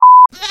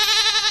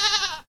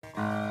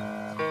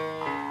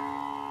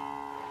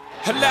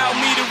Allow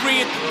me to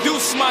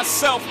reintroduce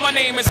myself. My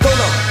name is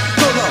GoatLow,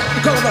 GoatLow,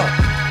 GoatLow.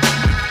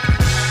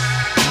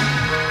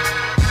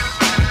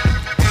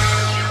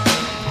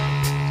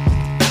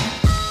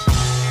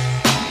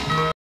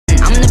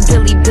 I'm the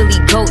Billy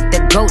goat,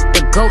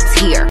 the goat's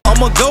here.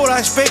 I'm a goat, I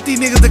expect these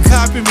niggas to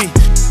copy me.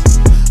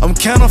 I'm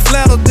kinda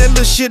flattered, that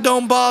little shit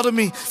don't bother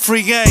me.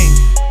 Free game.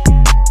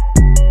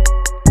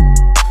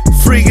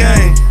 Free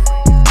game.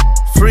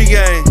 Free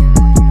game.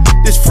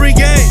 It's free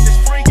game.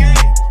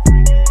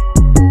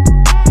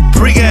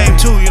 Free game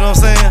too, you know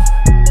what I'm saying?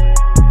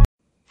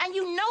 And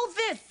you know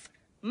this,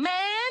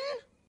 man?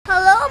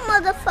 Hello,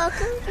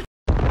 motherfucker.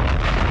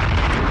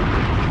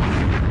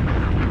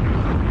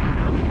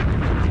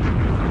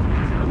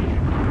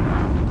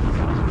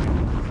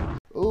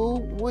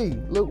 Ooh wee,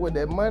 look what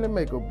that money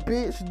make a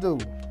bitch do.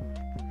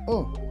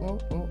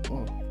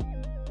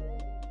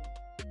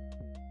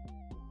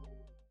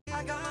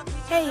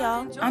 Hey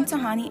y'all, I'm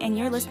Tahani and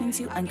you're listening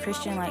to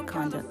Unchristian-like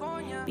Conduct.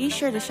 Be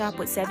sure to shop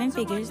with 7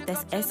 figures,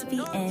 that's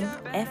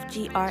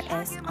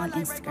SVNFGRS on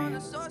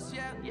Instagram.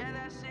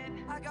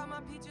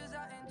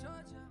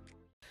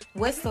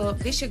 What's up?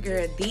 This your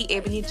girl, The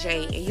Ebony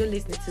J, and you're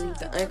listening to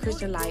the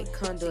Unchristian-like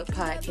Conduct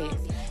podcast.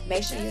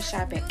 Make sure you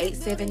shop at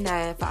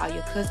 879 for all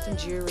your custom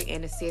jewelry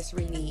and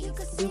accessory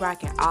needs. We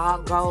rocking all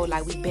gold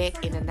like we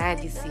back in the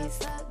 90s, sis.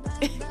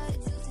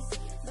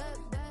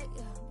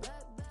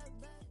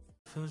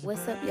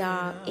 What's up,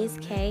 y'all? It's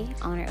Kay,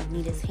 owner of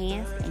Nita's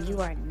Hands, and you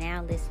are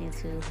now listening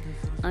to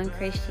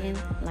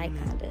Unchristian-like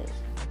Conduct.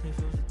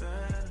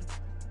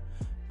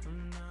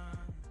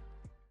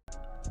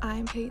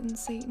 I'm Peyton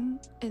Satan,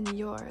 and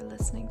you're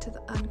listening to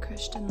the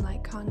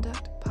Unchristian-like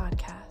Conduct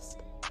podcast.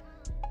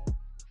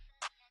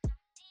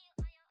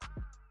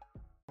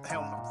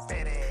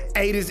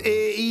 Hey, this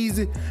Ed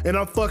Easy, and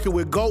I'm fucking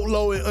with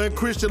GoatLow and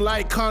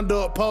Unchristian-like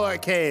Conduct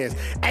podcast.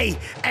 Hey,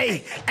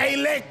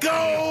 let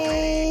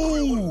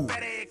go!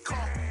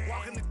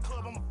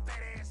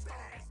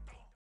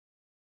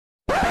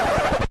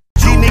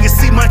 G-niggas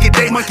see monkey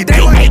day.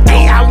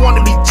 Hey, I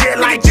wanna be jet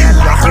like you.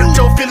 I hurt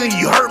your feelings,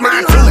 you hurt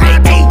mine too.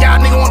 Hey, y'all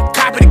nigga wanna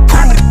copy the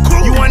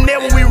crew. You weren't there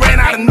when we ran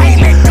out of need.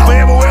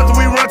 Forever after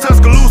we run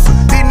Tuscaloosa.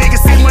 These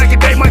niggas see monkey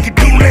day,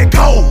 let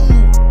go.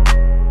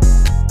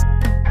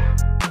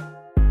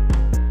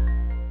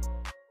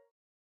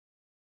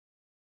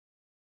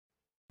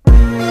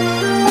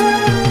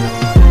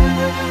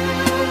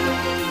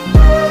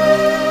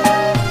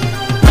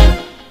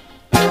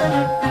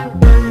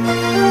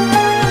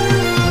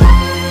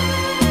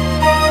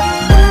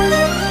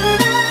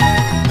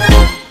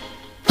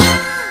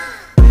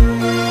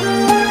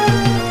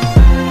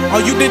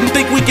 You didn't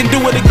think we can do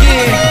it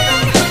again?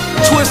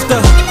 Twister,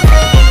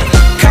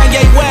 Kanye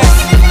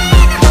West,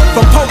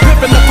 from Pope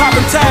Pippin to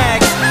poppin'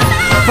 tags,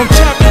 from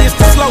champions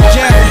to slow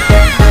jamming.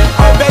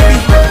 Oh baby,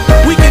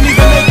 we can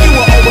even make you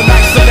an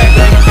overnight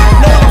celebrity.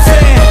 Know what I'm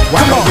saying?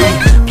 Come on.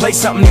 Play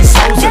something these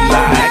hoes are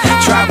like.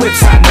 Try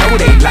whips, I know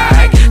they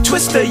like.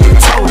 Twister, you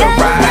told her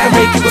right.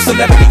 Make you a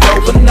celebrity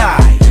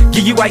overnight.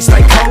 Give you ice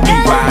like Kobe,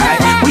 right?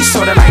 We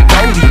sorta like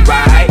Goldie,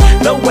 right?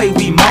 The way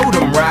we mold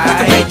them,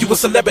 right? Make you a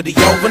celebrity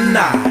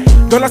overnight.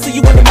 Girl, I see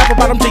you in the map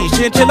bottom jeans,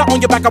 chinchilla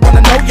on your back, I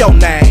wanna know your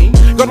name.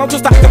 Girl, I'm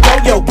just like to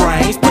blow your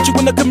brains, put you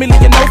in the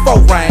chameleon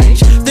no-fo range.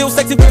 Still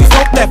sexy when you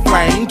smoke that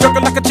flame,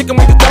 jerking like a chicken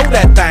when you throw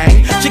that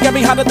thing. She got me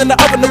hotter than the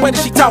oven, the way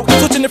that she talk,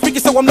 switching the freaky,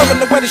 so I'm loving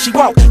the way that she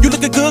walk. You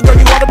looking good, girl,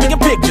 you oughta be in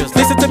pictures.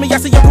 Listen to me,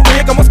 I see your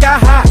career going sky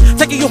high,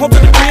 taking you home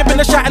to the crib in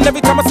the shot, and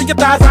every time I see your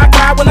thighs, I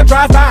cry when I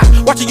drive by.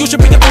 Watching you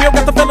should be a thrill,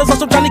 got the fellas on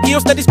some Johnny Gill,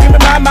 steady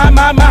screaming my.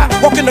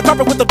 Walking the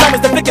carpet with the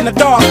diamonds, they're flicking the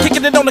dog,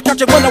 kicking it on the couch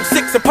at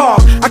 106 and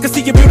Park. I can see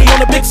your beauty on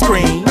the big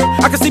screen.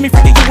 I can see me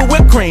freaking you with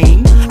whipped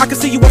cream. I can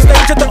see you on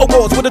stage at the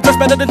awards with a dress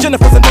better than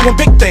Jennifer's and doing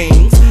big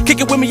things.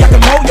 Kick it with me, I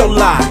can mold your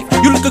life.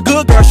 You look a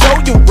good girl, show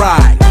you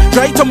right.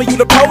 Dre told me you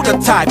the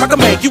prototype. I can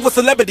make you a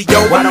celebrity,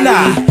 yo. Why don't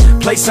we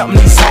play something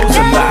these hoes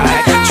are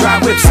like?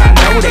 Try whips, I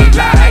know they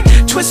like.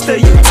 Twister,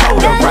 you told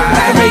her right.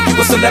 I can make you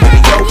a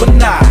celebrity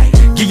overnight.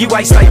 Give you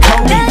ice like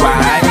Kobe,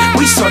 right?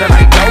 We sorta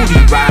like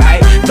Goldie, right?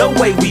 The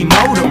way we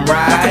mold them,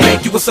 right? I can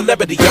make you a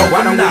celebrity, yo.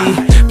 Why don't we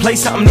play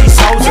something these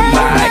hoes are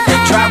like?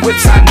 Try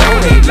whips, I know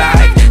they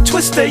like.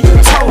 Twister, you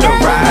told her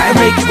right. I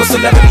can make you a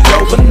celebrity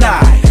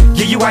overnight.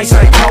 Give you ice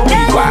like Kobe,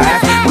 right?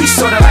 We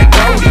sorta like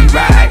Goldie,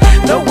 right?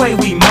 The way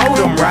we mold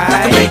them, right?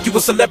 I can make you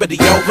a celebrity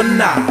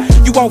overnight.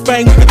 You want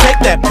fame, you can take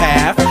that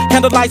path.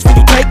 Candlelights when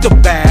you take a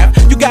bath.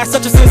 You got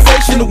such a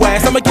sensational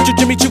ass, I'ma get you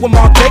Jimmy Choo and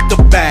Mark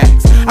Jacob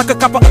bags. I could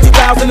cop her a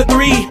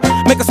 2003,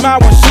 make her smile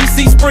when she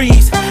sees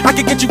sprees. I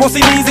could get you on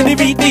CDs and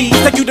DVDs,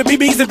 take you to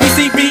BBs and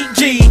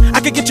BCBG. I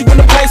could get you in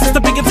the places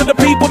to be into the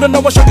people to know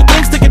and show you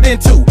things to get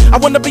into. I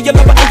wanna be your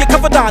lover and your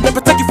confidant and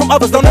protect you from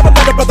others. Don't ever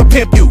let a brother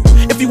pimp you.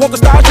 If you want the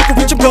stars, you can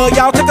reach him, girl.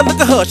 Y'all take a look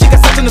at her. She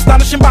got such an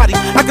astonishing body.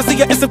 I can see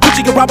her in some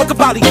Gucci and Robert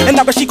Cavalli, and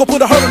now she gon'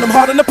 put a hurt on them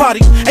hard in the party.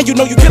 And you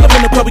know you kill her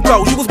in the club we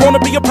close. You was born to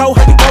be a pro,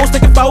 how you pose,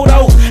 taking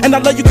photos. And I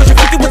love you cause you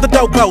freaking with the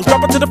dope clothes.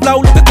 Drop it to the flow,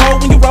 look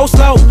cold when you roll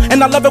slow.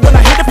 And I love it when I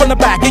hit it from the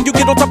back, and you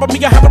get on top of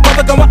me. I have a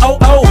brother going oh.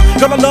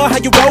 Girl, I love how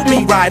you roll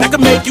me right. I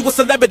can make you a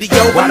celebrity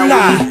Why don't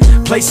overnight.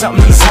 we play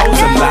something these hoes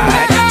are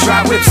like?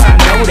 Dry whips, I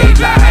know they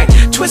like.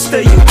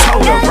 Twister, you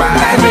told her right.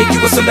 I can make you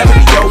a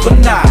celebrity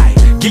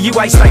overnight. Give you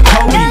ice like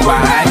Kobe,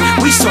 right?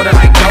 We sorta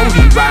like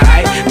Goldie,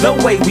 right? The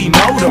way we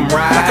mold them, I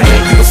right? can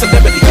make you a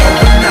celebrity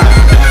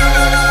overnight.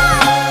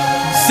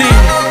 See,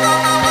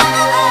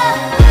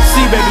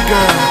 baby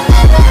girl.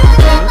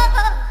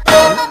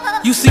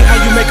 You see how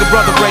you make a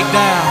brother break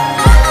down?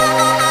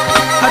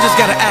 I just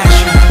gotta ask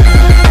you,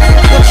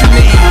 what you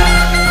need?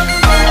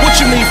 What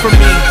you need from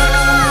me?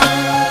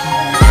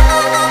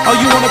 Oh,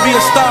 you wanna be a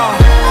star?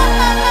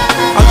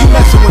 Oh, you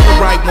messing with the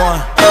right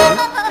one.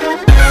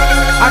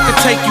 I can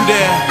take you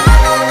there.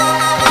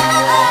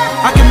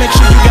 I can make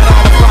sure you got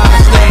all the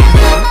finest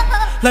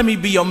names. Let me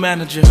be your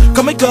manager.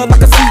 Come here, girl, I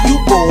can see you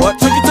bored.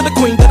 Turn you to the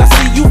queen that I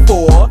see you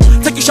for.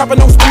 Take you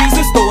shopping on sprees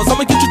and stores.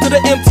 I'ma get you to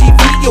the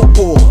MTV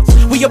Awards.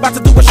 We about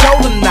to do a show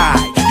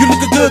tonight. You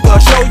lookin' good,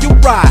 girl, show you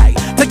right.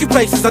 Take you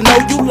places I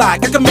know you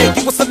like. I can make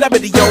you a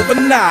celebrity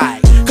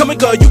overnight. Come here,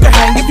 girl, you can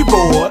hang if you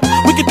bored.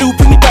 We can do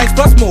plenty things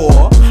plus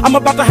more. I'm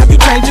about to have you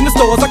change in the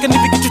stores. I can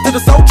even get you to the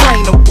Soul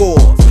Train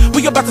Awards.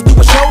 We about to do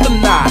a show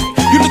tonight.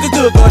 You lookin'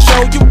 good, girl,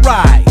 show you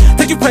right.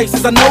 Take you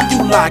places I know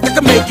you like. I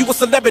can make you a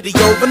celebrity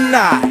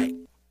overnight.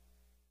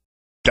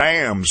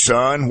 Damn,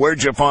 son,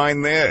 where'd you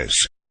find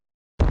this?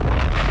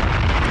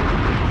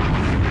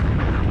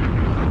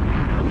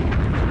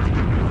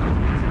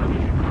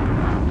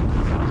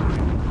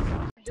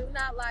 Do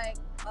not like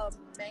a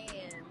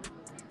man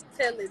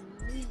telling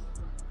me,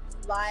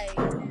 like,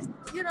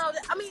 you know,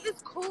 I mean,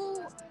 it's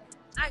cool.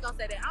 I ain't gonna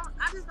say that.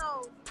 I just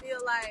don't feel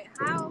like,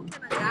 how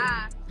can a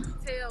guy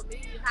tell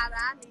me how to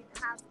be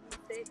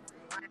sexy,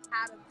 like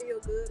how to feel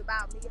good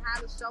about me,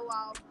 how to show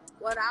off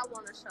what I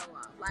want to show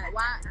off? Like,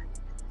 why?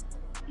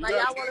 Like,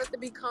 y'all want us to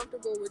be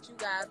comfortable with you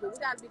guys, but we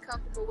gotta be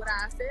comfortable with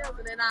ourselves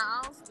and in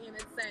our own skin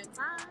at the same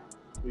time.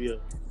 Yeah.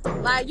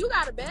 Like, you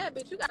got a bad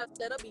bitch, you gotta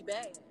let her be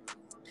bad.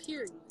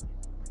 Period.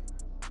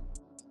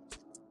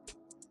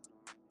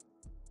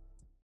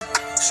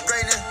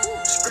 Straightening,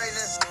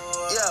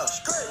 yeah.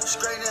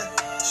 Straightening,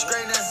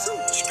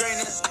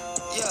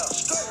 yeah.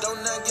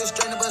 Don't not get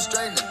strained but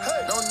straightening.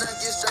 Don't not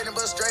get strained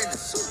but straightening.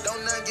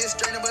 Don't not get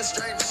strained but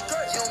straightening.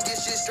 You don't get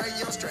shit straight,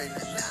 you don't straighten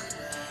it.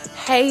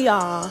 Hey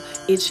y'all,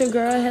 it's your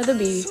girl Heather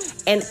B,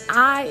 and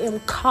I am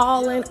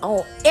calling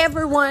on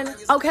everyone,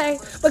 okay?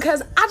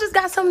 Because I just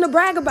got something to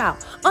brag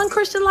about.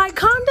 Unchristian-like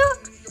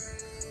conduct?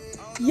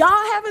 Y'all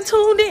haven't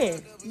tuned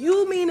in.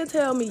 You mean to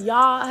tell me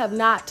y'all have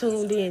not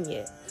tuned in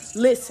yet?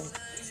 Listen,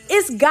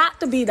 it's got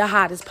to be the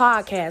hottest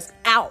podcast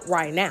out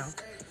right now.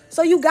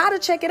 So you got to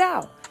check it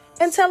out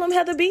and tell them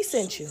Heather B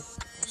sent you.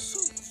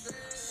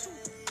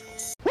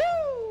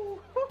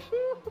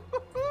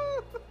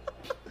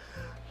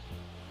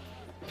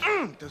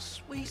 The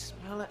sweet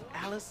smell of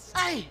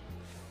Alizé.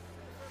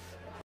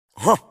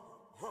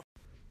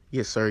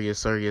 Yes,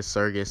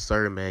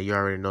 sir, man. You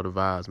already know the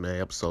vibes,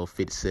 man. Episode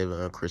 57,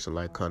 Unchristian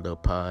Like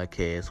Conduct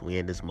Podcast. We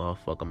in this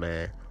motherfucker,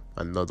 man.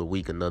 Another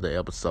week, another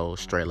episode,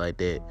 straight like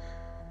that.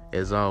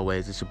 As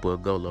always, it's your boy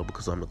GoatLow,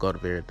 because I'm gonna go to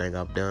everything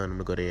I've done. I'm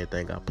gonna go to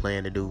everything I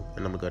plan to do,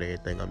 and I'm gonna go to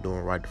everything I'm doing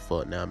right the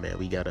fuck now, man.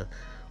 We got a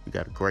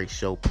great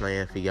show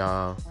planned for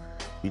y'all.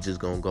 We just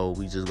gonna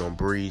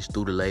breeze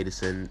through the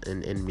latest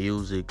in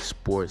music,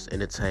 sports,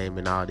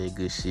 entertainment, all that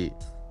good shit.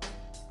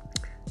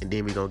 And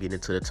then we gonna get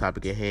into the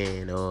topic at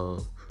hand. You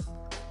know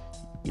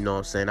what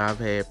I'm saying? I've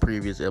had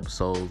previous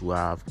episodes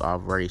where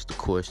I've raised the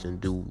question,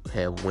 do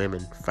have women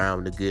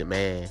found a good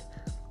man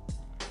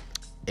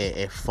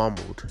and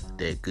fumbled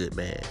that good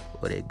man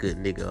or that good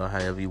nigga, or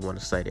however you want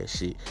to say that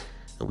shit.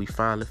 And we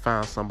finally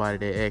found somebody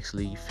that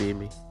actually, you feel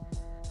me,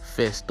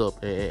 fessed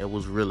up and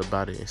was real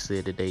about it and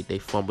said that they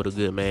fumbled a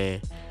good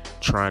man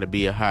trying to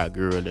be a hot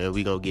girl. And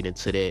we gonna get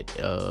into that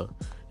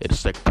at the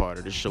second part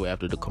of the show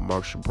after the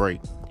commercial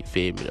break. You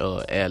feel me?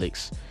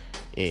 Alex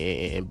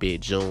and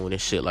Big June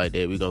and shit like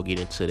that. We gonna get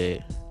into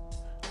that.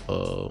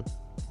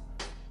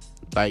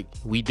 Like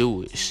we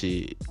do it,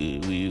 shit.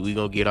 We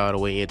gonna get all the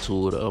way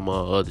into it.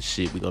 Other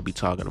shit we gonna be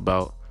talking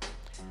about.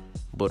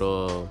 But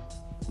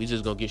we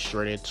just gonna get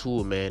straight into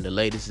it, man. The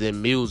latest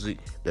in music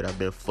that I've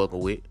been fucking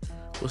with.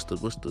 What's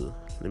the?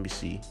 Let me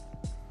see.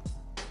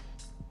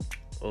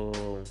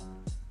 Oh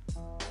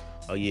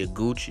yeah,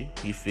 Gucci.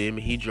 You feel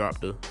me? He dropped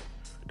the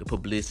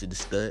publicity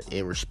stunt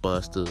in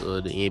response to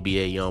the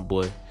NBA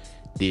YoungBoy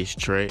diss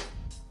track.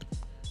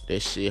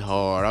 That shit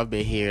hard. I've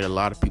been hearing a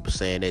lot of people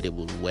saying that it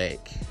was whack,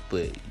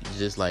 but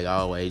just like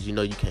always, you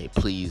know you can't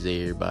please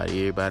everybody.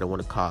 Everybody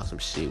want to call some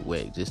shit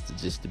whack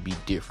just to be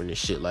different and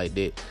shit like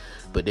that.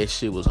 But that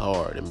shit was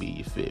hard to me.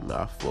 You feel me?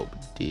 I fuck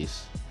with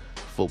this,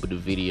 fuck with the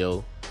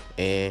video,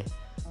 and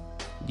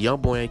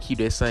YoungBoy ain't keep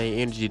that same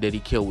energy that he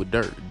killed with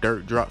Dirt.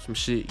 Dirt dropped some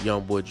shit.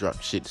 YoungBoy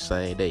dropped shit the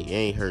same day. You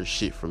ain't heard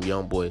shit from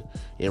YoungBoy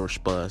in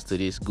response to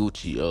this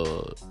Gucci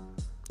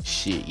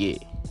shit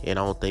yet. And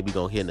I don't think we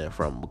gonna hear nothing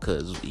from him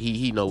because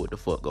he know what the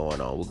fuck going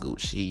on with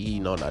Gucci. He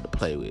know not to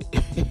play with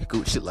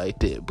Gucci like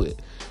that. But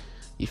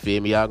You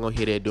feel me? Y'all gonna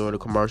hear that during the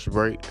commercial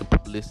break, the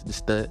publicity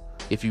stunt.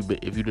 If you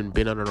done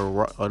been under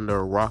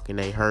a rock and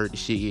ain't heard the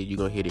shit yet, you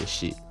gonna hear that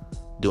shit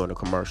during the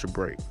commercial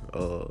break.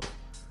 Who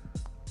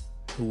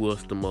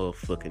else the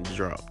motherfucking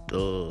dropped?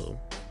 Oh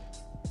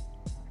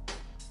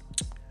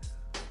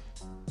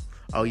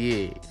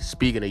yeah,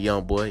 speaking of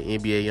YoungBoy,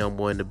 NBA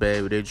YoungBoy and the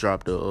Baby, they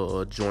dropped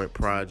a joint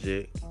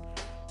project.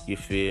 You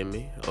feel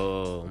me?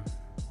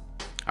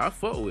 I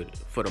fuck with it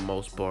for the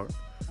most part.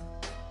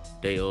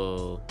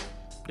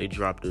 They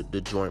dropped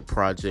the joint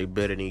project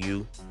Better Than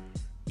You.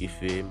 You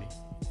feel me?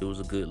 It was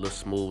a good little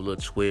smooth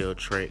little 12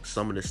 tracks.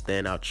 Some of the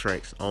standout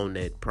tracks on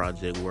that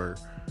project were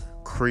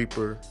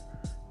Creeper,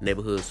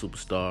 Neighborhood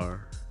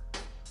Superstar,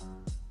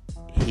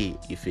 Hit.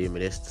 You feel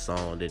me? That's the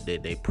song that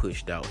they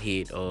pushed out.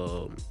 Hit,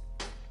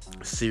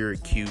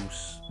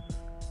 Syracuse,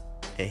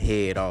 and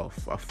Head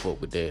Off. I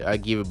fuck with that. I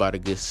give it about a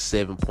good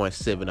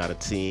 7.7 out of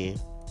 10.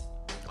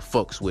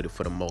 Fucks with it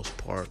for the most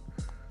part.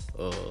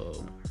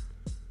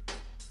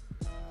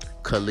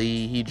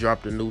 Khalid, he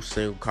dropped a new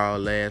single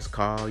called Last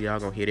Call. Y'all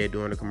gonna hear that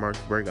during the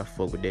commercial break. I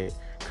fuck with that.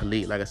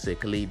 Khalid, like I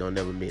said, Khalid don't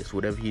never miss.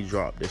 Whatever he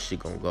dropped, that shit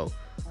gonna go.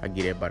 I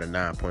get it about a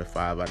 9.5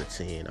 out of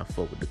 10. I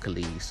fuck with the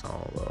Khalid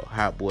song.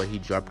 Hot Boy, he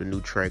dropped a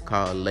new track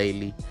called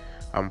Lately.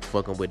 I'm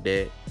fucking with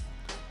that.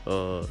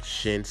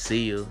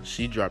 Shenseea,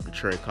 she dropped a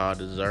track called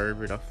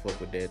Deserve It. I fuck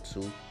with that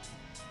too.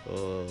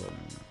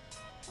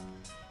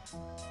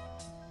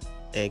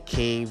 And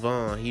King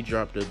Von, he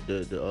dropped the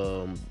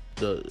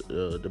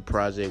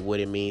project What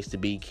It Means to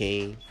Be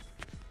King,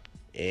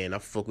 and I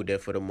fuck with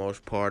that for the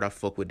most part. I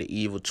fuck with the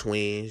Evil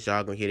Twins.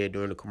 Y'all gonna hear that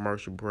during the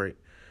commercial break.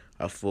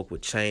 I fuck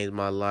with Change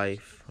My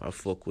Life. I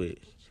fuck with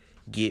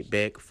Get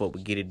Back. I fuck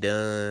with Get It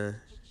Done.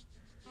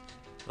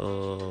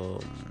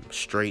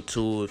 Straight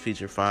to It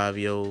featuring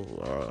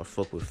 5Yo. I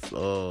fuck with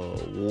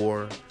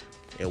War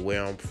and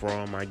Where I'm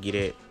From. I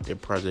get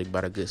that project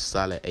about a good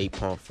solid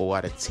 8.4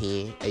 out of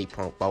 10.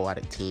 8.4 out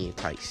of 10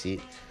 type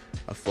shit.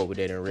 I fuck with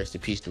that, and rest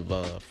in peace to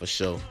Von for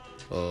sure.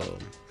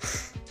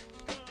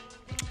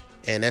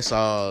 And that's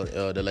all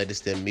the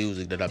latest in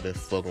music that I've been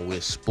fucking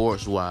with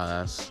sports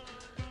wise.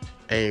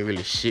 Ain't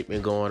really shit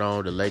been going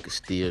on. The Lakers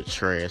still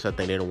trash. I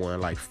think they done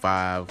won like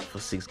 5 or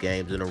 6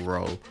 games in a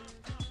row.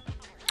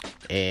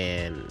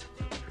 And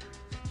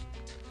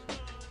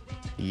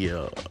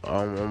yeah,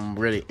 I'm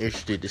really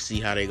interested to see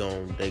how they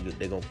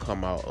gonna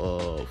come out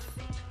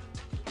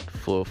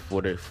for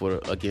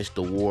against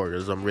the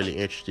Warriors. I'm really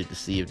interested to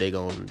see if they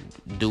gonna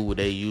do what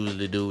they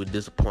usually do,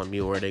 disappoint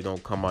me, or they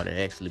gonna come out and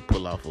actually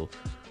pull off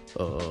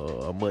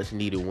a much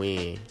needed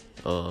win.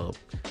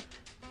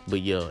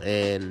 But yeah,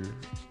 and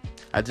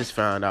I just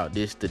found out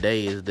this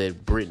today is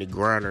that Brittany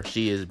Griner,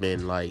 she has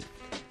been like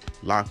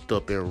locked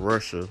up in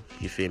Russia,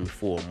 you feel me,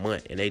 for a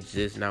month, and they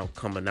just now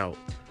coming out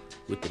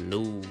with the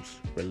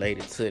news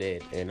related to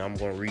that, and I'm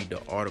gonna read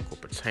the article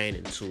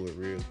pertaining to it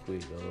real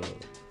quick.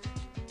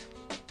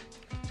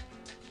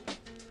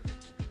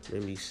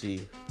 Let me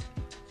see.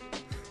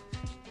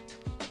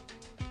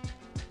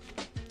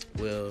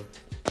 Well,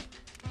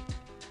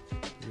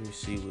 let me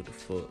see what the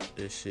fuck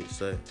this shit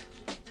say.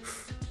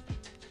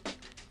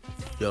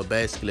 Yo,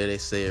 basically they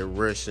said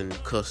Russian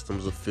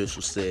customs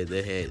officials said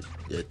they had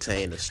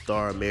detained a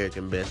star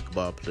American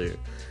basketball player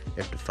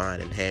after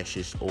finding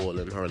hashish oil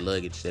in her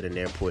luggage at an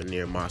airport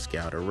near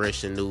Moscow. The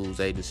Russian news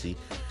agency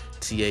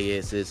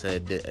TASS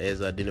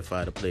has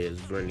identified the player as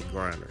Brittany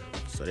Griner.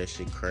 So that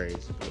shit crazy.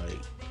 Like,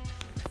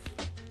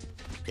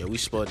 yeah, we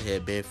supposed to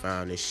have been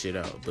finding this shit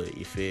out, but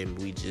you feel me?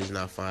 We just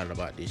not finding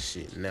about this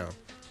shit now.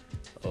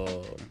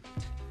 Let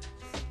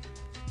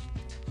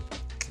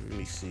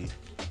me see.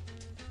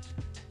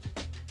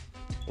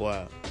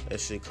 Wow,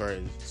 that shit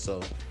crazy.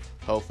 So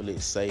hopefully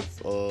it's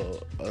safe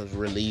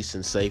release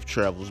and safe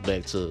travels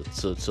back to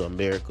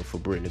America for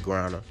Brittany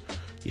Griner.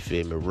 You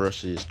feel me?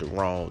 Russia is the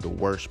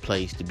worst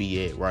place to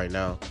be at right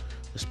now,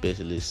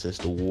 especially since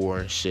the war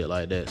and shit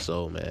like that.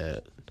 So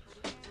man,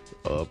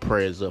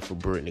 prayers up for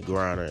Brittany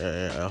Griner,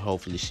 and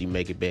hopefully she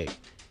make it back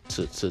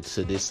to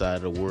this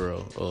side of the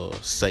world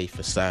safe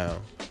and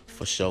sound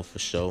for sure.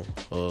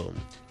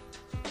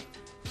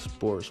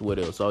 Sports, what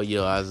else? Oh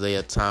yeah,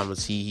 Isaiah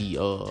Thomas, he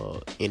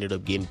ended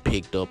up getting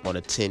picked up on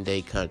a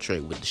 10-day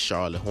contract with the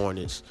Charlotte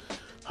Hornets.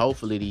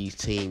 Hopefully these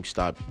teams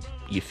stop,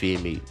 you feel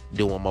me,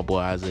 doing my boy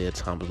Isaiah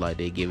Thomas like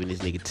they giving this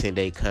nigga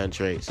 10-day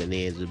contracts and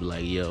then just be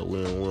like, yo,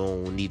 we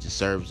don't need your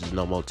services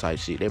no more type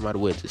shit. They might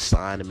as well just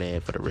sign the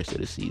man for the rest of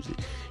the season.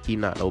 He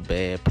not no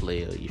bad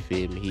player, you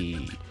feel me?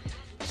 He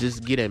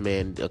just get that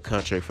man a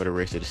contract for the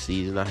rest of the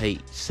season. I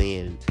hate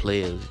seeing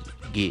players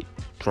get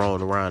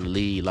thrown around the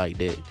league like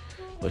that.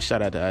 But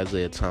shout out to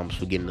Isaiah Thomas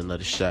for getting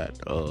another shot.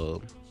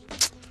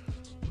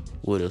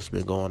 What else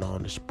been going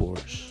on in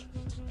sports?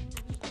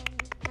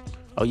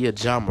 Oh yeah,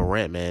 John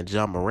Morant, man.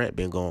 John Morant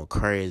been going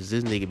crazy.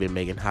 This nigga been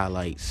making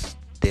highlights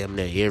damn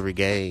near every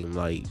game,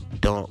 like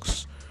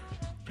dunks,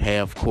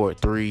 half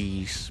court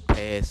threes,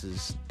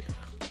 passes.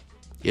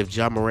 If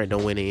John Morant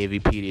don't win the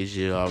MVP this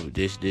year,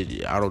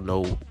 I don't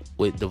know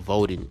what the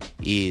voting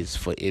is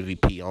for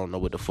MVP. I don't know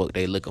what the fuck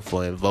they looking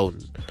for in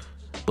voting.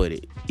 But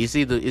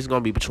it's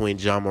gonna be between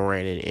John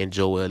Moran and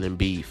Joel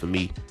Embiid for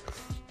me,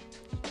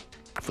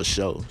 for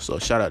sure. So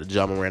shout out to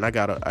John Moran. I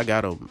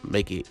gotta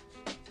make it.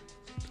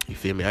 You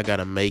feel me? I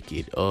gotta make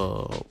it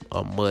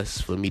a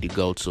must for me to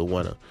go to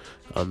one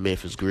of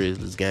Memphis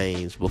Grizzlies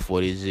games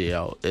before this year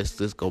out.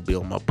 That's gonna be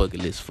on my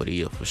bucket list for the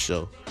year for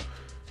sure.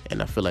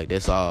 And I feel like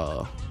that's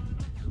all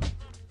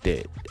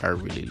that I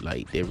really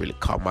like. That really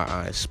caught my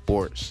eye in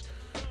sports.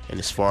 And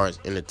as far as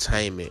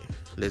entertainment,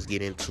 let's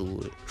get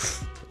into it.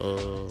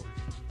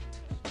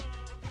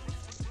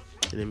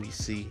 Let me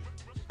see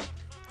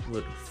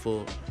what the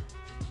fuck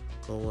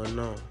going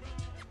on.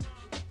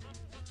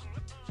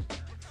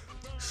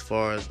 As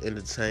far as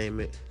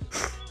entertainment,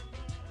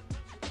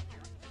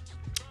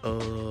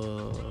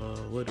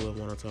 what do I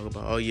want to talk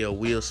about? Oh yeah,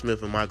 Will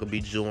Smith and Michael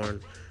B.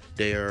 Jordan,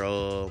 they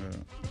are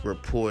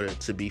reported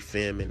to be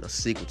filming a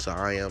sequel to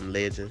I Am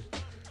Legend.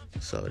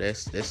 So that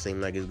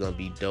seems like it's gonna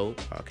be dope.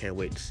 I can't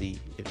wait to see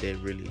if that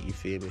really, you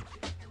feel me,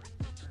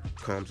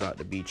 comes out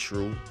to be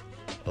true.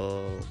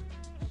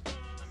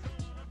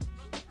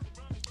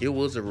 It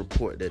was a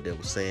report that they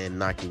was saying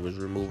Nike was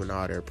removing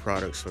all their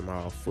products from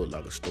all Foot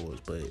Locker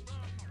stores, but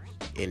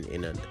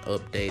in an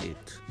updated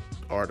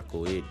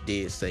article, it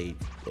did say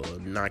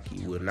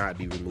Nike will not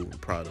be removing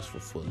products from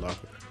Foot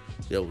Locker.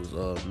 There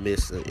was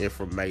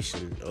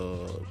misinformation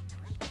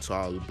to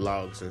all the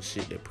blogs and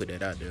shit that put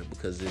that out there,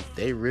 because if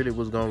they really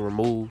was gonna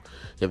remove,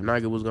 if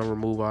Nike was gonna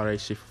remove all that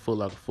shit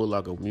from Foot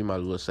Locker, you might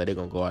as well say they're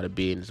gonna go out of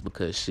business,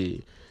 because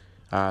shit,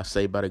 I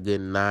say about a good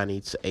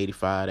 90 to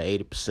 85 to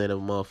 80% of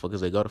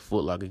motherfuckers that go to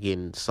Foot Locker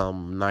getting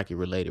some Nike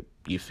related,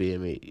 you feel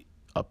me,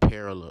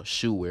 apparel or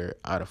shoe wear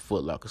out of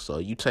Foot Locker. So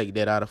you take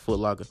that out of Foot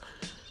Locker,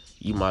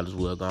 you might as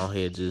well go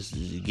ahead and just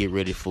get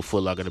ready for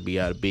Foot Locker to be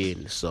out of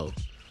business. So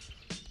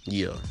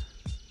yeah.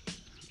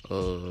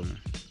 Oh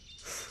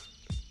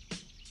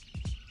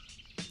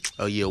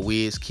yeah,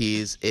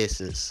 WizKid's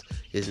Essence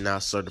is now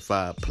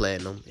certified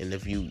platinum, and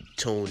if you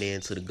tune in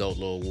to the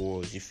GoatLow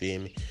Awards, you feel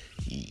me,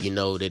 you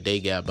know that they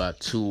got about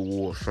 2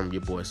 awards from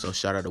your boy. So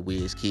shout out to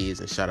WizKid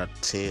and shout out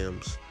to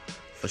Tim's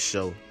for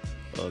sure.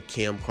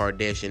 Kim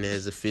Kardashian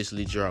has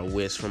officially dropped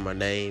West from her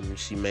name, and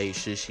she made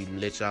sure she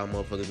let y'all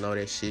motherfuckers know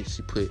that shit.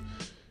 She put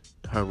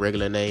her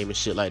regular name and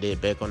shit like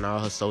that back on all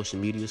her social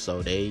media.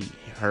 So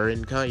her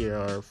and Kanye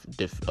are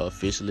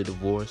officially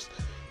divorced,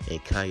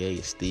 and Kanye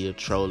is still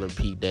trolling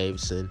Pete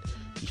Davidson.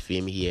 You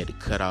feel me? He had to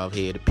cut off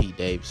head of Pete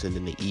Davidson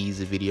in the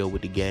Easy video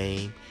with the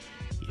game.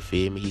 You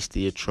feel me? He's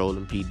still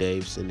trolling Pete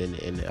Davidson.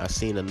 And I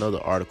seen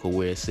another article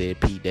where it said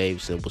Pete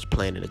Davidson was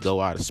planning to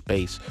go out of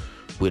space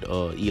with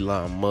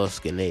Elon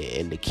Musk, and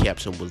the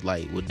caption was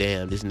like, well,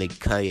 damn, this nigga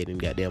Kanye done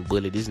goddamn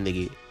bullied this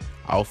nigga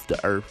off the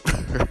earth.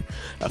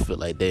 I feel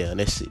like, damn,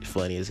 that shit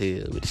funny as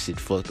hell, but this shit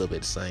fucked up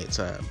at the same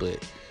time.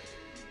 But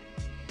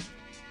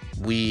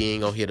we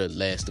ain't gonna hear the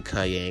last of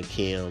Kanye and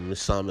Kim.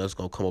 There's something else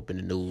gonna come up in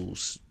the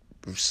news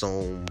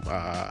soon.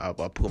 I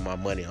put my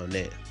money on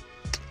that.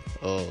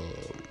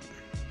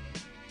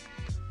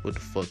 What the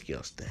fuck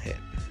else done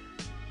happened?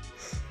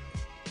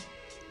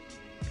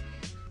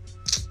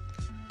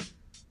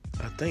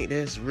 I think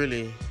that's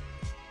really...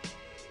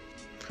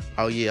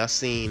 Oh yeah, I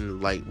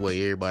seen like where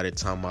everybody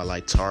talking about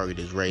like Target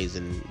is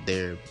raising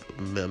their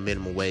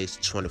minimum wage to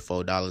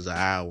 $24 an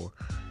hour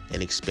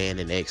and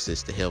expanding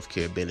access to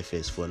healthcare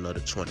benefits for another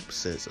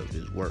 20% of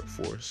his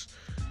workforce.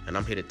 And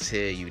I'm here to tell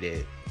you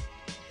that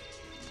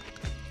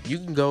you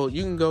can go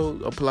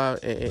apply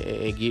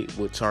and get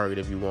with Target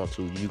if you want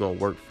to. You gonna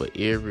work for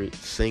every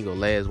single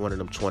last one of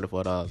them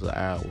 $24 an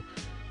hour,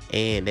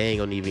 and they ain't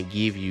gonna even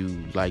give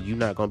you, like, you're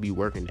not gonna be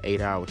working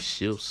 8-hour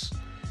shifts.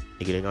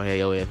 Nigga, they gonna have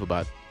your ass for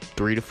about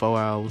 3 to 4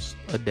 hours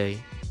a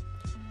day.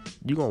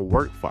 You gonna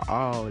work for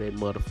all that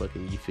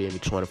motherfucking, you feel me,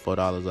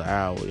 $24 an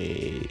hour,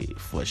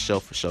 for sure.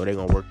 They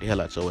gonna work the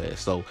hell out your ass.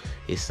 So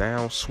it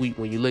sounds sweet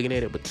when you're looking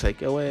at it, but take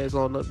your ass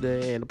on up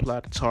there and apply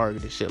to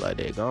Target and shit like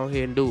that. Go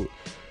ahead and do it.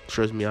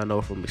 Trust me, I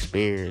know from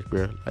experience,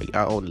 bro. Like,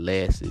 I only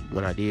lasted,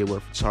 when I did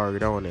work for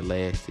Target, I only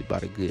lasted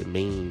about a good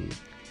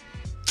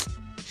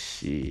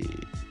shit,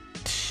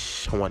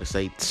 I want to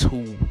say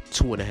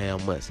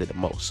 2.5 months at the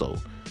most. So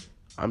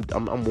I'm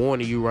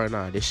warning you right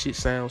now. This shit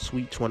sounds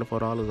sweet.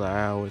 $24 an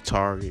hour at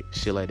Target,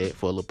 shit like that,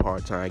 for a little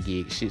part-time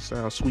gig. Shit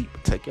sounds sweet,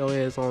 but take your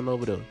ass on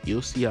over there.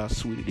 You'll see how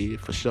sweet it is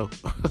for sure.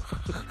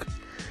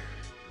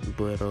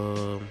 But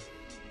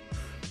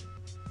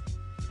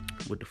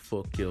what the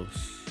fuck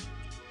else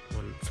I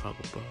want to talk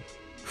about?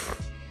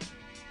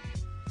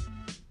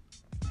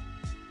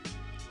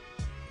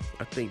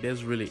 I think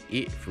that's really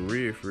it for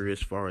real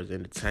as far as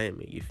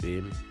entertainment, you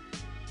feel me?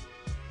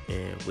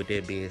 And with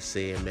that being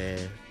said, man,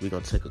 we're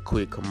going to take a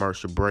quick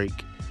commercial break.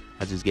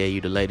 I just gave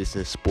you the latest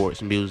in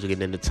sports, music,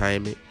 and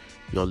entertainment.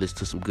 You're going to listen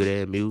to some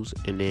good-ass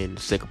music. And then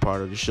the second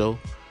part of the show,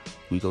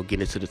 we're going to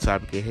get into the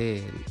topic at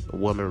hand. A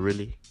woman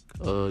really,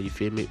 you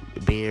feel me,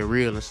 being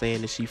real and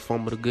saying that she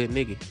fumbled a good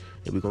nigga.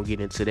 And we're going to get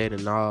into that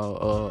and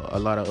all a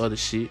lot of other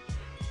shit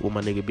with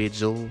my nigga Big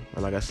June.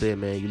 And like I said,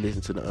 man, you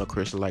listen to the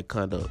Unchristian Like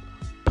Conduct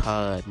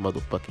pod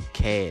motherfucking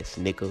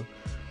cast, nigga.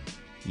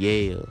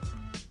 Yeah.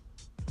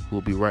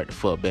 We'll be right the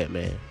fuck back,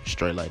 man.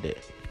 Straight like that.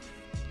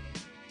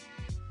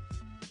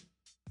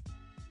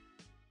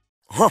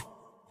 Huh.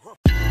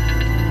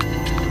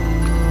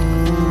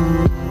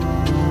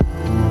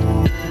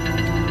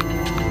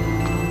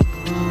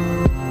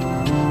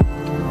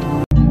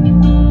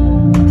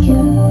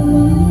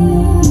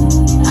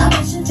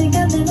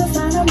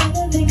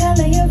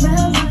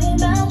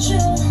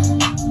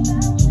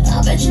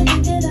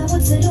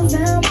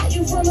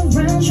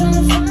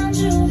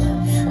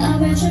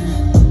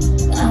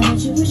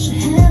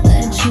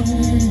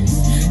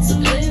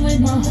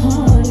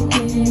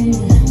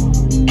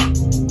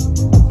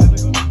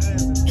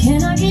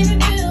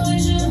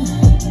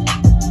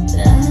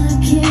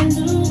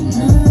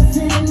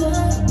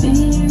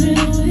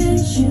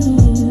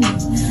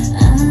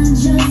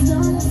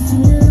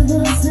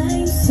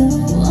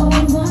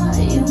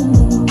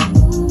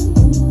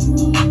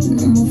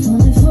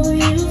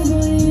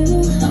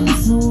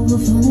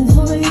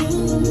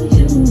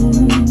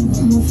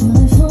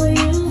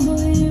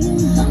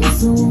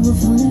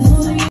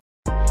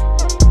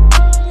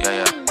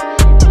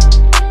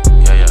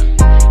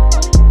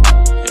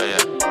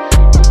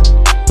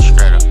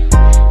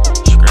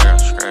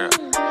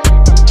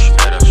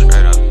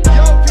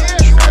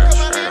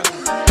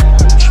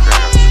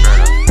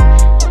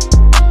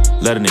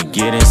 Let a nigga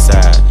get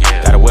inside.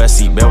 Gotta wear a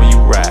seatbelt when you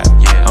ride.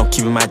 I'm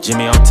keeping my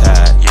Jimmy on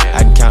tight.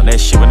 I can count that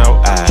shit with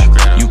no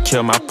eye. You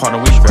kill my partner,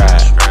 we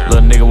ride.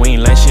 Little nigga, we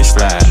ain't letting shit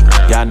slide.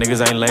 Y'all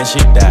niggas ain't letting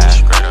shit die.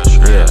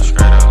 Yeah.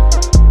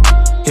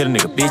 Hit a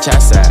nigga bitch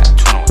outside.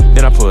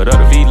 Then I put up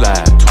the V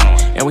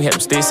live. And we had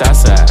them sticks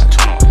outside.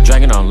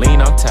 Drinking on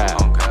lean on tide.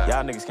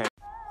 Y'all niggas can't.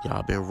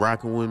 Y'all been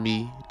rocking with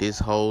me this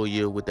whole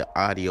year with the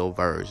audio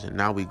version.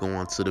 Now we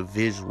going to the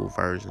visual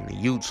version, the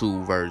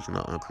YouTube version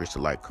of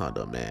Unchristian Like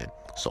Conduct, man.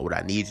 So what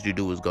I need you to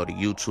do is go to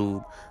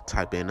YouTube,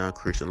 type in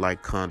Unchristian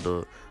Like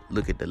Conduct,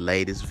 look at the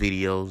latest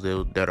videos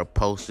that are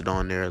posted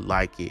on there,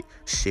 like it,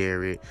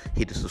 share it,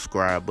 hit the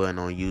subscribe button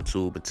on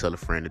YouTube, and tell a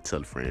friend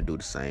to do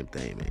the same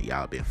thing, man.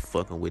 Y'all been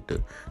fucking with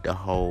the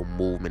whole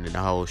movement and the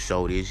whole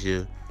show this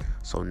year.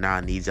 So now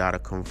I need y'all to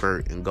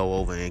convert and go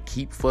over and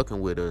keep fucking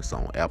with us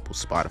on Apple,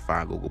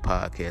 Spotify, Google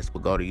Podcasts.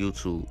 But go to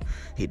YouTube,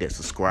 hit that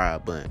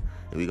subscribe button,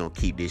 and we're going to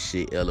keep this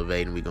shit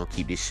elevating. We're going to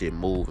keep this shit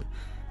moving.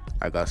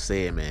 Like I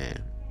said,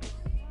 man,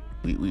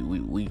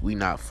 we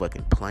not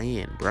fucking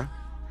playing, bruh.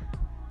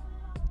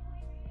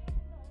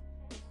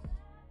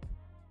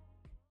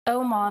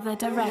 Omar the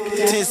director.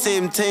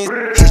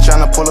 10-17. He's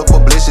tryna pull up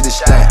publicity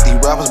stunt. These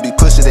rappers be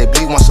pussy, they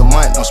bleed once a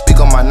month. Don't speak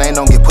on my name,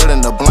 don't get put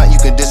in the blunt. You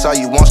can diss all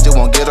you want, still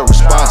won't get a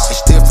response. It's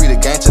still free to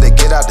game till they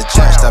get out the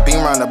chunk. Stop being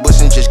around the bush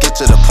and just get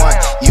to the point.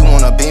 You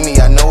wanna be me,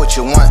 I know what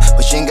you want,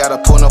 but you ain't gotta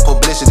pull no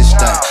publicity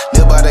stunt.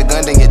 Live by the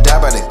gun, then you die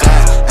by the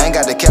gun. I ain't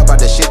got to care about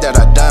the shit that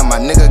I done. My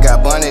nigga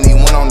got bun and he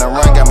went on the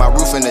run. Got my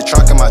roof in the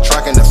trunk and my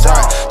truck in the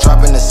front.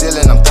 Dropping the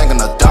ceiling, I'm thinking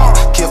of dumb.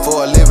 Kill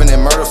for a living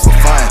and murder for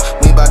fun.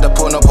 We ain't about to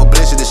pull no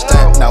publicity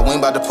stunt. Now we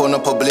ain't about to pull no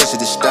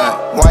publicity stunt.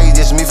 Why you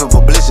just me for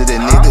publicity,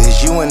 nigga?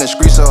 Is you in the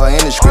streets or in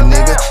the street,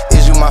 nigga?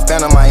 Is you my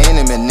fan or my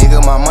enemy,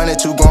 nigga? My money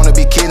too grown to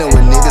be kidding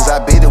with niggas. I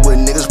beat it with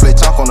niggas, play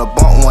talk on the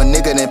bump. One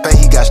nigga didn't pay,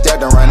 he got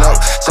stabbed and ran up.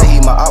 Say he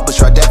my op, but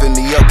try dapping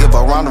me up. Give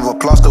a round of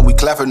applause, cause we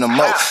clapping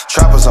them up.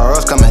 Trappers are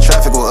us, come in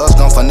traffic with us.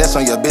 Gon' finesse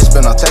on your bitch,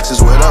 spin on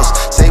Texas with us.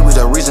 Say we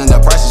the reason the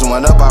prices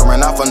went up. I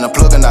ran off on the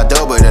plug and I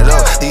doubled it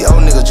up. These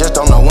old niggas just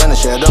don't know when to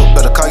shut up.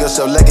 Better call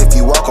yourself leg if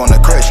you walk on the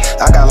crash.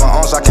 I got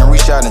long arms, I can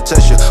reach out and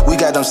touch you. We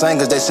got them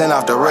singers, they send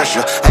off to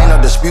Russia. Ain't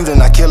no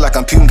disputing, I kill like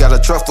I'm Putin. Got a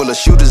truck full of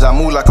shooters, I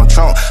move like I'm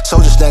Trump.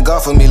 Soldiers stand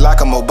guard for me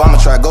like I'm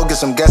Obama. Try go get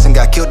some gas and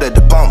got killed at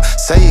the pump.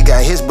 Say you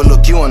got hits, but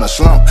look, you in a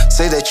slump.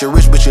 Say that you're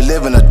rich, but you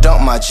live in a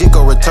dump. My Chico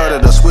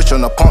retarded a switch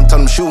on the pump.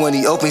 Tell him shoot when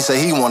he open, say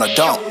he wanna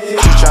dump. He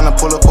tryna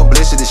pull up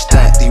publicity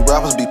stunt. These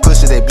rappers be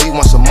pussy, they bleed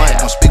once a month.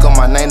 Don't speak on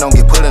my name, don't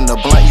get put in the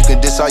blunt. You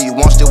can diss all you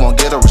want, still won't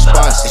get a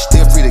response. It's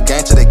still free to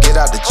game till they get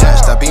out the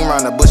chance. Stop being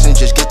around the bush and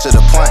just get to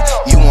the point.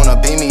 You wanna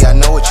be me, I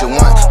know what you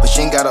want, but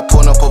you ain't gotta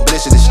pull no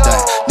publicity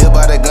stunt. Live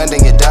by the gun,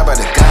 then you die by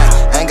the gun.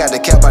 I ain't got to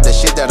care about the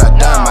shit that I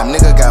done. My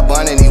nigga got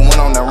bun and he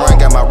went on the run.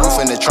 Got my roof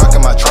in the trunk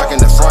and my truck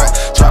in the front.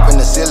 Dropping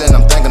the ceiling,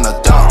 I'm thinking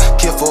of dump.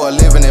 Kill for a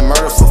living and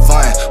murder for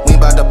fun. We ain't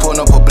about to pull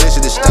no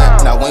publicity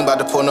stunt. Now we ain't about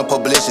to pull no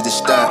publicity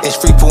stunt. It's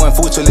free pulling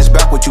food till it's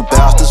back with you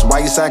bastards.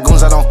 Why you side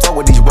goons? I don't fuck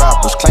with these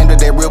rappers. Claim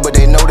that they real, but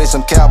they know they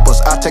some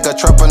cappers. I take a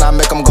trap and I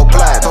make them go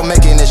plat. For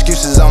making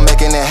excuses, I'm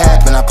making it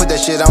happen. I put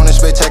that shit on in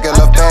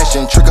spectacular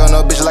fashion. Trick on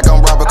a bitch like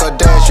I'm Robert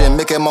Kardashian.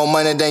 Making more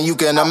money than you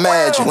can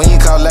imagine. When you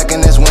call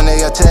lacking, that's when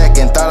they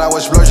attacking. Thought I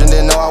was splurging,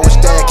 didn't know I was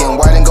stacking.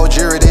 White and gold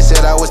jury, they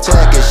said I was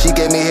tacking. She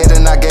gave me head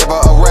and I gave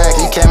her a rack.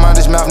 He came out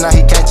his mouth, now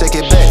he can't take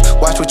it back.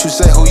 Watch what you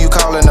say, who you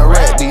calling a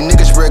rat. These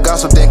niggas spread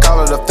gossip, then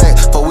call it a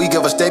fact. Before we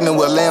give a statement,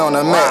 we'll lay on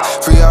the mat.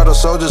 Free all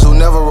those soldiers who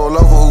never roll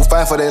over who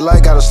fight for their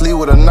life, gotta sleep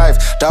with a knife.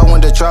 Dog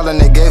went to trial and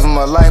they gave him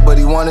a life, but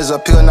he won his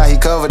appeal, now he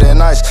covered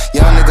in ice.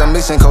 Young nigga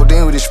mixing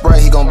codeine with his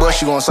Sprite, he gon'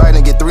 bust you on sight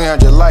and get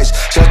 300 likes.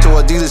 Shout to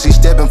Adidas, he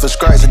stepping for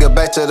stripes. To get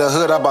back to the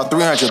hood, I bought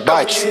 300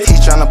 bikes. He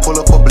tryna pull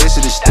a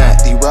publicity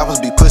stunt. These rappers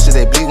be pussy,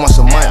 they bleed once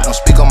a month. Don't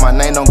speak on my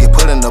name, don't get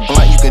put in the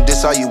blunt. You can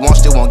diss all you want,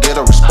 still won't get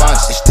a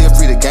response. It's still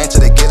free to game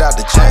till they get out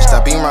the chance.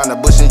 Stop being around the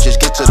bush and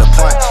just get to the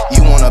point.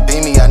 You wanna be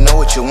me, I know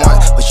what you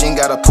want, but you ain't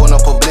gotta pull no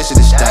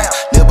publicity stunt.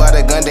 Live by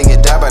the gun, then you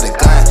die by the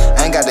gun.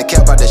 I ain't got the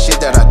cap out the shit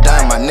that I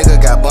done. My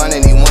nigga got bun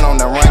and he went on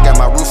the run. Got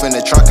my roof in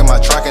the trunk and my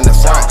truck in the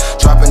front.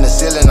 Dropping the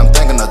ceiling, I'm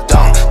thinking of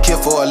dumb.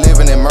 Kill for a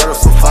living and murder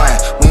for fun.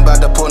 We ain't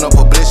about to pull no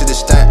publicity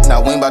stunt.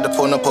 Nah, we ain't about to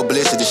pull no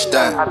publicity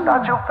stunt. I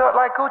thought you felt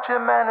like Gucci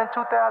Man in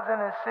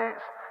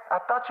 2006. I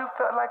thought you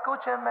felt like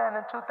Gucci Man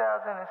in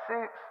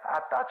 2006. I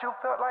thought you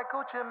felt like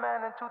Gucci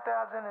Man in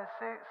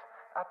 2006.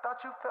 I thought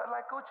you felt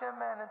like Gucci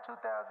Man in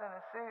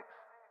 2006.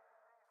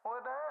 Well,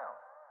 damn.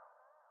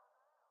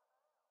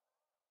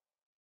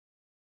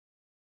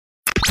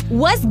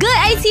 What's good,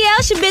 ATL?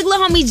 It's your big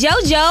little homie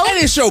JoJo.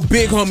 And it's your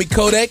big homie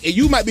Kodak, and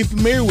you might be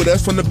familiar with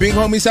us from the Big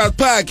Homies House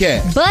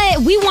podcast. But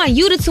we want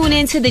you to tune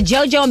in to the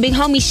JoJo and Big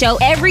Homie Show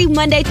every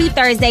Monday through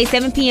Thursday,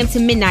 7 p.m. to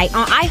midnight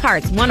on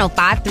iHeart's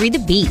 105.3 The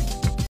Beat.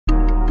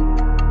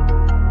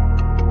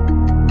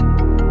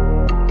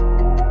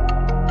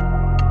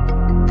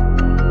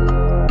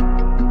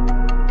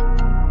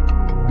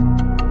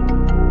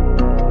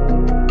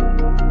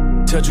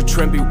 Touch a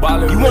trend, be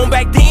wildin'. You want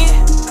back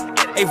then?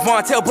 Hey,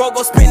 Von, tell bro,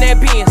 go spin that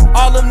Benz.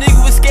 All them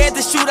niggas was scared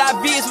to shoot our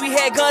vids. We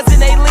had guns in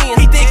they lens.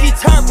 He think he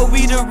turned, but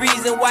we the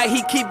reason why he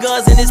keep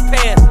guns in his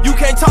pants. You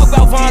can't talk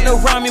about Von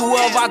around me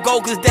wherever I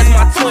go, cause that's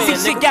my twin.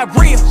 Shit got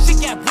real.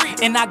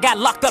 And I got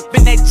locked up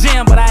in that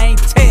gym, but I ain't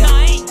tell.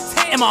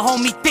 And my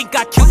homie think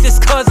I killed his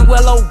cousin,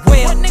 well, oh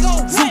well.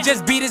 Zoo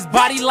just beat his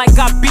body like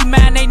I beat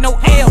mine, ain't no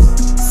L.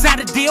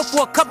 Signed a deal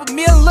for a couple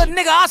mil, little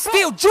nigga, I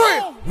still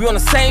drill. We on the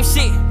same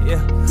shit,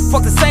 yeah.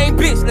 Fuck the same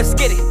bitch, let's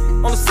get it.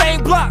 On the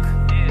same block.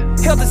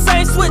 Held the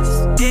same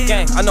switches.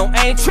 Gang, I know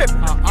I ain't trippin'.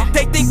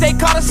 They think they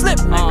caught a slip.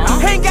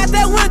 Ain't got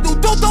that window.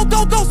 Don't.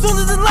 Soon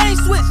as the lane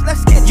switch,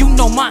 let's get it. You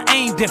know my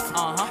aim different.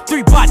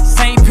 3 bodies,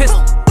 same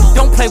pistol.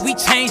 Don't play, we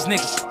change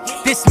niggas.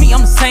 This me,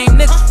 I'm the same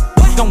nigga.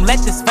 Don't let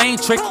this fame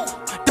trick you.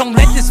 Don't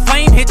let this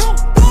flame hit you.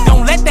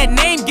 Don't let that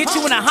name get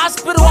you in a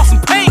hospital off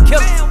some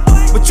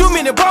painkillers. But you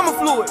mean Obama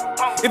fluid.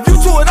 If you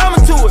do it, I'ma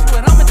do it.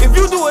 If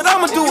you do it,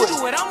 I'ma do it.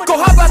 Go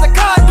hop out the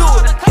car, do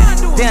it.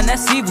 Damn,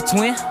 that's evil,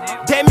 twin.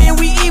 That mean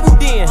we evil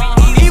then.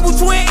 Evil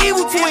twin.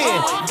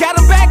 Got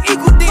them back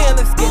equal then.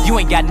 Let's get it. You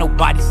ain't got no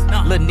bodies.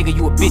 Little nigga,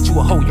 you a bitch, you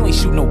a hoe. You ain't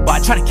shoot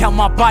nobody. Tryna count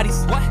my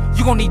bodies.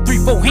 You gon' need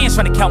 3-4 hands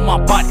tryna count my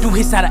body. Do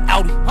hits out of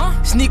Audi.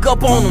 Sneak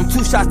up on him,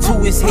 2 shots to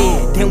his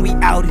head. Then we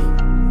outie.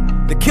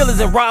 The killers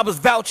and robbers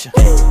voucher.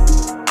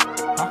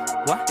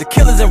 What? The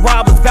killers and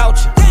robbers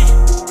voucher.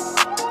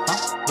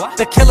 What?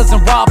 The killers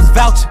and robbers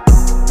voucher.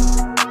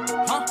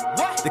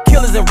 The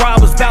killers and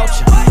robbers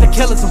voucher. The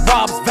killers and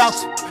robbers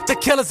voucher. The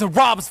killers and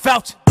robbers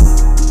voucher.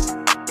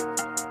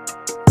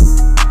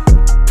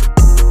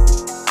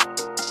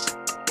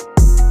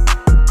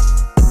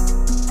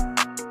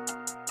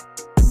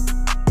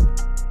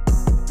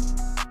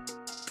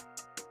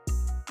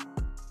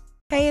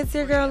 Hey, it's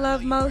your girl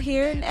Love Mo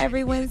here, and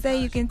every Wednesday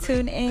you can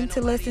tune in to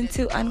listen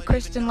to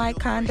Unchristian Like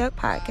Conduct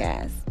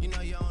podcast.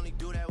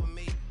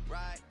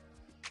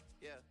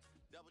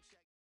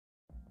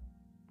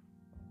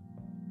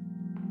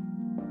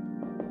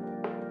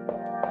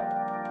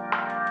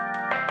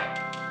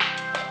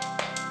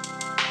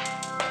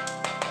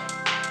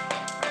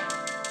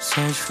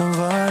 Search for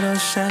what will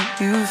set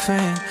you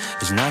free.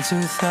 It's not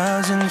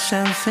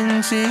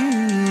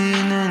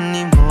 2017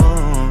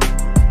 anymore.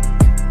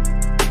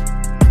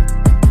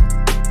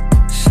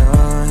 So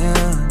you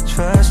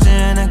trust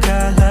in a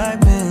guy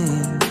like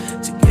me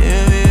to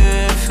give you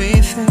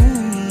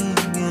everything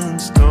in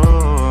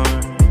store.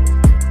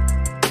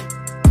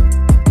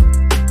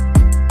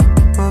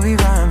 We'll be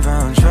riding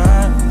round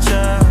dry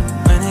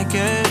when it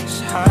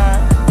gets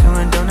hot,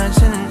 doing donuts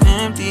in an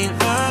empty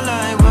lot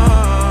like whoa.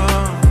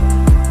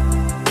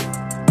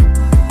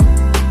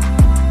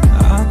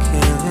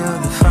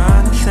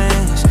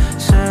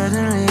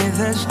 Suddenly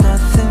there's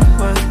nothing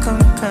worth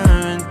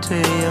comparing to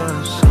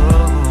your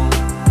soul.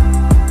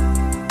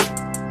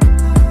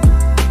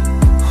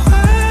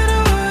 Where do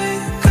we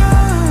go?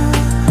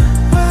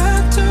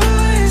 Where do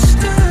we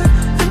stand?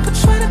 In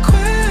between a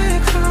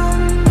quick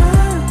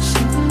romance,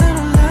 something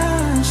that'll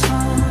last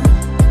long.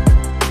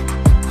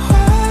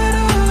 Where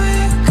do we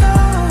go?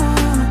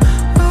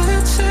 Will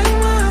you take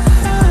my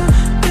hand?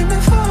 Meet me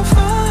for a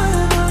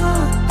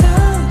final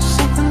dance,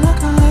 something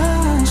like a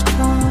last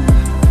call.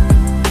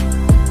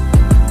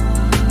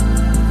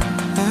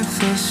 If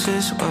this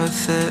is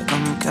worth it,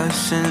 I'm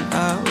guessing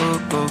I will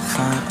go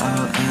find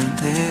out in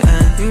the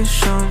end. You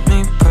show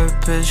me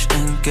purpose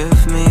and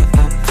give me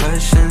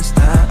oppressions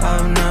that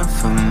I've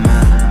never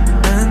met.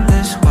 In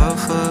this world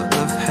full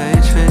of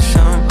hatred,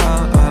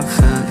 somehow I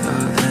feel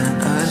your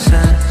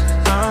innocence.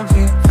 I'll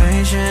be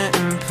patient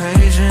and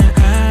patient,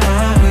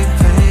 I'll be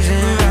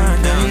patient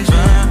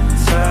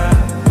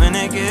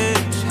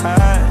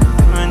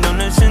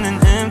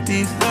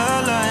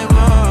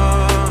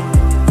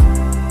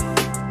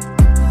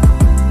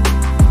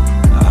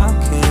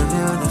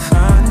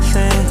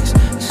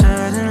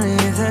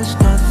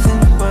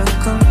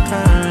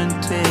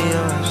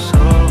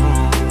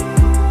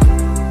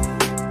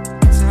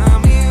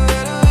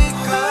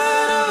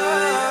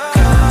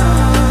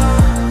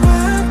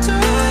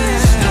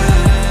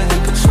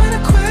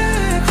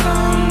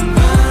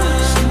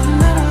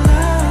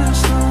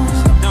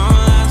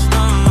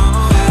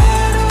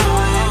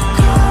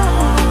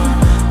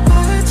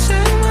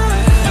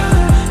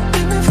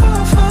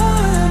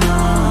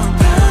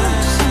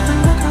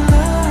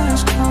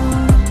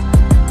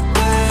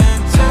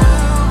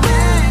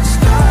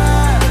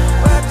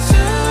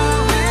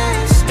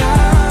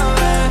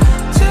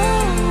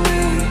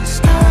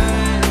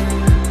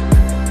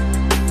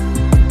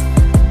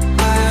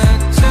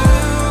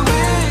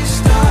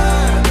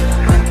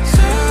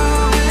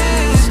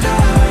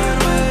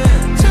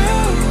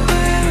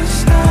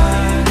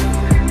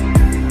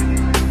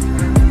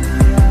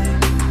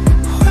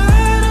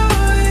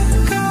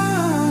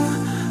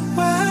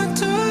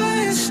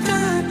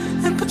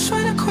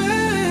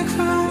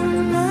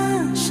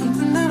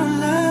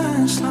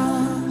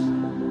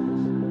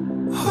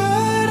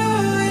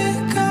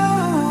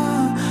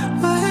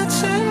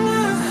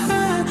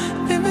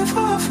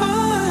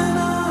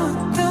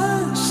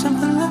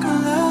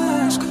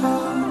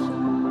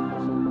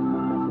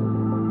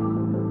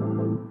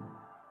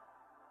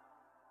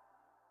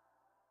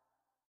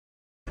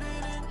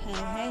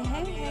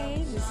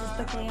Hey, this is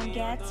the Glam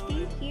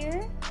Gatsby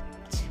here.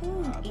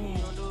 Tune in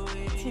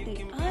to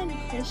the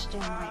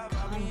Unchristian Like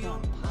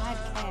Conduct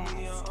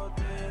podcast.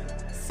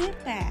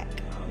 Sit back,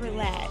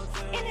 relax,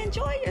 and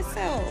enjoy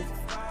yourself.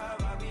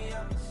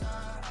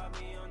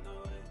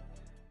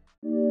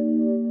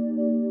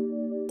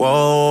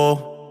 Whoa,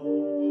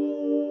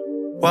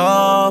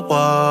 whoa,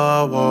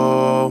 whoa,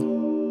 whoa.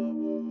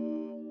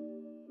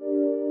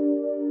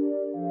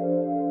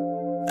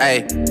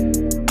 Hey,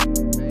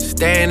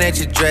 staring at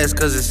your dress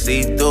cause it's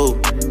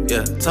see-through.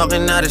 Yeah,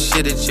 talking all the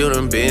shit that you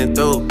done been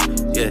through.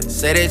 Yeah,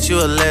 say that you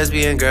a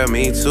lesbian, girl,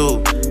 me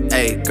too.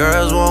 Hey,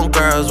 girls want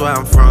girls where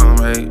I'm from.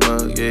 Hey,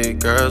 well, yeah,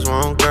 girls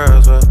want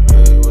girls where,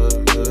 hey, well,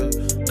 yeah.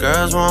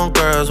 Girls want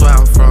girls where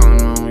I'm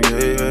from.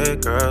 Yeah,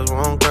 girls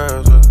want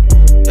girls where,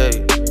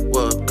 hey,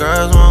 well,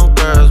 girls want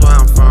girls where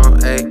I'm from.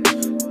 Hey,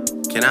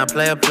 can I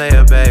play a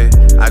player, babe?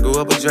 I grew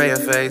up with Drea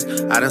face.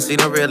 I done seen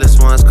the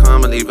realest ones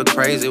come and leave a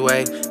crazy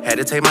way. Had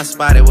to take my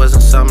spot, it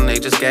wasn't something they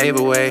just gave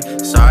away.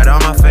 Sorry to all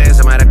my fans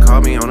that might have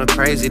called me on a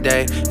crazy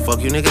day.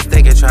 Fuck you niggas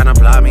thinking tryna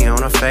block me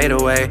on a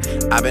fadeaway.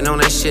 I been on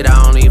that shit,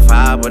 I only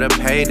vibe with a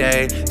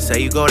payday. Say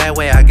you go that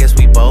way, I guess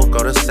we both go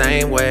the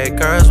same way.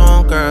 Girls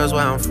want girls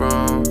where I'm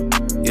from.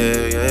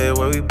 Yeah,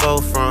 where we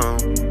both from.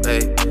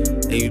 Hey,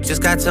 and you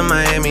just got to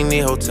Miami,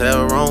 need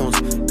hotel rooms.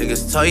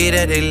 Niggas told you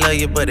that they love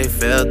you, but they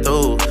fell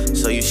through.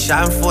 So you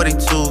shot in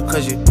 42,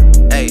 cause you,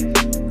 hey,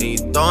 and you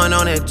throwing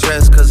on that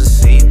dress cause it's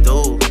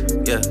see-through.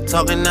 Yeah,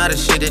 talking all the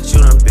shit that you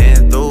done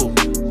been through.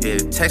 Yeah,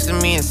 texting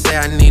me and say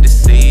I need to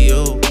see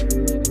you.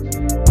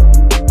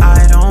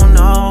 I don't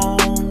know.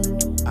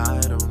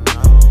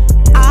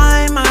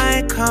 I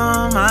might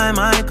come, I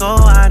might go,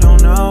 I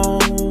don't know.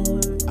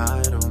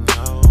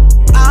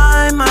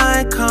 I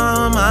might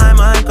come, I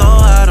might go,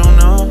 I don't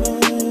know.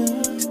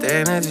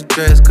 Staring at your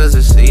dress cause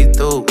it's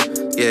see-through.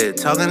 Yeah,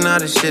 talking all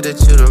the shit that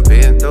you done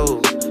been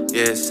through.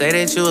 Yeah, say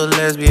that you a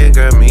lesbian,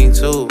 girl, me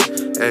too.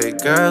 Hey,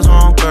 girls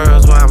want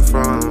girls where I'm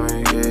from.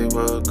 Yeah,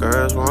 well,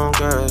 girls want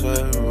girls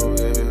where, oh,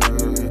 yeah.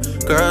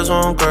 Girls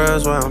want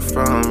girls where I'm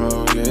from.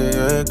 Oh,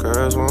 yeah,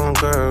 girls want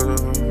girls.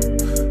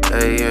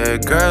 Hey, yeah,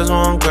 girls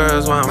want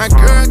girls where I'm from. My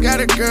girl got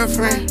a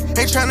girlfriend.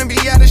 Ain't tryna be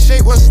out of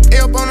shape. What's the stay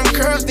up on them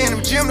curls? Then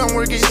the gym don't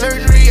work, get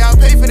surgery. I'll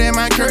pay for that,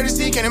 my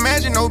courtesy. Can't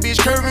imagine no bitch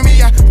curving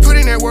me. I put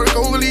in that work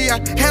overly.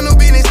 I handle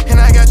business. And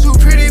I got two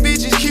pretty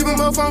bitches. Keep them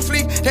both on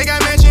fleek. They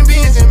got matching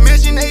beans and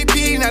matching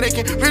AP. Now they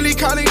can really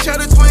call each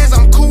other twins.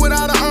 I'm cool with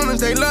all the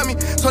owners. They love me.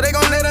 So they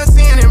gon' let us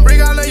in and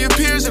bring all of your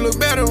peers. It look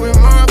better with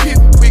more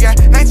people. We got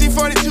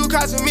 1942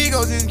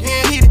 Casamigos. It's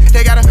getting heated.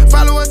 They gotta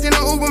follow us in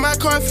the Uber. My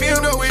car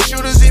filled up with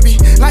shooters. It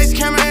be lights,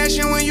 camera,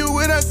 action. When you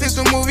with us,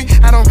 it's a movie.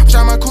 I don't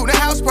try my coupe to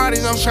house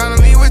parties. I'm tryna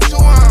leave with two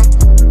yeah.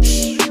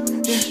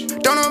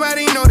 Don't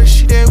nobody know the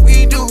shit that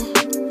we do.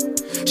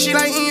 She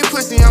like eating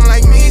pussy, I'm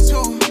like me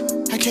too.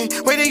 I can't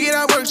wait to get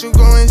out work to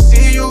go and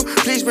see you.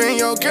 Please bring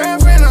your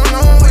girlfriend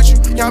along with you.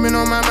 Y'all been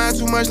on my mind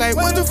too much, like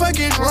what the fuck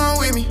is wrong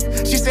with me?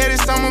 She said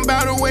it's something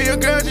about the way a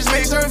girl just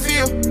makes her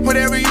feel.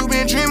 Whatever you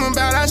been dreaming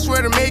about, I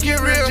swear to make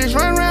it real. Just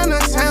run around the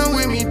town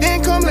with me,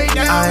 then come lay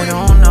down I with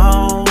don't me.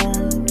 know.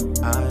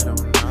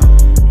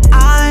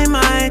 I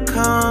might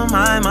come,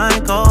 I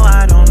might go,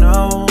 I don't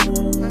know.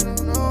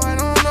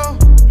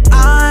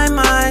 I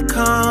might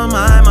come,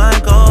 I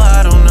might go,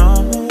 I don't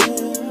know.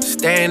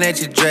 Staring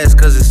at your dress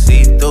cause it's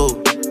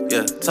see-through.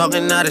 Yeah,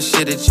 talking all the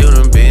shit that you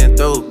done been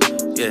through.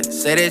 Yeah,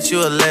 say that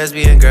you a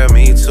lesbian, girl,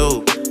 me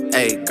too.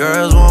 Hey,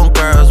 girls want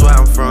girls where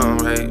I'm from.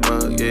 Hey,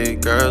 well, yeah,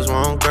 girls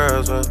want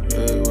girls where,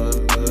 hey, well,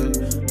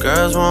 yeah.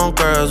 Girls want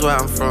girls where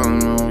I'm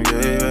from. Oh,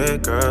 yeah,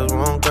 girls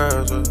want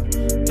girls where,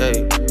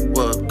 hey,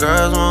 well,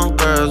 girls want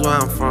girls where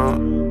I'm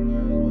from.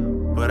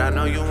 But I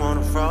know you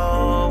wanna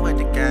roll with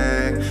the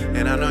gang,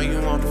 and I know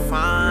you want the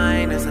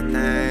finest of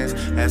things.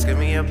 Asking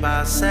me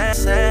about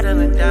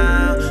settling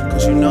down,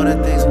 cause you know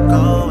that things are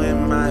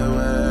going my way.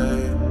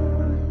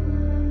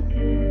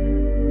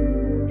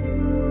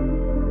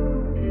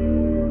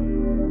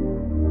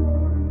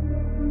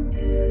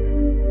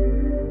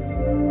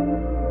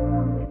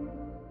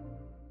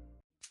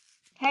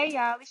 Hey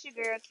y'all, it's your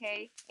girl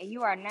Kay, and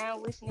you are now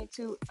listening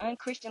to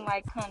Unchristian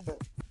Like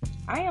Conduct.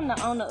 I am the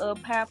owner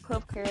of Pop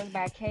Cup Curls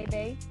by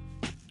K-Bay,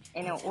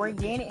 and an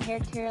organic hair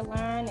care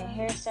line and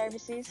hair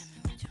services.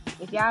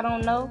 If y'all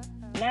don't know,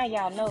 now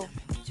y'all know.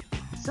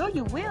 Soon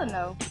you will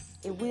know.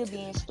 It will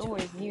be in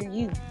stores near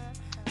you.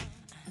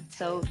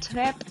 So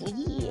tap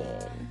in,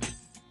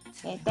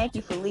 and thank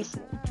you for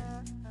listening.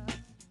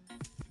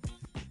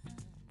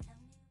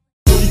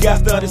 You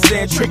got to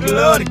understand, Trick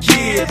love the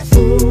kids.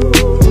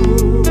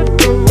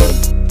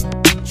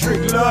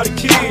 Trick love the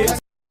kids.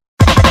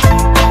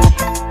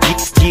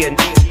 Yeah.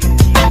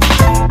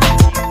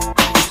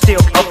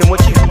 Still open with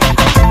you.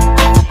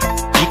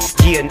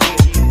 Yeah.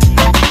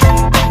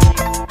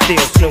 Still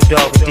Snoop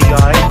Dogg with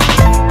D.I.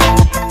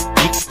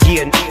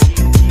 Yeah.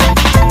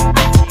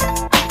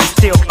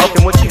 Still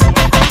open with you.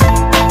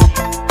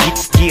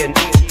 Yeah.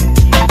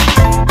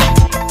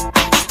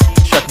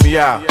 Check me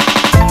out.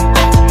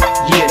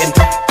 Yeah, and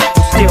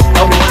still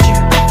open with you.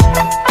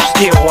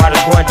 Still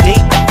waters run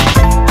deep.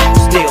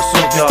 Still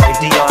Snoop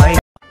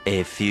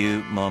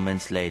few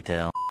moments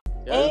later.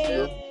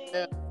 There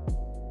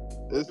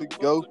she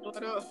go.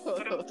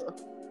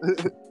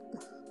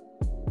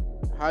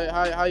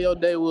 How your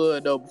day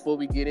was though? Before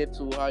we get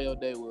into how your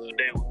day was.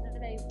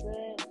 Today's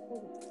good.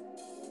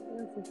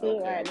 Cooking some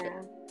food right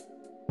now.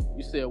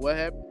 You said what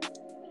happened?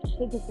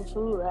 Cooking some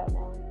food right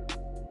now.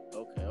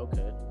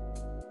 Okay.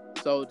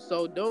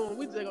 So Doom,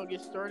 we just gonna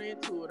get straight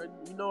into it.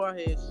 You know I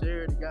had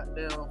shared the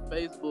goddamn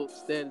Facebook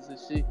status and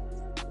shit.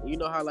 And you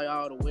know how like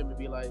all the women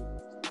be like,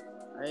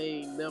 I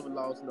ain't never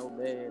lost no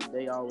man.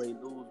 They always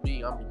lose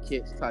me. I'm the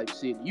catch type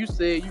shit. You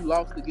said you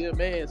lost a good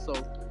man, so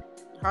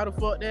how the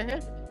fuck that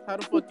happened? How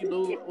the fuck you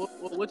lose?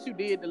 What you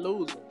did to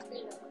lose him?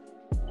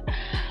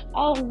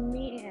 Oh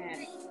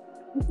man.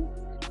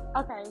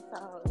 Okay,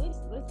 so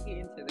let's get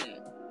into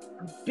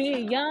that.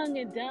 Being young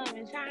and dumb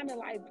and trying to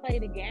like play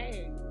the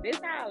game.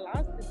 This how I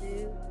lost the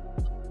dude.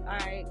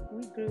 Alright,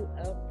 we grew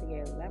up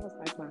together. That was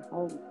like my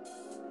homie.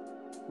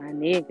 My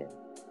nigga.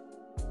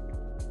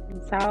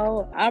 And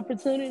so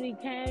opportunity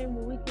came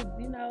where we could,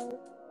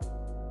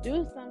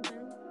 do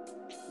something.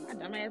 My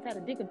dumb ass had a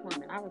dick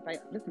appointment. I was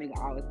like, this nigga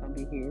always gonna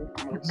be here.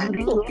 What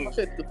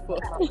the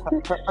fuck? I was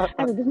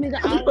like, this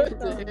nigga always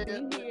gonna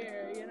be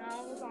here.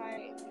 I was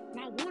like, and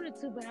I wanted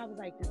to, but I was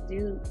like, this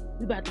dude,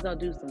 we about to go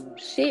do some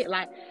shit.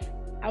 Like,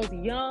 I was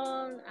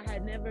young. I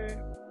had never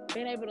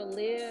been able to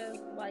live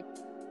like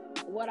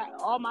what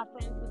all my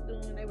friends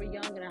was doing. They were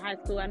young and in high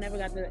school. I never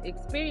got to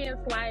experience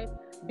life,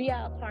 be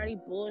out party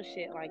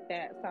bullshit like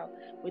that. So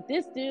with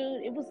this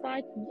dude, it was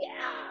like,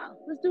 yeah,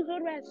 let's do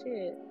hood rat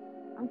shit.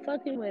 I'm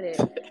fucking with it.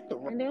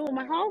 And then with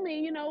my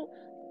homie,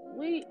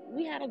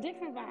 we had a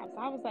different vibe. So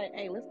I was like,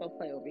 hey, let's go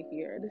play over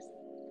here.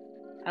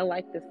 I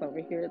like this over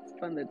here. It's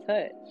fun to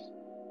touch.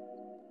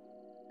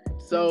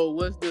 So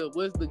was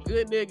the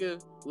good nigga?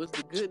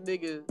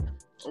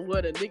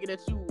 What a nigga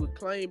that you would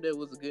claim that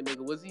was a good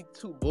nigga? Was he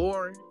too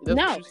boring? That's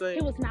No, what you saying?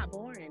 it was not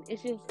boring.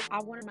 It's just I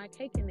wanted my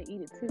cake and to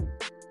eat it too.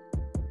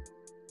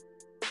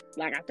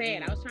 Like I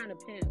said, I was trying to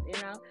pimp.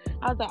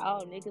 I was like,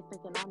 oh, niggas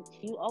thinking I'm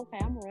cute. Okay,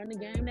 I'm gonna run the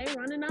game. They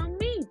running on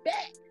me.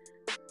 Bet.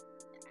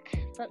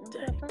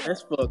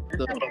 That's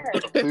fucked up.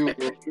 He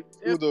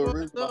was the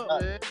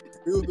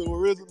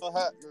original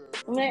hot girl.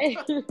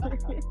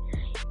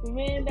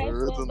 Man, that was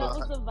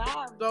the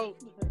vibe.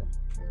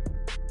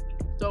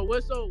 So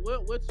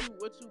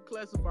what you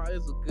classify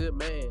as a good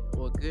man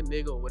or a good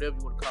nigga or whatever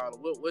you want to call him?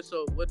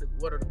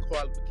 What are the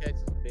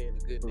qualifications of being a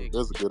good nigga?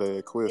 That's a good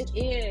ass question.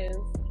 It is.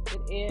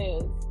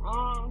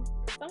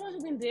 Someone who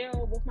can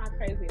deal with my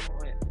crazy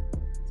moments.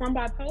 So I'm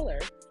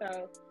bipolar, so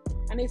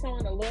I need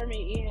someone to lure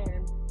me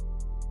in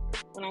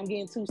when I'm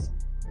getting too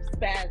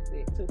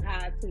spastic, too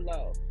high, too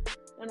low.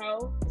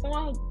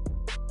 Someone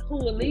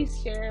who at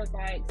least shares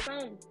like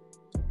some,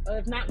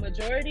 if not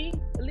majority,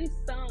 at least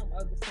some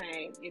of the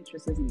same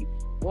interests as me.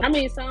 When I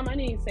mean some, I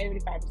need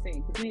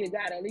 75% because we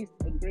got to at least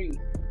agree.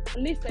 At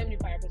least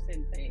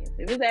 75% things.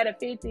 If it's at a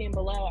 50 and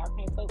below, I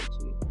can't fuck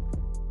with you.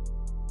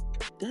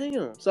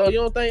 Damn. So you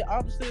don't think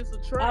opposites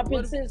attract?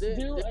 Opposites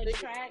do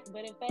attract,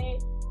 but if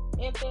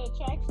the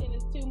attraction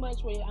is too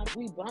much where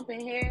we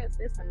bumping heads,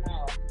 it's a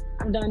no.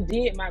 I'm done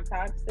did my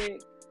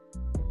toxic.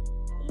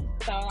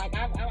 So like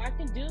I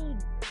can do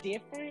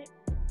different,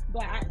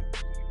 but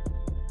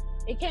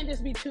it can't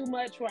just be too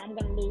much where I'm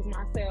gonna lose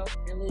myself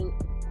and lose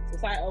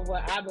society of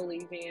what I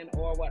believe in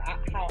or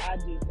how I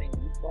do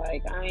things.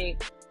 Like I'm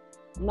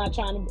not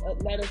trying to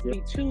let us be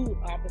too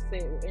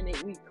opposite and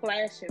we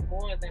clashing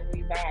more than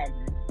we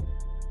vibing.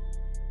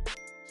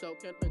 So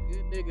can a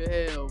good nigga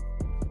have?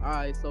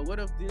 Alright, so what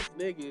if this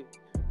nigga,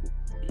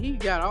 he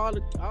got all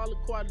the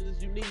qualities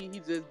you need,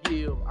 he just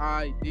give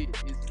I did.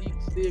 Is he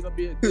still gonna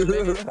be a good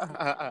nigga?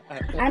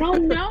 I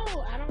don't know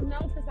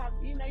because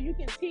you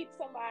can teach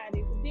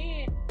somebody, but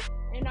then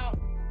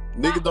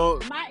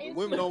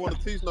women don't want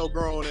to teach no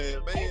grown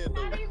ass man. It's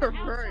not even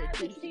outside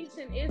the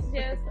teaching. It's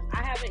just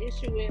I have an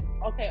issue with,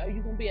 okay, are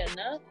you gonna be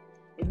enough?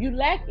 If you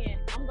lacking,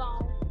 I'm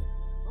gonna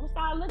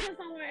start looking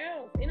somewhere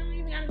else. It don't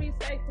even gotta be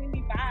sex, it can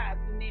be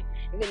vibes, and then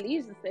if it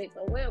leads to sex,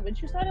 oh well.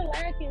 But you started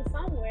lacking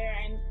somewhere,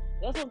 and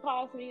that's what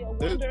caused me a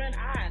wandering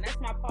eye, and that's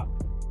my part.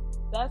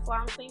 That's why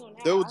I'm single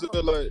now. There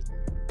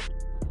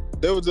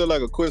was just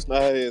like a question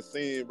I had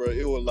seen, bro.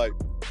 It was like,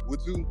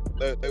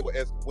 they were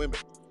asking women,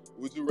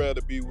 would you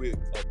rather be with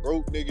a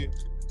broke nigga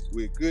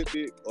with good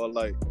dick or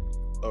like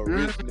a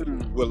rich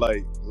nigga with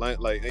like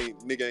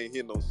nigga ain't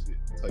hitting no shit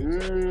type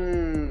shit.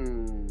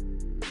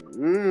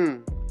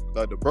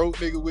 Like the broke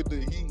nigga with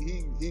the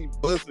he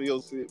busting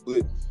your shit,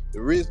 but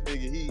the rich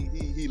nigga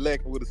he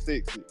lacking with the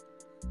sex shit.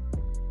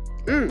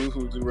 Which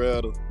would you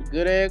rather?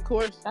 Good ass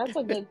question. That's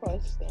a good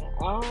question.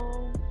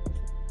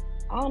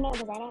 I don't know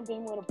because I done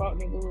been with a broke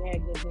nigga who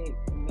had good dick,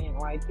 and then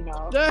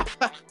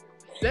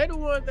they the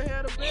ones that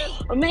had the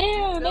best.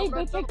 Man,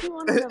 they take you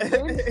on an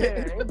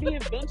adventure. It be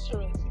adventurous.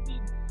 You be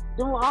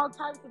doing all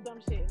types of dumb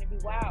shit, and it be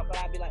wild. But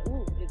I'd be like,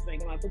 ooh, it's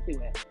making my pussy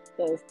wet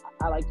because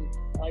I like the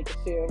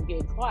fear of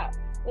getting caught.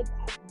 But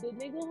the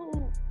nigga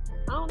who,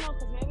 I don't know,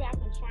 because maybe I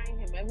can train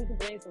him. Maybe we can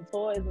bring some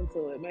toys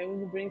into it. Maybe we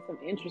can bring some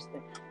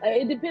interesting.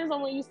 It depends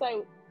on when you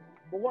say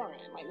boring?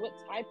 Like, what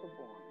type of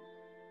boring?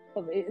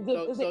 Is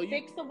it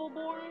fixable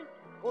boring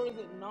or is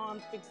it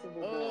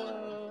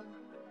non-fixable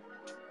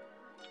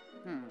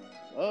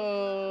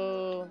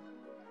boring?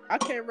 I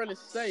can't really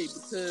say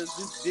because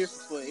it's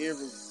different for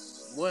every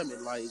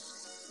woman. Like,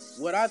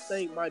 what I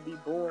think might be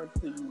boring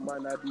to you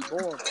might not be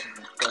boring to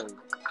you. So,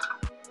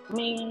 I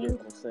mean, you know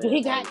what I'm saying?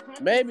 he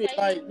got maybe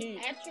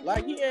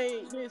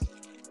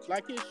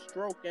his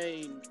stroke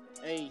ain't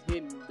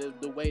hitting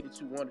the way that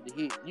you wanted to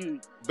hit.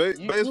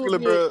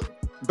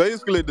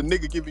 Basically, the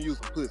nigga giving you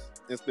some pussy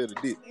instead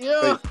of dick.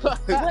 Yeah.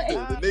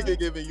 The nigga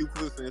giving you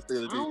pussy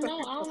instead of dick. I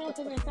don't know,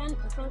 because in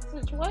some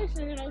situations,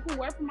 you know, he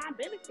work for my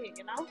benefit,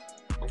 you know.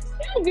 I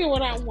still get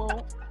what I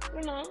want.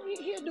 You know,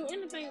 he'll do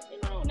anything, you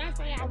know, not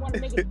saying I want a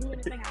nigga to do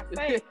anything I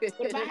say, but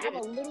if I have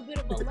a little bit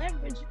of a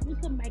leverage, we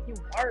can make it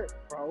work,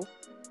 bro.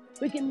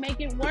 We can make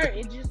it work.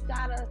 It just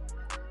gotta,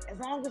 as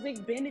long as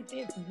it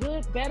benefits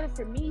good, better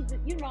for me,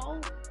 you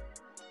know.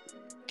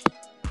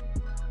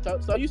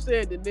 So you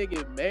said the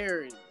nigga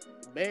married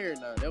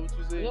now? That what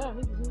you said? Yeah,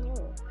 he's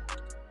married.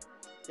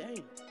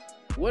 Dang.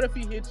 What if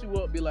he hit you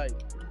up, be like,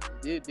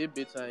 this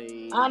bitch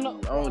ain't. I know,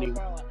 bro.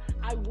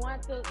 I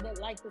want the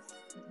slightest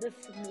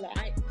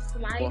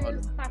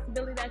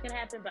possibility that can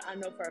happen, but I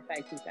know for a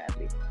fact he's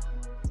happy.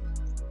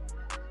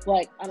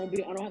 Like, I don't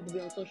have to be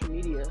on social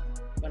media,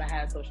 but I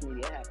have social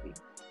media happy.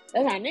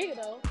 That's my nigga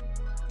though. I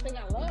think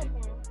I love him,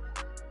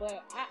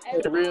 but I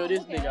real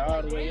this nigga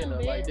all the way in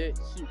there like that.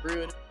 She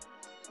real.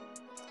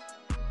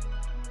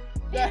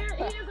 He is a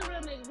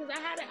real nigga because I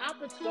had an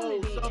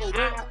opportunity.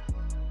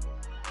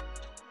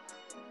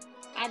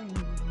 I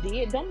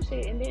did dumb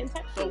shit and then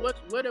touch So it.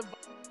 what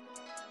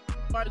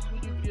advice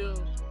would you give?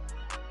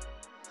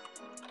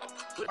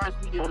 What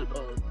advice would you give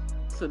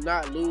to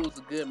not lose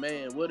a good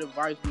man? What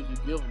advice would you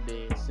give him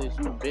then, since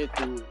you've been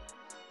through it?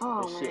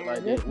 Shit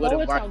like that. What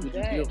advice would you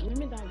give him?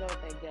 Women don't go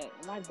with their gut.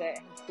 My gut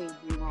has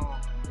proved me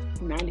wrong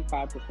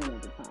 95%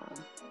 of the time.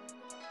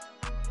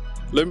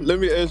 Let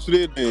me ask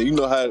you this then. You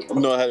know how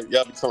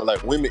y'all be talking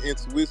like women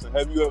intuition.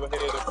 Have you ever had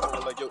that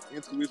point like your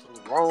intuition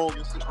was wrong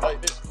and shit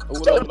like that? Or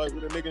whatever, like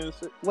with a nigga and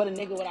shit? What a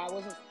nigga I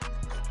wasn't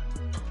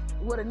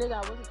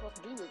supposed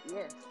to be with,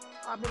 yes.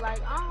 I'll be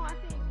like, I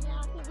think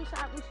we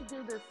should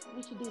do this.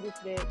 We should do this,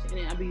 bitch. And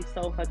then I'll be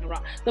so fucking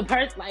wrong. The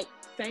person, like,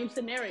 same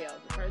scenario.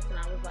 The person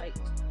I was like,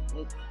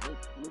 let's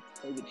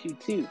play with you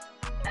too.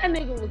 That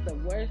nigga was the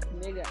worst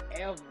nigga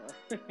ever.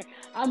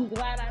 I'm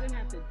glad I didn't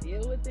have to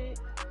deal with it.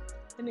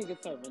 That nigga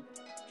serving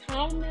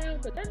time now,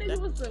 but that nigga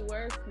was the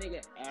worst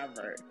nigga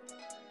ever.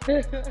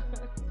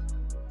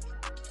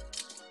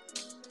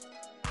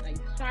 Like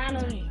trying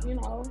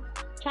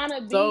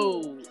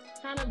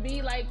to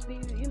be like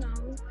these, you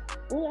know.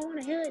 Ooh, I want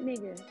a hood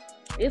nigga.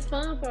 It's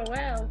fun for a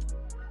while,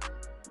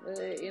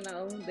 but you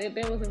know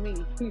that wasn't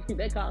me.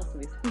 That cost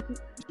me.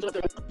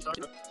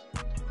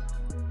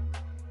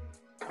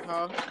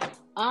 Huh?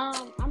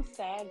 I'm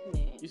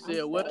stagnant. You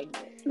said what?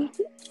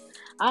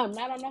 I'm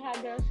not on the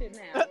hot girl shit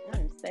now.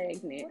 I'm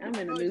stagnant. I'm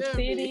in a new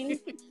city.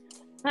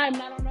 I'm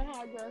not on the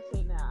hot girl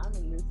shit now. I'm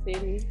in a new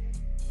city.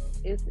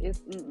 It's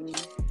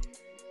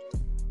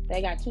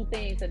They got two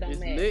things that don't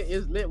match.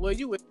 It's lit. Well,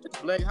 you with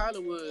Black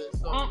Hollywood,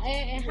 so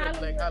and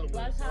Black Hollywood.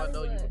 Black so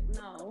Hollywood. I know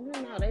you.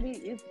 No, they be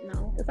it's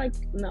like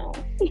no.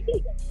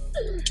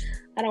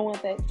 I don't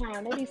want that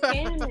time. They be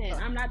scamming.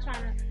 I'm not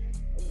trying to.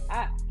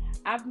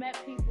 I've met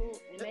people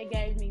and they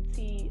gave me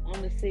tea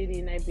on the city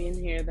and they've been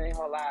here their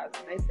whole lives.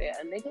 And they said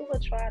a nigga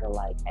will try to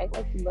like act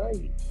like he love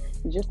you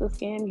just to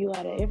scam you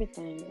out of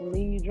everything and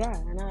leave you dry.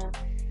 And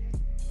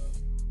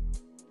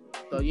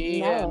so you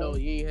ain't had no. A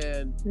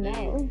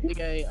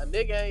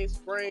nigga ain't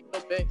spraying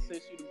your back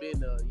since you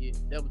been yeah.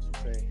 That's what you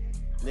saying.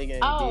 Nigga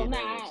ain't I'll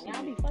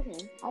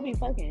be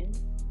fucking.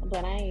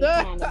 But I ain't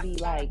trying to be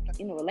like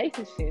in a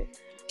relationship.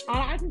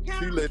 I can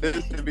count. She let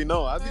that shit be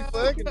known. I be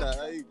fucking that.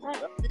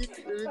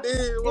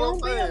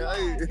 Don't be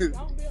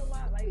a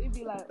lot. Like it'd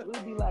be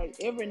like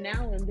every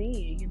now and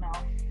then, you know.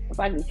 If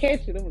I can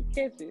catch it, I'm gonna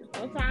catch it.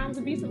 Sometimes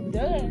it be some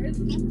duds, or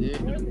some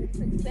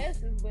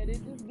successes, but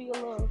it just be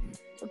a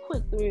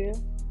quick thrill.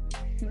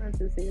 Not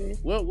too serious.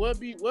 What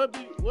be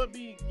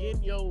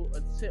getting your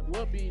attention?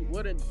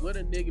 What a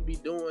nigga be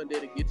doing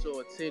that'll get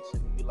your attention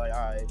and be like,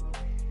 all right,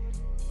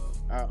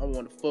 I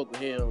want to fuck with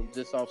him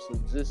just off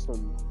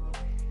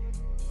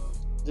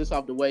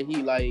the way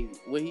he like,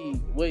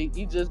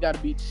 he just gotta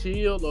be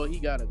chill, or he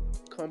gotta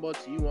come up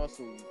to you on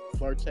some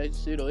flirtation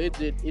shit, or it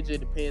just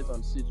depends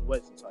on the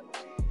situation type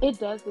shit. It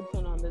does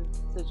depend on the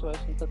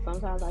situation, because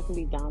sometimes I can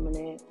be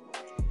dominant,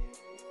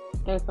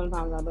 and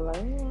sometimes I'll be like, I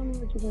don't know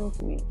what you're doing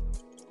for me.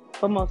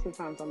 But most of the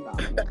times I'm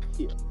dominant.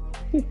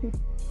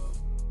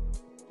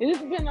 It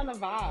just depends on the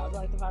vibe.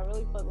 Like if I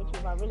really fuck with you,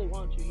 if I really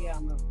want you, yeah,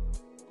 I'm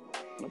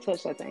gonna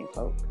touch that thing,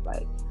 folks.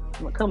 Like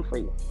I'm gonna come for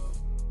you.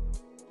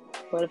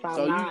 But if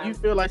I'm not, you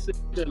feel like you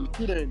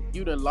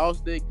done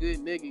lost that good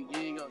nigga. You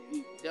ain't gonna.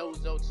 That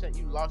was your chance.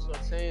 You lost your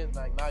chance.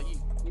 Like now you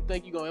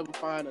think you gonna ever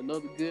find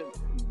another good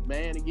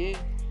man again?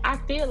 I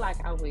feel like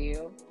I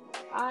will.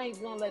 I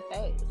ain't gonna let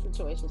that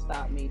situation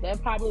stop me.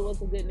 That probably was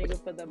a good nigga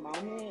for the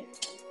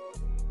moment.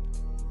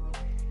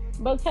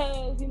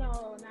 Because,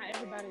 not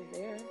everybody's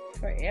there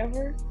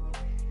forever.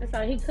 And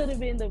so he could have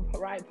been the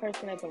right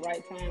person at the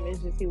right time. It's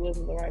just he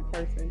wasn't the right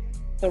person,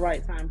 the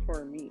right time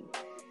for me.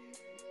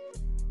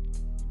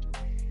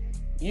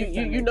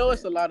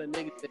 It's a lot of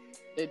niggas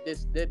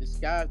that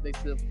disguise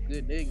themselves as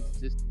good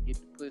niggas just to get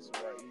the pussy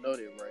right. You know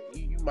that, right?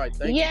 You might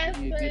think you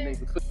could be a good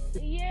nigga.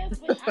 Yes,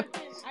 but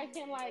I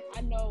can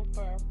I know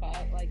for a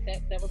fact, like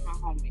that was my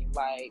homie.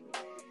 Like,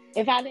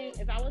 if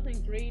I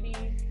wasn't greedy,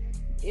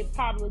 it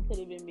probably could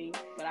have been me,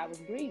 but I was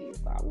greedy,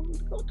 so I wanted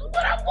to go do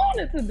what I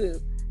wanted to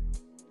do.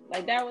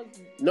 Like, that was...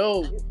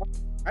 No,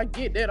 I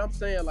get that. I'm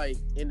saying, like,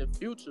 in the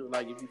future,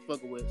 like, if you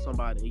fucking with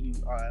somebody and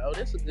you, all right,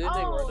 that's a good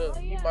nigga right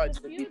there. You might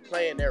just be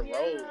playing that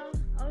role.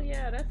 Oh,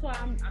 yeah, that's why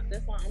I'm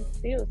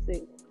still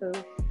single.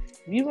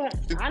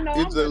 Because I know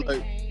it's I'm running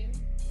like, game.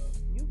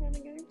 You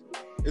running game?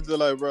 It's just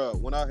like, bro,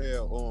 when I had,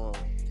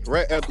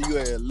 right after you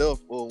had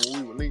left, or when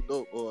we were linked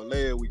up,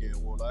 last weekend,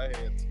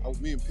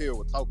 me and Pierre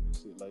were talking and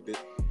shit like that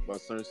about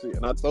certain shit,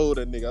 and I told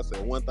that nigga, I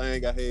said, one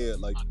thing I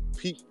had, like,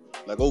 peaked,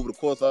 like, over the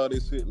course of all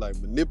this shit, like,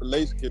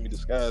 manipulation can be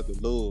disguised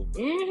as love.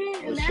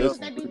 Mm-hmm, and that's what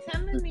they be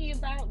telling me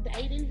about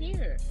dating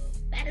here.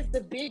 That is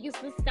the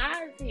biggest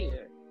disguise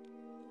here.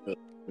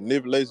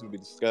 Manipulation be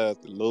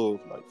disguised as love,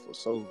 like, for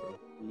sure, bro.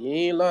 You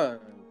ain't lying,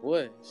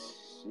 boy.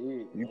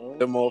 Shit, you put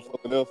that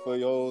motherfucker there for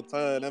your whole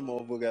time. That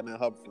motherfucker got that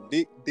hopping from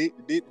dick, dick,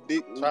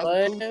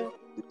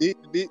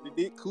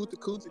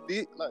 coochie,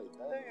 dick. Like,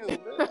 damn,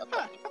 man.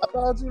 I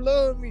thought you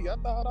loved me. I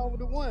thought I was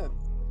the one.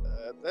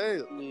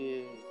 Damn.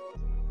 Yeah.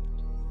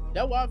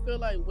 That's why I feel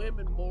like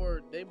women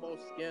more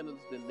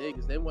scandalous than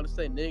niggas. They want to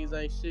say niggas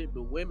ain't shit,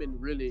 but women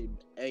really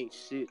ain't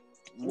shit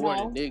more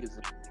than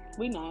niggas.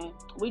 We not.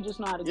 We just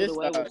know how to get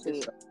away with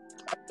shit.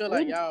 I feel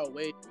like y'all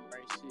way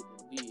right shit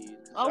than we is.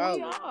 We are.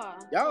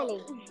 Y'all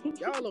will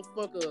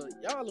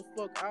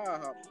fuck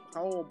our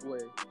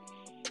homeboy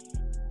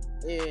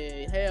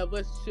and have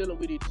us chilling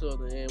with each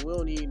other, and we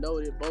don't even know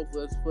that both of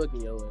us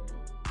fucking your ass.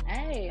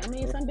 Hey, I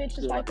mean, some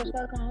bitches like to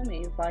fuck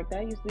homies. Like,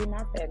 that used to be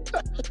my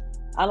fetish.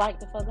 I like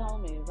to fuck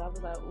homies. I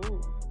was like,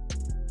 ooh.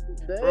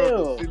 Damn.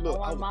 Bro, see, look,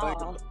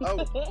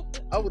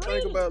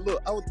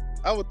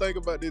 I would think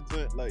about this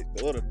joint like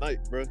the other night,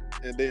 bro.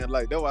 And then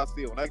like that's why I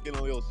see it when I get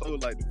on your show,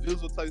 like the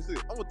visual type shit.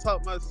 I'm gonna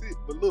talk my shit,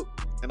 but look,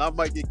 and I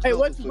might get Hey,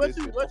 what for you this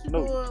shit. what you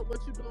doing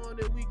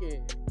that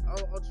weekend?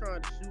 I'm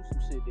trying to shoot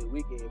some shit that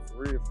weekend for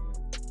real.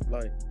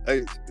 Like,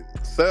 hey,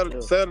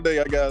 Saturday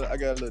I got a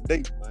little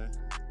date, man.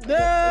 No.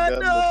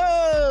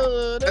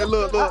 Hey,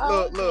 look.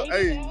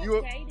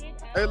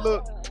 Hey,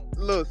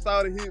 look,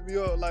 Saudi hit me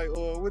up like,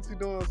 what you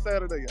doing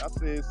Saturday? I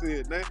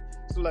said, man.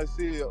 So like,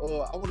 shit, I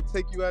want to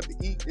take you out to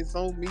eat. It's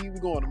on me. We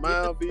going to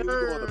Moundville. We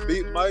going to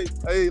Big Mike.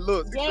 Hey,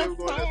 look, she said we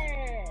going to.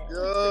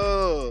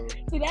 Yo,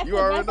 you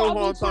already know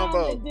what I'm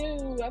talking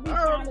about. I be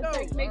trying to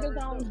take niggas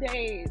on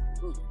dates.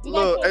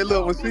 Look, hey,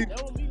 look, when she.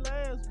 That was me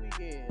last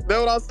weekend. That's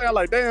what I'm saying.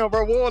 Like, damn,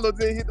 bro, Warlord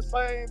didn't hit the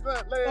same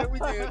thing last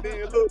weekend.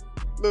 Then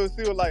look,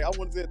 she was like, I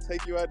want to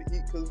take you out to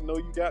eat because,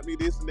 you got me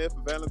this and that for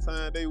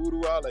Valentine's Day.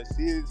 Woo-doo, all like,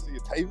 shit,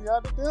 take me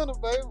out to dinner,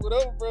 baby.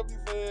 Whatever, bro, be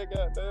saying,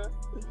 goddamn.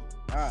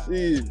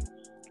 Shit.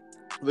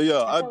 But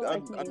yeah, I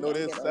know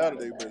that's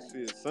Saturday, but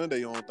shit, Sunday,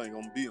 I don't think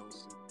I'm gonna be on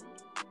shit.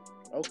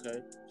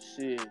 Okay,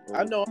 shit.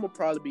 I know I'm gonna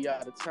probably be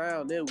out of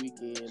town that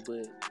weekend,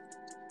 but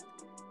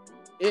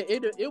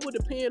it would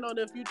depend on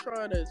if you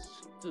trying to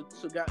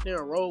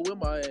goddamn roll with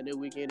my ass that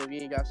weekend. If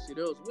you ain't got shit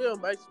else, we'll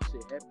make some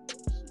shit happen.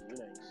 Shit, it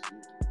ain't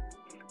shit.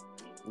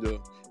 Yeah.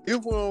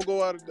 If we don't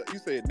go out, you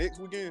said next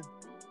weekend?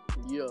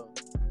 Yeah.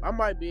 I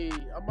might be.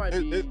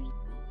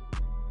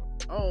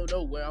 I don't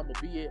know where I'm gonna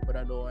be at, but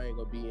I know I ain't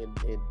gonna be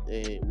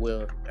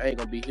I ain't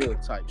gonna be here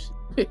type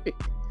shit.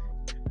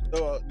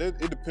 So it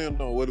depends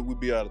on whether we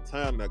be out of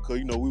town now, cause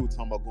we were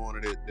talking about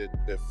going to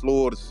that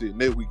Florida shit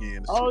that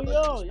weekend. Oh shit, yeah,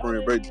 like y'all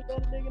ain't let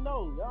a nigga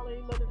know. Y'all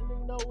ain't let a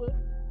nigga know what.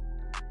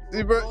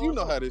 See, bro, you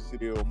know how this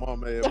shit is with my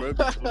man, bro.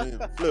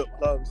 Flip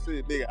flop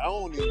shit, nigga. I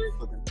don't even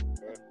fucking.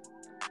 Bro.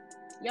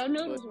 Yo,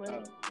 noodles,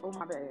 man. Oh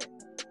my bad.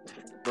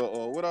 But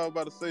what I was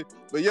about to say,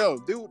 but yo,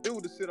 do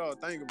the shit I was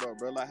thinking about,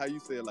 bro. Like how you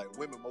said, like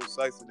women more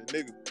sexy than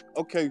niggas.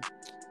 Okay,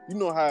 you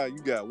know how you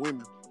got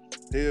women,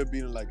 they'll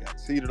be like got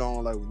cheated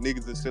on, like with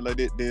niggas and shit like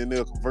that. Then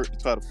they'll convert to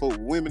try to fuck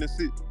with women and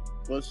shit.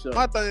 What's up?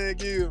 My thing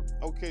is,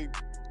 okay,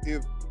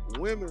 if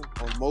women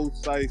are more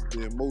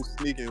sexy and more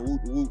sneaky and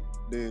whoop whoop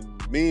than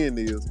men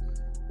is,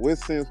 what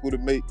sense would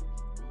it make,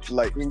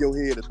 like in your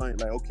head to think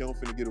like, okay, I'm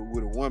finna get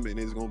with a woman,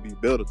 it's gonna be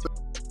better.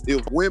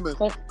 If women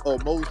are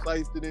more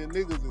sexy than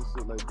niggas and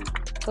shit like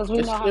that. Because we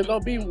know how it's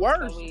gonna be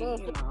worse.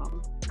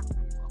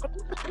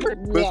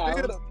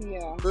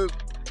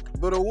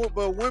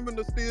 But women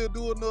will still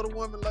do another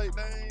woman like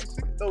they ain't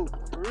shit though.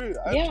 For real.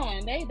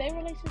 And they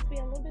relationships be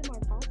a little bit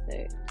more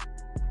toxic.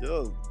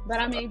 Yo. But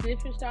I mean,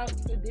 different strokes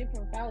for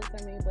different folks.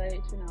 I mean, but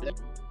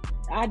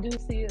I do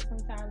see it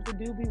sometimes. It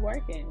do be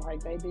working.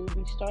 Like they do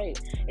be straight.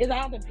 It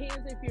all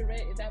depends if you're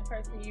ready. If that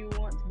person you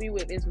want to be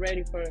with is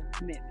ready for a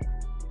commitment.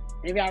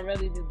 If y'all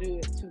ready to do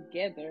it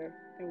together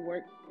and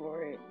work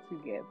for it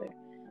together.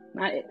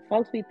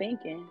 Folks be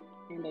thinking,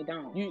 and they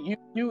don't. You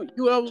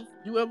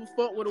ever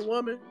fuck with a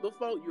woman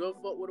before? You ever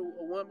fuck with a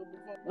woman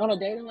before? On a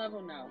dating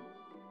level, no.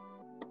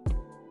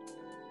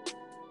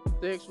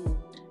 Sexual,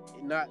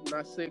 not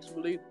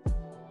sexually.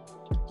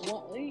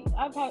 Well,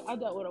 I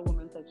dealt with a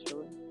woman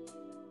sexually.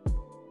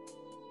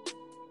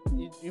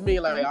 You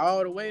mean like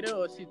all the way there,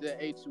 or she just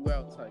ate you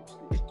out type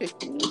shit?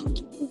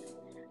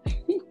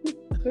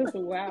 This is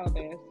wild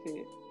ass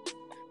shit.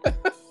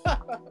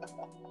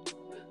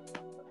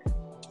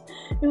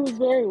 It was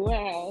very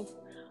wild.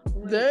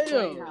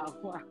 Damn.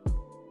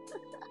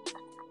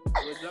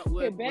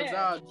 Was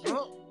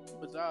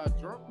y'all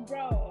drunk?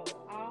 Bro,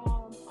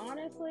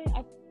 honestly,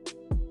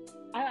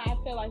 I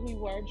feel like we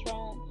were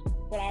drunk,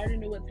 but I already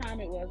knew what time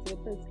it was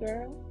with this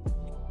girl.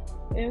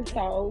 And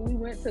so we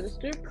went to the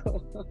strip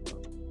club.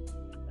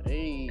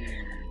 Hey.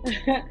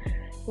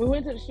 We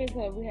went to the strip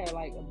club. We had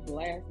like a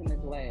blast in the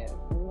glass.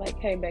 And we like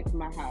came back to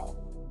my house.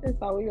 And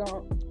so we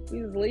was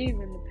leaving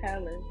the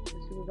palace.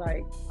 And she was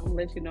like, I'm gonna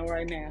let you know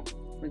right now.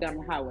 We got on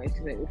the highway.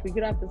 She said, if we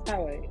get off this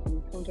highway and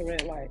we come to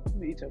red light,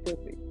 we eat your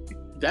pussy.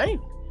 Damn.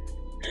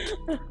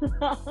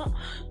 So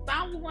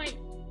I was like,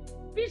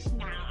 bitch,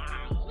 nah,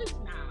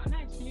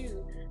 not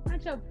you.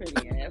 Not your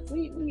pretty ass.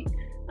 We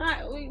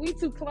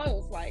too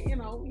close. Like, you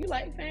know, you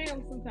like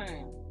fam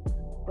sometimes.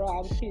 Bro, I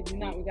was kidding you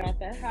not. We got off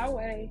that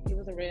highway. It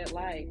was a red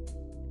light.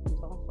 It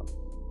was awesome.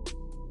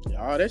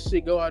 Oh, that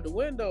shit go out the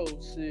window.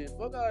 Shit,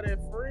 fuck all that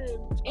friend.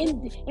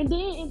 And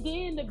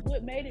then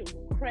what made it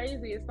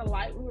crazy is the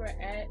light we were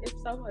at.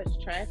 It's so much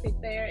traffic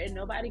there, and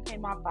nobody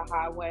came off the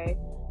highway.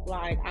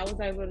 Like, I was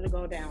able to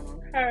go down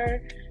on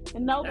her,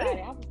 and nobody.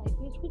 I was like,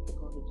 bitch, we could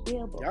go to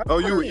jail. Oh,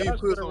 you were eating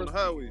pussy on the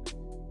highway.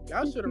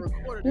 Y'all should have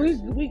recorded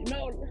this. We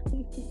no.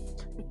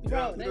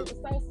 Bro, that was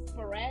so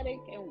sporadic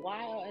and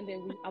wild, and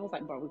then I was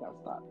like, bro, we gotta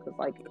stop, because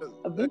like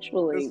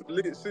eventually, that's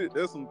lit shit.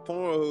 That's some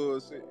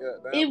Pornhub shit.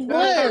 Goddamn. It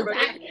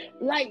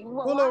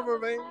was pull over,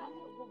 man.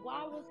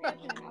 Why was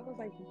happening? I was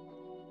like,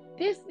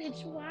 this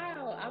bitch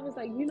wild. I was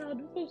like, you know,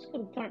 this bitch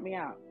could have turned me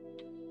out.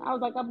 I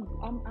was like, I'm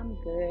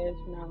good,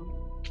 you know.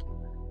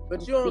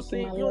 But you don't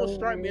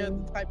strike me as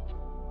the type.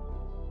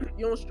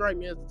 You don't strike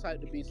me as the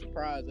type to be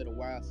surprised at a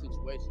wild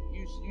situation.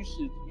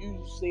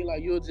 You seem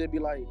like you'll just be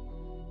like,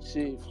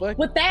 shit, fuck.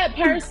 With that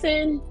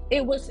person,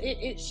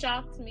 it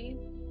shocked me,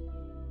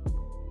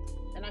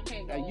 and I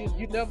can't go.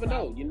 You never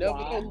know. You never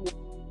know.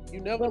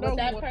 You never know. With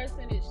that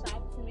person, it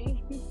shocked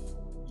me.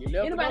 You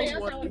never Anybody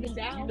know. else I would have been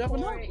down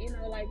for it, you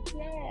know, like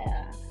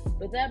yeah.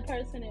 But that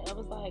person, I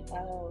was like,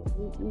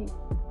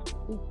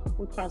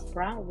 we crossed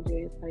brown with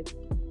you. It's like.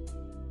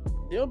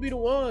 They'll be the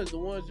ones you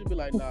be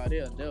like, nah,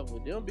 they're devil.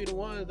 They'll be the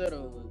ones that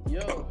are,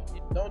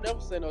 don't never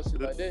say no shit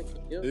like that.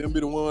 They'll be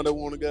the one that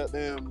want to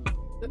goddamn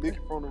lick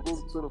from the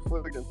roof to the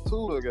fucking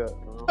tool,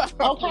 goddamn.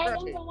 Okay,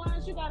 them the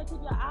ones you gotta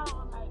keep your eye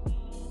on, like, man,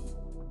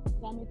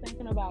 got me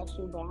thinking about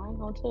you, but I ain't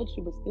gonna touch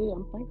you, but still,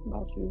 I'm thinking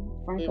about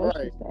you. Frank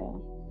Ocean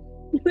style.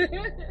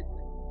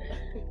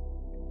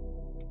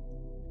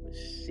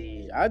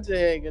 Shit, I just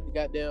had the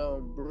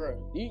goddamn, bruh.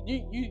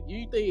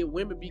 You think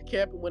women be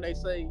capping when they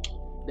say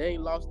they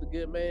ain't lost a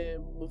good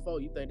man before?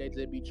 You think they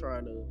just be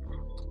trying to?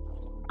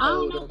 I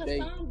don't know, because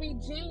some be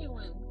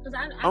genuine. Because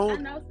I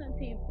know some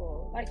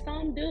people. Like,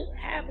 some do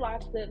have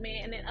lost a good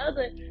man, and then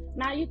others,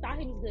 now you thought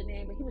he was a good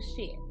man, but he was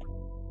shit.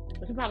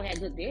 But he probably had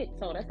good dick.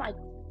 So that's like,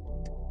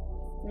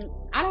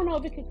 I don't know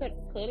if it could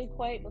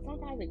equate, but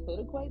sometimes it could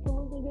equate to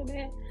losing a good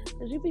man.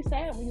 Because you be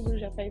sad when you lose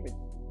your favorite,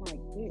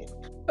 like, dick.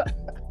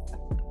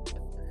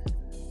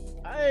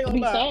 I ain't gonna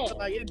lie, I feel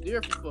like it's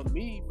different for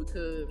me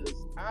because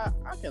I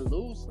can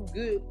lose some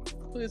good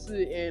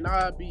pussy and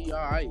I'll be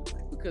alright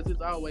because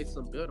it's always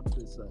some better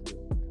pussy out there.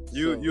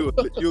 You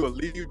a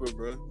Libra,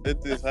 bro.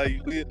 That's just how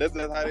you live. That's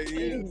just how it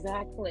is.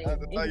 Exactly.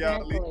 That's how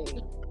y'all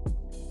live.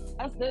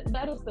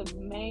 That is the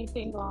main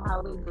thing on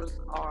how Libras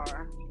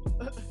are.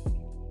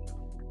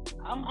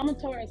 I'm a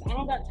Taurus. I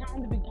don't got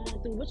time to be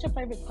going through what's your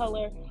favorite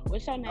color,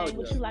 what's your name,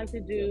 what you like to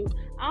do.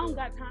 I don't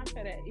got time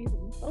for that either.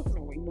 You fucking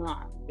or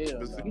not.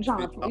 Yeah, you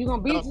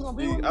gonna be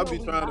I be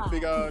trying to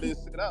figure all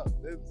this shit out.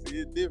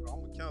 It's different.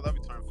 I'm with Count. I be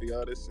trying to figure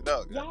all this shit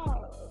out.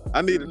 Yeah.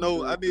 I need to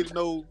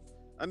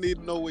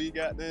know where you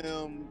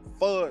goddamn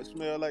fudge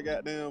smell like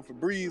goddamn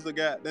Febreze or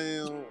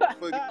goddamn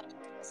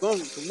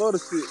some other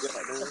shit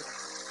goddamn.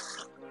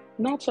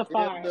 Not your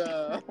fire.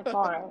 Not your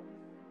fire.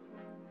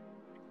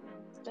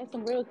 That's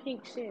some real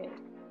kink shit.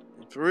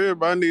 For real,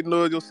 bro. I need to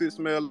know if your shit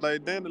smell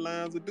like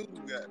dandelions or doo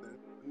doo, goddamn.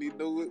 I need to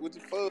know what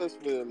your fuzz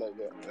smell like,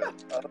 goddamn.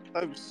 All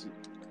type of shit.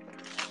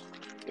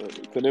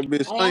 Cause that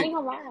bitch stink. I ain't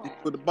gonna lie. You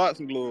put the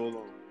boxing gloves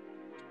on.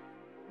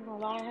 I'm gonna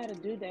lie, I had a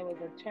dude that was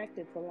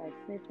attracted to like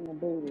sniffing the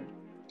booty.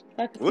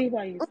 I can see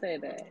why you say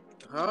that.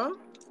 Huh?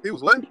 He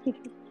was what?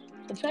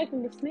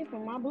 Attracted to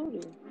sniffing my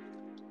booty.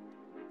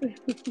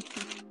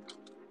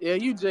 Yeah,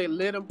 you just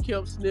let him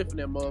keep sniffing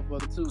that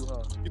motherfucker too,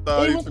 huh? You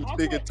thought he was finna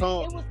stick his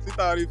tongue. He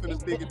thought he was finna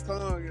stick his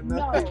tongue and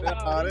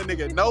that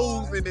nigga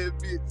nose in that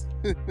bitch.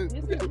 This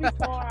is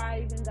before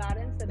I even got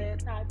into that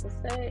type of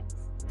sex.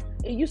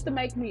 it used to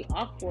make me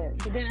awkward.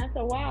 But then after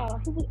a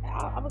while,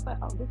 I was like,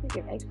 oh, this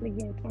nigga actually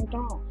getting turned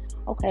on.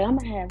 Okay, I'm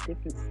gonna have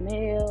different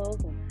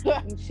smells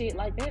and shit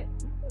like that.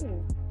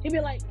 He'd be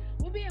like,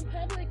 we'll be in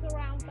public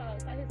around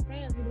folks, like his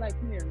friends. He'd be like,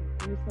 come here,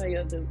 let me smell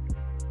your dude.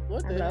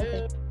 What the like,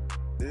 hell?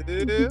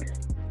 Yeah.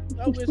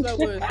 I wish I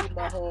would see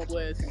my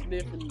homeboy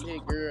sniffing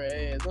his girl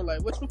ass. I'm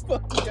like, what the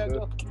fuck you got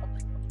going?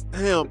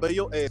 Damn, but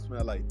your ass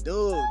smell like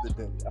dove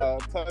today. All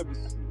type of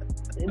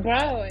shit.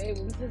 Bro, it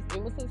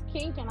was his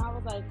kink, and I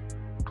was like,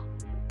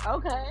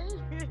 okay.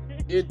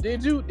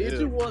 Did you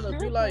wanna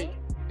be like?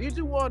 Did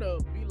you wanna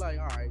be like,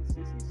 all right,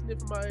 since he's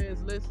sniffing my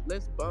ass,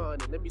 let's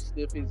bond and let me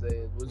sniff his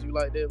ass? Was you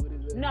like that with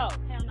his ass? No,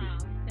 hell no,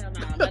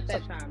 not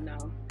that time.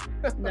 No.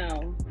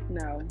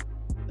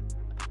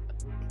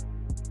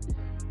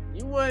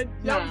 You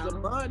wasn't. That was a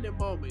bonding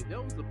moment.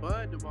 That was a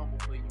bonding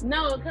moment for you.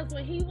 No, because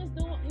when he was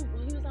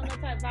on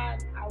that type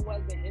vibe, I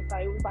wasn't. It's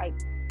like it was like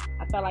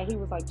I felt like he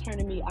was like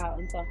turning me out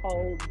into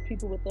whole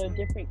people with their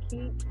different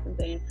kinks, and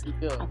then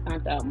I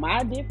found out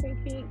my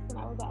different kinks, and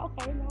I was like,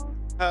 okay, no.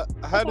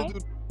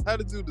 How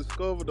did you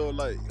discover though?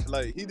 Like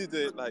he did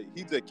that. Like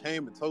he just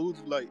came and told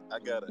you like I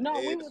got an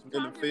ass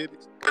smelling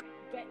fetish.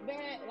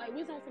 Bad, like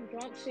we was on some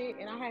drunk shit,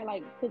 and I had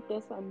like cooked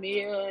us some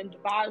meal, and the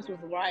vibes was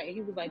right, and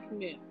he was like, come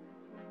here,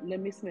 let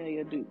me smell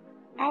your dude.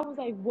 I was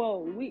like,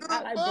 whoa,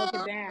 I like broke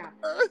it down.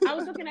 I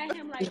was looking at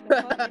him like, the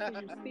fuck,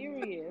 are you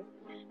serious?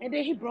 And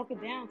then he broke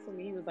it down to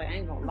me. He was like, I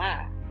ain't gonna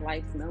lie, I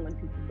like smelling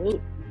people's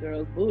booty,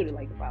 girls' booty.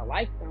 Like if I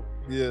like them,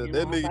 yeah,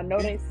 that nigga. If I know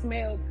they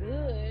smell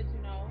good,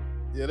 you know.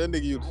 Yeah, that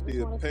nigga used to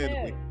steal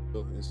panty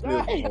and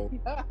sniff them all.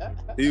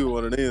 He was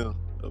one of them,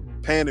 a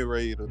panty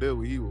raider. That's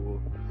what he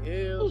was.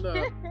 Hell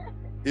no.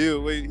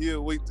 He'll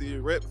wait till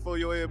you right before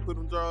your ass put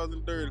them drawers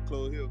in dirty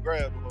clothes. He'll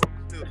grab them.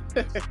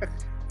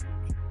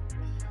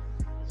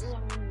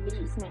 What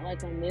you smell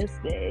like on this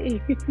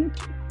day?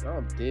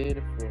 I'm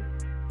dead for.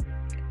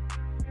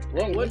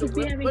 What the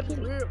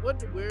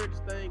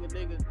weirdest thing a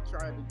nigga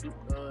tried to do,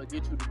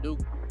 get you to do?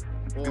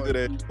 Look at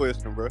that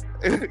question, bro.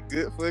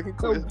 Good fucking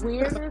question. The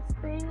weirdest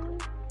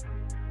thing?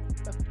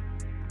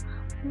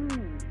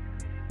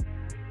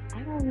 I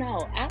don't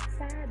know.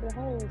 Outside the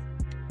whole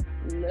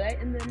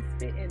letting them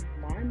spit in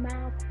my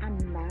mouth, I'm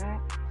not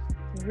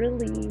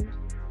really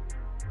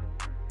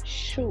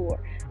sure.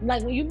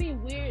 Like when you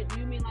mean weird, do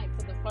you mean like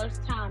for the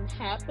first time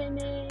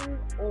happening,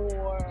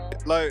 or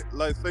like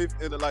say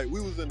like we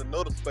was in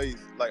another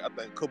space like I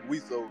think a couple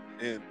weeks ago,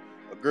 and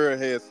a girl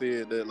had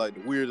said that like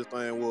the weirdest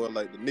thing was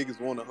like the niggas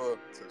wanted her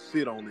to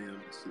shit on them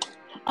and shit.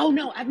 Oh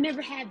no, I've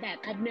never had that.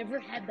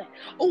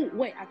 Oh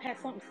wait, I've had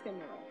something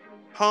similar.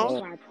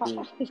 Huh?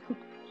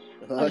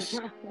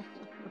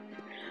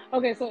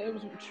 Okay, so it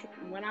was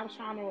when I was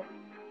trying to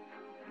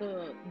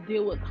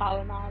deal with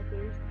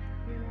colonizers,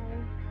 you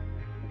know.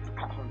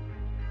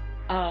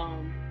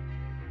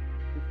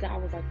 This guy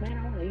was like, man,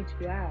 I want to eat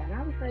you out. And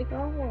I was like,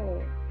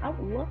 oh, I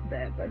would love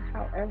that. But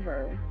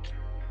however,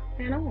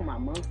 man, I'm on my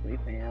monthly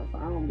fam, so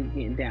I don't be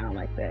getting down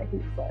like that. He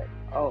was like,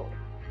 oh,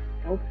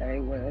 okay,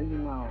 well, you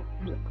know,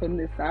 I'm just putting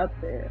this out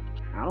there.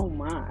 I don't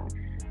mind.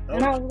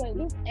 And I was like,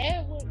 this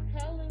Edward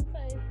Cullen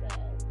says that.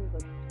 He was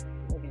like,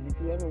 okay, if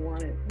you ever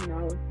wanted, you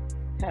know,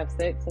 have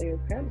sex or your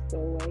parents go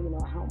away, you know,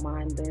 I don't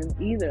mind them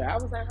either. I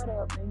was like,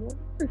 hold up, nigga.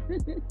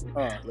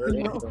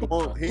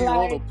 He ain't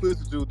want no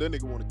pussy dude. That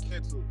nigga want to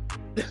catch up.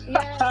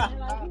 Yeah, and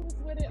like he was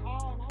with it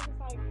all, and I was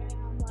like, man,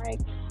 like,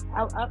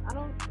 I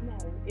don't know.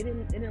 It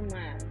didn't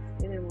last.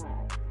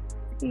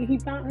 He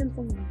found him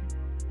some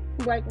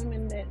black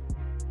women that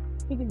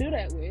he can do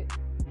that with.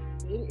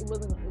 It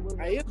wasn't.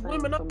 Hey, it's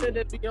women up there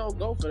that be on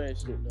go for that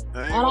shit though.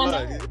 I know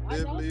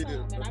some,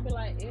 and I be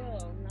like, ew,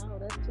 no,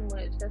 that's too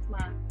much. That's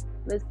my.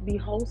 Let's be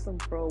wholesome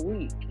for a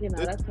week. You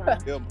know, that's my.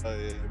 Kill my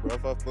ass, bro.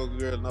 If I fuck a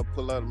girl and I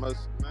pull out of my shit,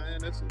 man,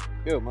 that's it.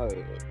 Kill my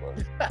ass, bro.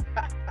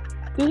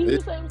 Did you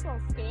say it was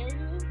gonna scare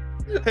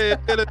you? Hey,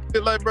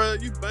 like, bro,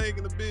 you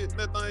banging a bit, and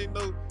that thing,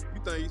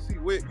 you think you see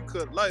wet, you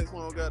cut lights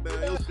on,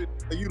 goddamn, your shit,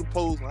 and you done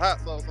pour some hot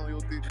sauce on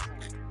your dick.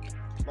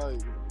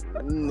 Like,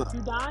 nah.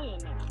 You dying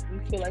now. You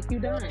feel like you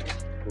dying.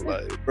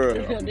 Like, bro.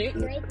 Is your dick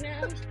broke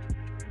now?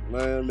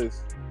 Man,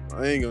 listen,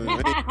 I ain't gonna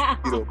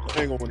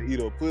wanna eat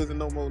a pussy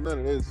no more, none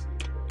of that shit.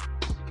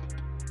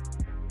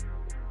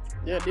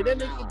 Yeah, did that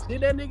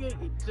nigga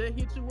just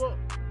hit you up,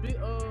 Big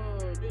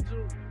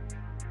June?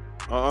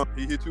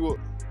 He hit you up.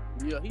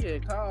 Yeah, he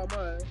had called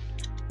mine.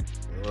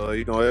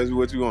 He gonna ask you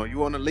what you want. You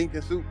want a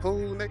Lincoln suit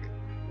pool, nigga?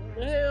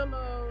 Hell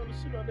no,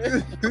 shit on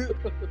that.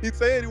 He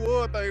said he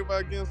was thinking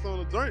about getting some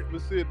to drink,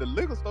 but shit, the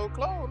liquor store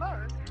closed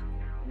now.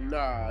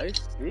 Nah,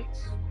 it's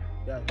 6.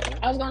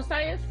 I was gonna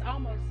say it's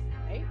almost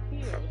 8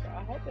 here, so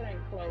I hope it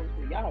ain't closed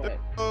for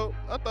y'all.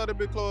 I thought it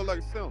been closed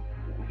like 7.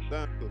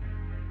 Damn.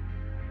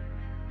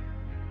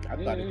 I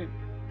thought it.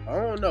 I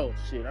don't know,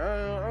 shit.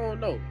 I don't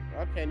know.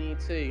 I can't even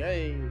tell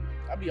you.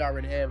 I be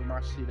already having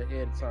my shit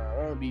ahead of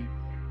time.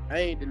 I I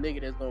ain't the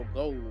nigga that's gonna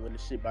go when the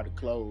shit about to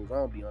close. I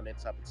don't be on that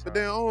type of time. But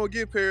then I don't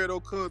get paired though,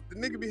 cause the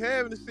nigga be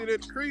having the shit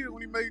at the crib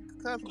when he make the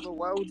content. So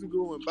why would you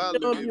go and buy You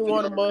it? don't be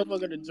want a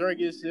motherfucker to drink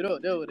his shit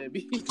up. That would that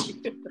be.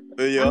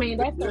 Yeah. I mean,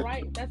 that's the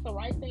right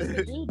thing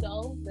to do,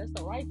 though. That's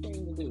the right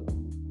thing to do.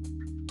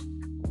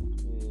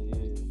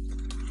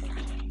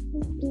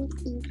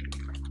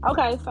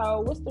 Okay,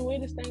 so what's the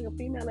weirdest thing a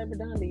female ever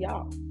done to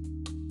y'all?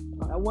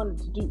 I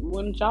wanted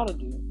y'all to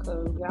do,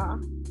 cause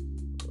y'all.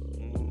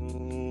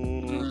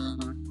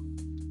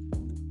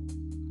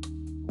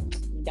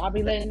 Y'all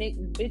be letting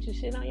bitches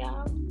shit on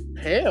y'all?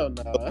 Hell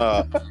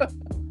no.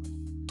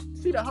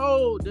 See the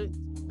whole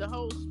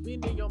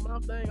spitting in your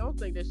mouth thing. I don't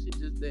think that shit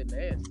just that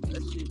nasty.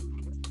 That shit.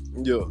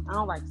 Yeah. I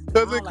don't like.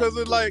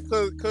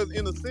 Cause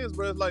in a sense,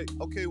 bro, it's like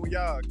okay when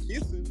y'all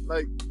kissing,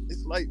 like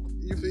it's like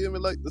you feel me,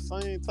 like the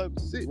same type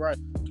of shit. Right.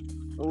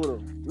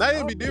 Now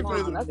it'd be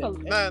different.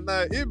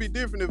 It'd be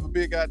different if a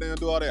big goddamn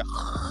do all that.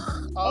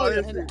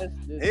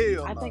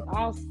 Hell, I no. think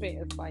all spit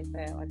is like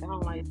that. Like I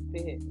don't like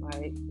spit.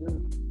 Like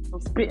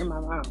don't spit in my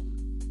mouth.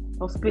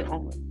 Don't spit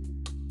on it.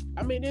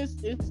 I mean, it's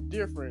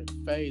different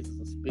phases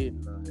of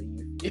spitting.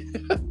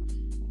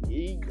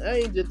 I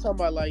ain't just talking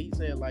about like he's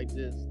saying like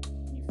just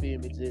you feel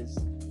me, just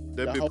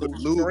that the whole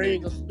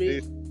string of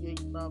spit in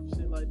your mouth,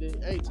 shit like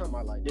that. I ain't talking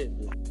about like that,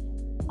 but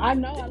I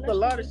know. There's a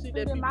lot of shit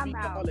that people be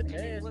calling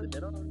nasty.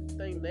 That don't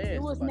think nasty.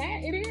 It was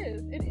nasty. It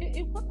is.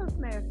 It was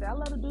nasty. I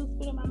let a dude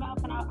spit in my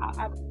mouth and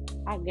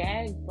I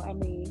gagged. I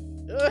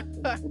mean, the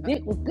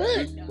dick was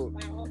good. I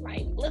was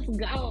like, let's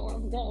go.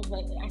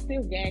 But I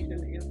still gagged in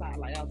the inside.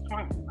 Like I was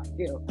crying. Like,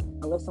 ew,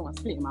 unless someone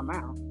spit in my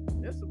mouth.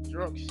 That's some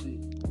drunk shit.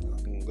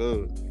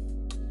 Good.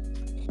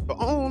 But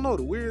I don't know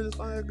the weirdest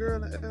thing,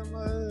 girl.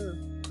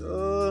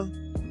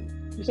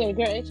 You said a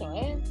girl ate your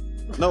ass?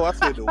 No, I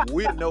said the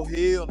weird. No,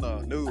 hell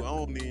no. No, I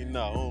don't need.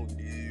 No, I don't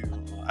need.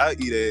 I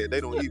eat ass. They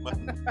don't eat my.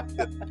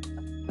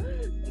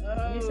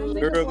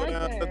 Girl, go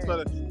down.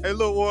 Hey,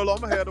 look, Warlock,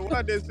 I'm gonna have to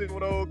watch that shit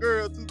with old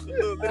girl too.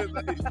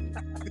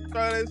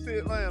 Try that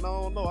shit, man. I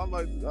don't know. I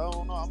might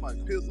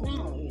piss on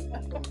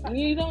something.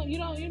 You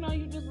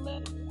just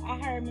let. I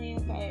heard men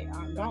say,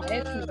 "Don't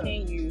ask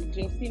me, can you?"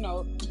 Just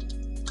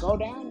go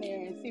down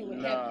there and see what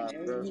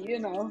happens.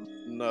 Bro.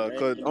 Nah,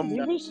 cause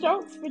different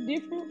strokes for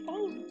different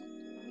folks.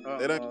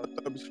 It ain't my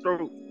type of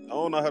stroke. I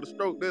don't know how to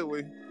stroke that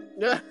way.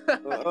 I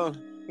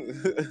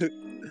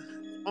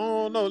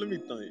don't know. Let me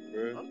think,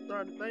 bro. I'm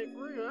trying to think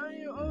for real. I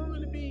don't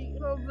really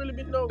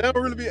be no. They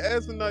don't really be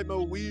asking like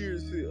no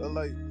weird shit or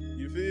like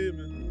you feel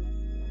me.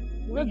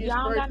 Look,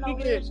 y'all got no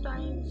weird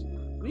strange.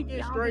 We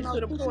get straight to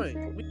the point.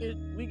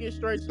 We get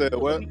straight to the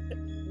point.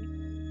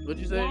 What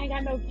you say? I ain't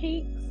got no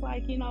kinks,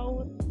 like I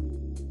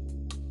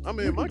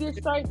mean, you can get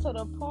straight to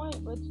the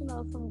point, but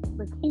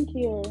the kink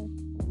here.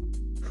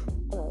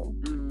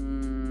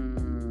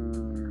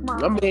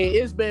 I mean,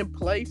 it's been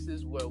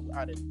places where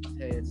I done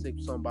had sex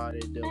with somebody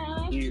that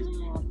was weird.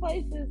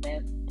 Places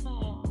that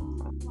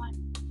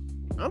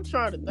I'm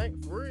trying to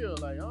think for real.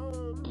 Like,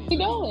 you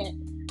doing?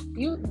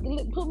 You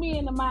put me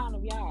in the mind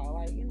of y'all,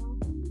 like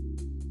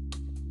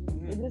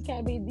It just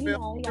can't be,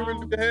 y'all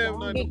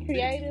get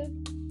creative.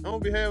 I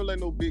don't be having like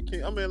no big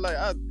kink. I mean, like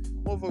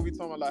motherfucker be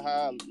talking about like how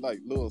I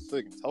like little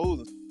second toes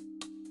and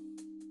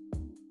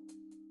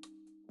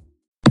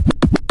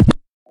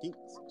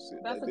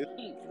That's a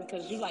kink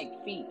because you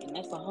like feet, and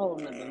that's a whole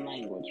nother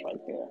language right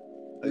there.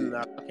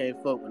 Nah, I can't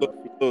fuck with no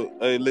feet. Look,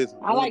 hey, listen.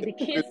 I like to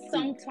kiss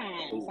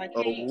sometimes. Like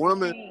a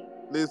woman.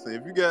 Listen,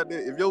 if you got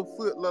that, if your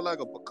foot look like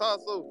a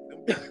Picasso,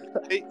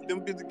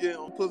 them bitches get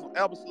put some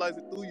apple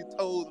slices through your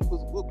toes and put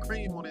some whipped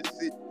cream on that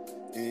shit.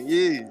 And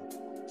yeah.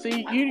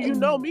 See, you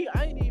know me,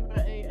 I ain't even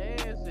ate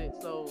ass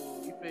yet, so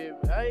you feel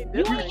me? I ain't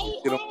definitely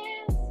get on.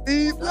 I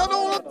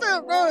don't want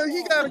that, bro.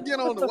 He gotta get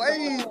on the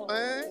wave,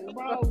 man.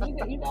 Bro,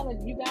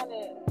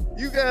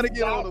 you gotta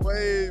get on the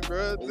wave,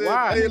 bro.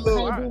 Why? You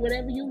can do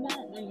whatever you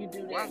want when you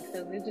do that,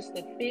 because it's just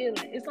the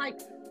feeling. It's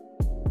like,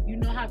 you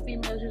know how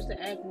females used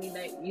to ask me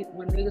that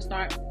when niggas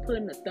start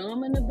putting the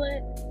thumb in the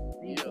butt,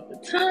 put the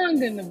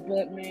tongue in the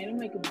butt, man. It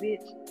make a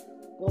bitch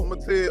go. I'm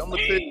gonna tell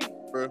you,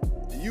 bro.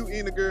 You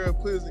in a girl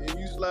pussy and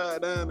you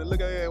slide down and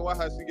look at her, watch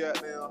how she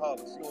got down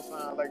holler. She gonna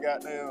sound like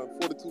goddamn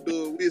 42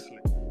 dog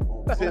whistling.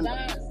 Sing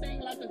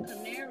like a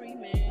canary,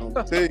 man.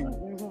 I'm tell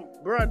you.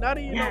 Bro, not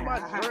even at my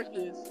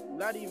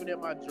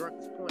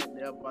drunkest point,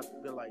 they're about to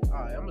be like,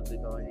 alright, I'm gonna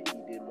just go ahead and eat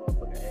this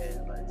motherfucking ass,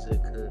 like,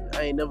 just cause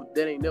that ain't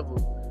never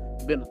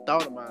been a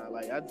thought of mine.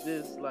 Like, I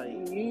just, like,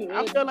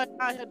 I feel like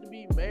I had to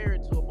be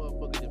married to a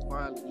motherfucker to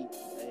finally eat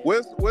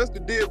ass. What's the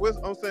deal?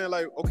 I'm saying,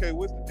 like, okay,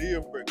 what's the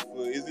deal breaker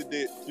for? Is it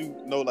that you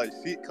know, like,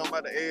 shit come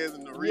out the ass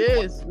in the real?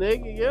 Yes,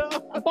 nigga, yeah.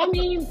 I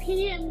mean,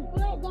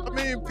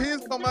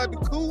 piss come out the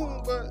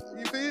cool, but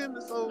you feel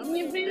me? So, I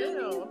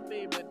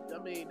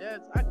mean,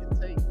 that's, I can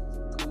take some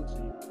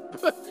coochie.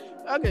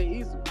 I can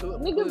eat some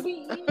coochie. Niggas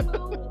be eating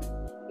those.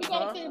 You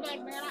gotta think back,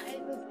 man, I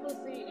ate this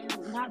pussy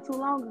and not too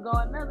long ago,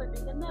 another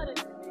nigga nutted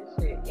in this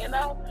shit,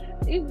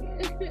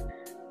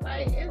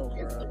 Like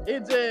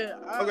It just,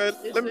 Okay,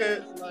 let me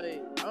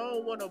like I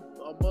don't want a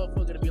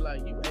motherfucker to be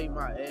like, you ate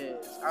my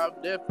ass.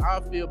 I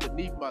feel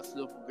beneath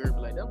myself for girl be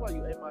like, that's why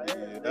you ate my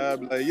ass. I'd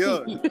be like,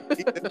 yo, eat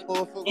that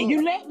motherfucker. And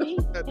you let me.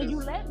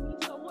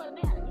 So what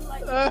now? You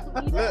like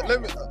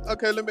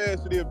let me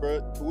ask you this, bro.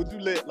 Would you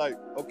let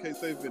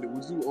say for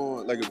would you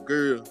on like a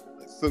girl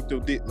like suck your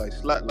dick like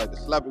slap like the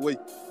sloppy way,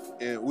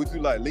 and would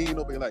you like lean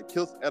over and like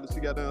kiss after she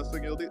got done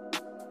sucking your dick?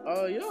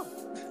 Yeah.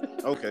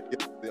 Okay,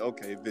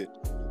 bet.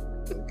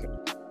 Okay.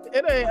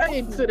 I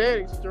ain't to that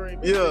extreme.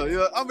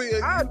 Yeah. I mean,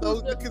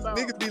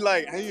 niggas be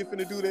like, I ain't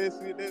finna do that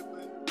shit.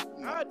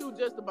 I do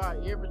just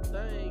about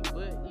everything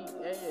but eat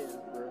ass,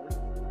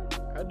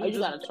 bro. You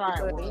gotta try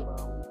it once,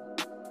 bro.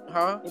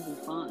 Huh? It'd be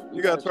fun.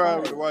 You gotta try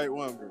it with the right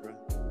one, bro.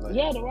 Like,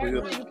 the right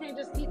one. You can't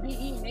just be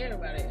eating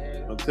everybody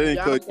ass. I'm telling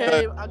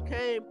you, I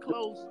came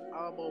close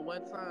almost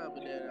one time,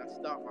 but then I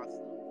stopped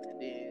myself. And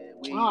then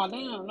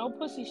damn, no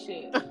pussy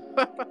shit.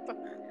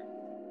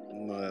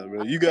 Nah,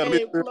 bro. You gotta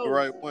make the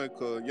right one,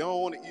 cause you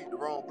don't want to eat the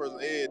wrong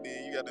person's head.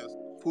 Then you gotta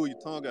pull your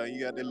tongue out, and you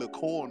got that little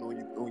corn on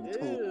your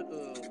tongue.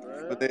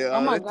 But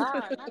God, not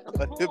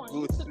the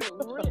corn.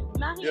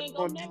 Now he ain't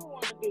gonna never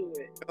want to do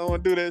it. I don't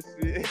want to do that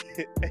shit.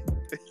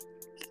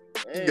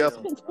 Damn,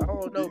 I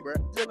don't know, bro.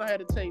 It's gonna have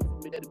to take for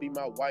me that to be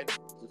my wife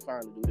to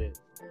finally do that.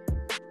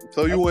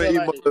 So you want to eat?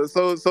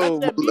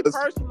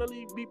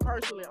 Me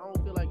personally, I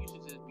don't feel like you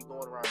should just be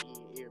going around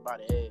eating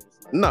everybody's ass.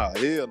 Nah,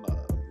 hell nah.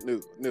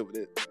 Never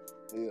that.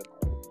 Yeah.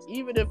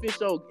 Even if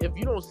if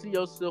you don't see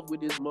yourself with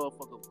this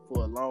motherfucker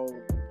for a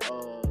long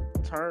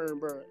term,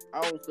 bro,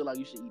 I don't feel like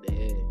you should eat the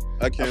ass.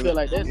 I can't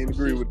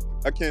agree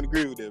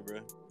with that, bro.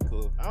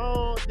 Cool.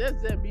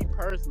 That's just me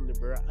personally,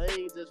 bro. I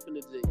ain't just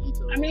finna just eat.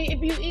 I mean, if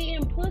you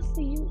eating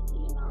pussy, you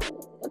know,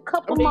 a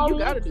couple more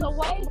licks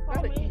away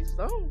from it. Eat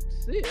some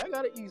shit. I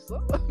gotta eat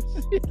some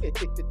shit.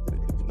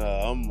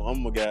 Nah, I'm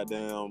finna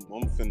goddamn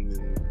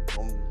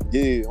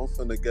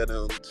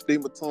stick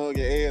my tongue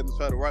in ass and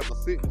try to write my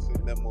sickness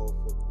in that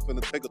motherfucker. I'm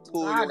finna take a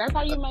tour. That's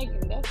how you make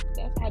it. That's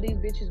how these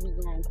bitches be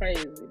going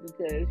crazy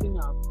because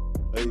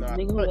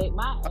niggas who ate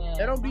my ass.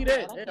 They don't be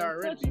that. They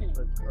already be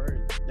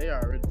crazy. They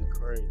already be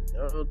crazy.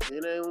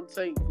 It ain't gonna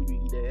take for you to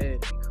eat that ass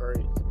to be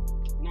crazy.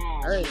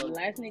 Nah, the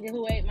last nigga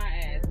who ate my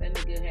ass, that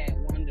nigga had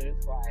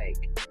wonders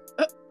like.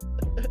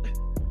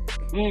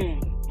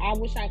 I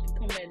wish I could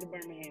come back to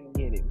Birmingham and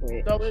get it, but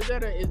so is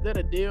that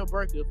a deal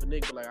breaker if a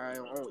nigga like I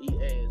don't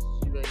eat ass?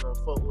 You ain't gonna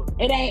fuck with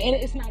it.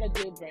 It's not a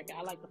deal breaker.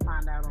 I like to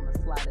find out on the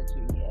slide that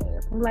you eat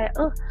ass. I'm like,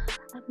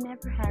 I've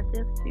never had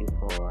this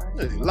before.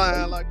 He's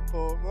lying like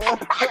a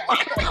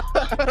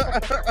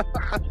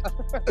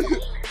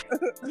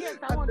Yes,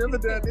 I've never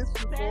done this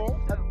before.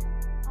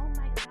 Oh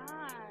my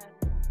god!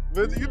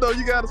 But you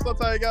gotta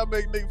sometimes you gotta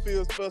make niggas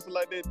feel special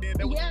like that. Then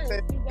when he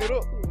tell you shit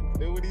up.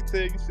 Then when he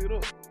tell you shit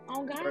up.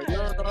 Oh God! You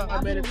don't know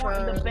how many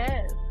times the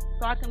best,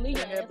 so I can leave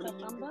your ass up.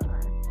 I'm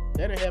done.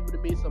 That done happened to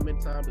me so many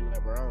times. Be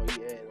like, bro, I don't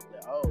eat ass. I'm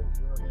like, oh, you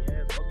don't eat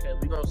ass? Okay,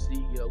 we gonna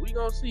see. Yeah, we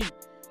gonna see.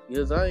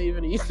 Because I ain't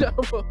even eat that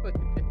motherfucker.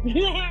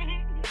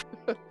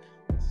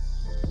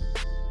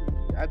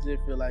 I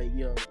just feel like,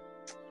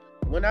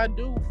 when I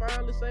do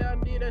finally say I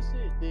did that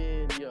shit,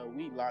 then,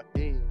 we locked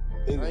in.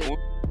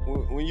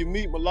 When you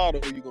meet mulatto,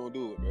 you gonna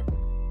do it, bro.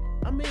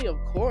 I mean, of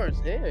course,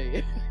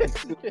 hey.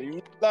 When you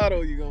meet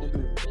mulatto, you gonna do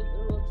it. It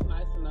looks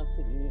nice enough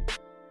to eat.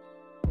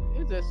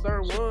 It's just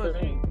certain ones.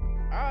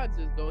 I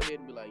just go ahead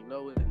and be like, you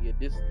know what?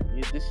 This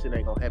shit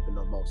ain't gonna happen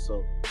no more.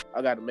 So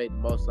I gotta make the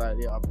most out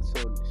of the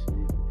opportunity.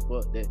 Shit,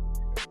 fuck that.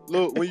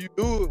 Look, when you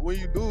do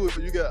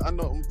it, I'm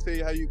gonna tell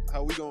you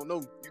how we gonna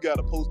know. You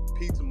gotta post the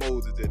pizza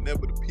emojis and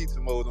never the pizza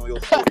emojis on your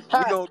story.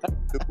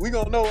 we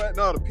gonna know that.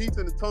 No, the pizza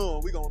and the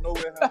tongue. We gonna know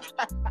it.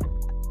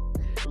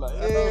 Like,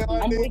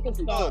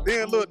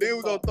 then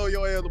we gonna throw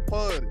your ass a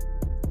party.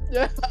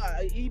 Yeah,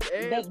 eat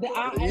ass.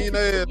 Eat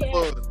ass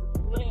party.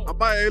 I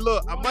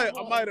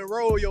might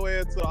enroll your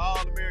ass to the All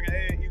American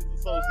Ass Eaters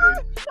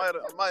Association.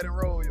 I might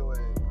enroll your ass.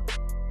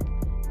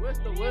 What's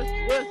is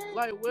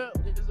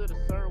it a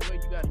certain way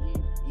you gotta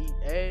eat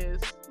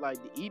ass? Like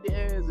to eat the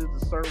ass is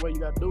a certain way you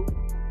gotta do it?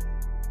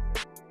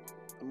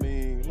 I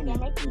mean,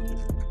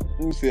 let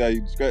me see how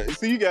you describe it.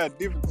 See, you got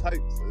different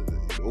types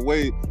of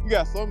way. You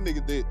got some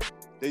niggas that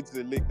they just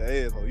lick the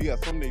asshole. You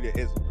got some niggas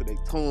that actually put their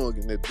tongue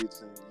in that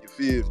bitch and you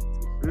feel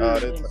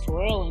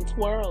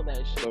twirl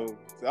that shit. So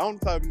I'm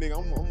the type of nigga,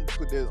 I'm gonna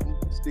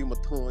stick my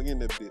tongue in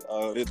that bitch.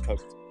 That type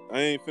of, I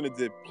ain't finna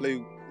just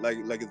play like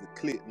it's a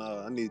clip.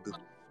 Nah, I need the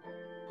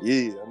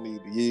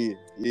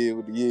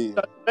with the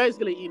So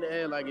basically eating the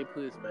ass like it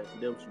pussy, man.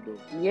 That's what you do.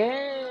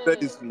 Yeah.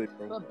 Basically,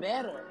 bro. But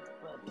better.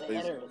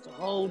 It's a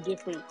whole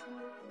different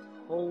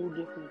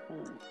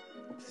thing.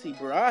 See,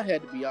 bro, I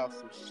had to be off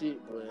some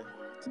shit, bro,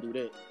 to do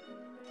that.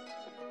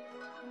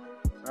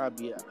 I'd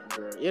be out,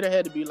 bro. It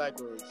had to be like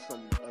a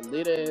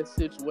lit ass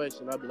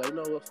situation. I'd be like,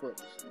 no, what, fuck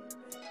this shit.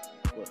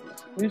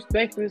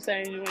 Respectfully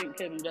saying you ain't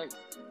Kevin Gates.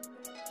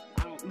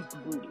 I don't eat the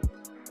booty.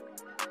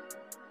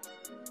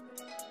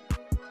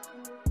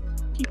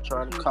 Keep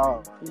trying to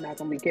call. You're not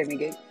gonna be Kevin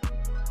Gates.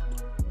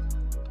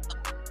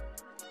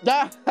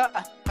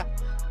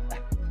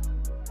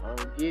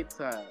 gonna get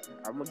tired.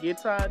 I'm gonna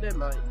get tired that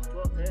night.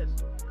 Fuck that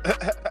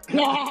shit.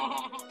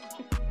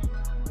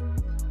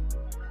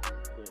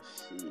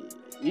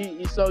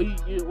 Yeah,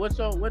 shit. What's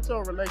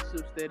your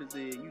relationship status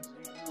is? You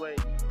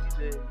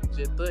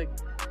just thugging.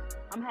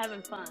 I'm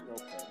having fun.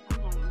 Okay.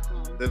 I'm having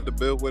fun. That's the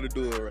best way to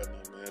do it right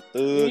now, man.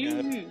 Thug.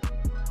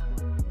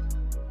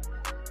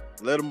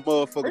 Let them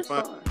motherfucker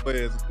find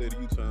their ass instead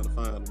of you trying to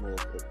find the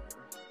motherfucker.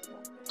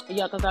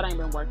 Yeah, because that ain't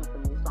been working for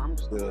me, so I'm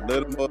just let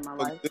them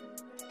motherfucker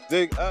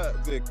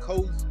just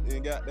coast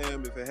and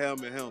goddamn if it have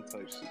me hound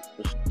type shit.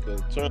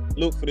 Because trying to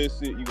look for that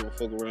shit, you gonna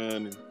fuck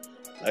around and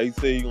like you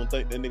say, you gonna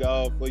think that nigga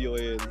all for your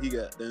ass and he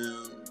got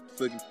damn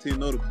fucking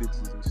 10 other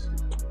bitches and shit.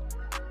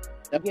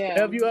 Yeah,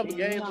 have you ever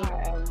gave a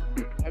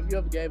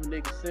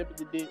nigga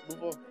sympathy dick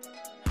before?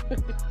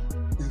 That's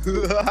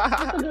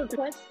a good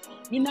question.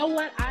 You know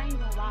what? I ain't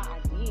gonna lie, I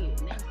did.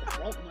 And that's the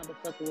broke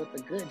motherfucker with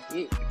a good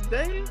dick.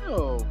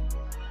 Damn.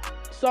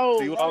 So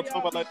see what I was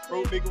talking about, like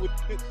broke nigga with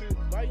the shit?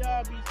 Why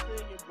y'all be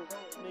singing broke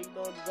nigga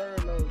don't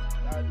deserve no?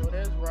 I know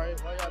that's right.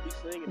 Why y'all be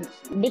singing that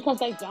shit? Because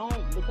they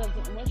don't. Because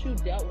once you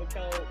dealt with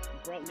your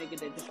broke nigga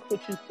that just put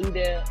you through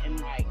there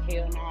and like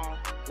hell no,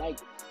 like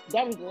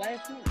that was the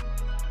last one.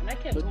 And I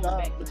kept going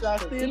back. But y'all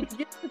still be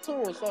getting to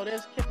him, so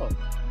that's kept.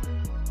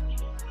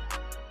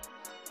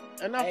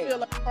 And I feel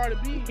like Cardi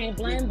B. You can't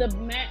blame the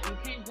sum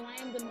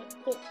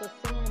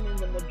in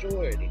the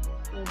majority.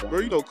 Bro,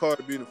 you know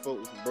Cardi B and fuck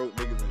with some broke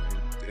niggas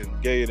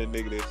and gay that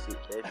nigga that shit,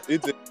 bro.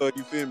 It's just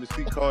you feel me,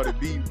 see Cardi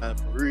B man,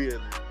 for real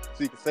and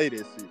she can say that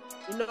shit.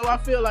 You know, I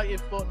feel like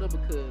it fucked up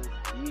because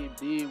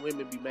these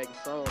women be making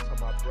songs talking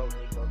about broke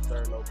niggas don't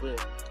deserve no, but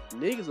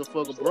niggas will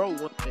fuck a broke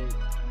one thing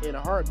in a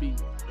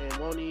heartbeat and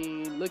won't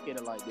even look at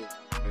it like that.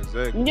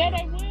 Exactly. Yeah,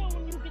 they will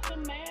when you get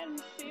them mad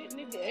and shit,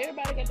 nigga.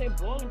 Everybody got their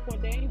boiling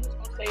point. They ain't just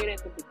gonna say it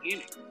at the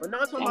beginning. But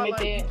not talking about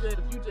like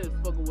you just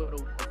fucking with a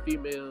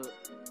female.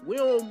 We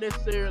don't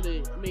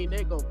necessarily, I mean,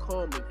 they gonna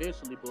come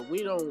eventually, but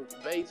we don't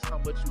base how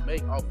much you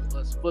make off of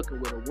us fucking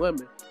with a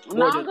woman.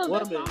 Nah, because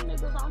there's some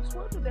niggas on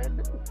Twitter that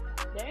do.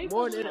 They ain't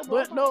more than,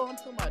 but no, I'm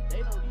talking about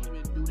they don't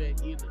even do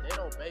that either. They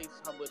don't base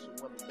how much a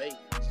woman make.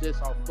 It's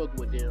just off fucking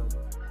with them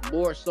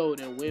more so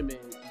than women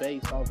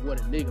base off what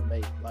a nigga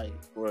make. Like,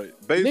 right.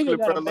 Basically, nigga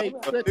gotta make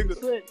such and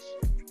such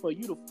for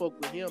you to fuck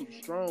with him the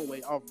strong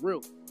way off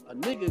real. A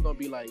nigga gonna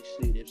be like,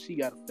 shit, if she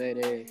got a fat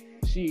ass,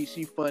 she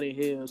funny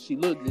hell, she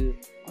look good,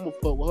 I'm gonna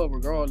fuck with her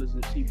regardless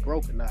if she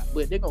broke or not.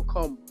 But they gonna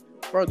come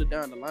further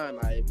down the line.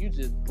 Like, if you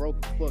just broke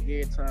the fuck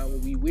every time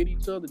when we with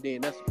each other,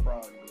 then that's a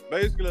problem.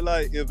 Basically,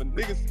 like, if a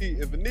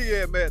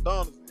nigga at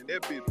McDonald's and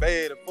that bitch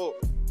bad as fuck,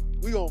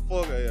 we gonna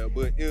fuck her.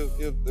 But if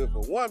a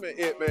woman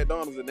at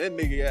McDonald's and that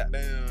nigga got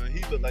down,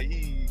 he look like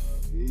he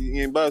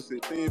ain't about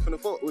shit, he ain't finna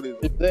fuck with it.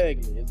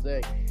 Exactly.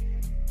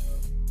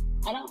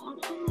 I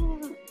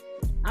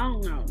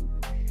don't know.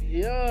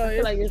 Yeah,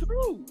 it's like it's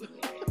true.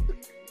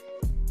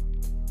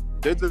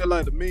 That's just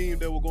like the meme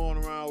that was going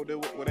around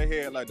where they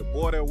had like the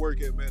boy that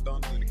work at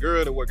McDonald's and the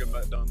girl that work at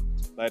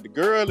McDonald's. Like the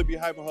girl would be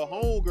hyping her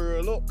home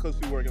girl up because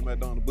she work at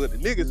McDonald's, but the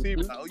nigga see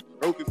me like, oh, you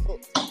broke as fuck.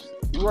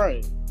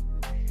 Right.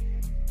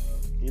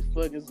 It's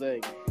fucking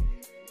zagging.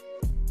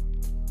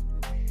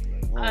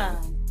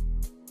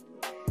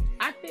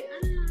 I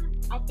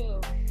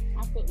feel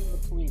in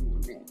between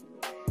on that.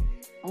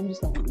 I'm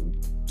just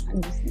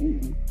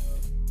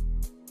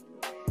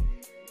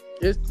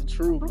it's the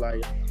truth.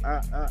 Like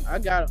I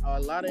got a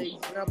lot of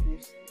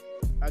examples.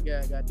 I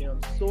got goddamn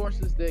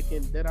sources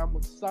that I'm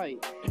gonna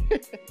cite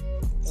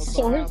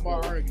behind my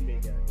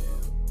argument.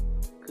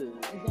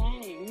 Goddamn.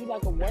 Dang, you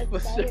like a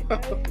website?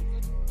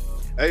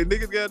 Hey,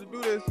 niggas got to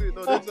do that shit.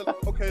 No, they just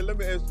like, okay, let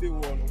me ask you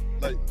one.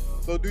 Like,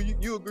 so do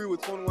you agree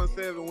with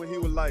 21-7 when he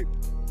was like,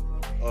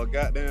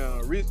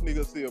 goddamn rich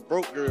nigga see a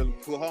broke girl and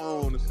put her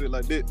on and shit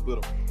like that,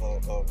 but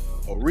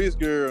a rich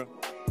girl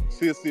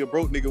still see a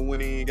broke nigga when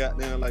he ain't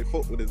goddamn like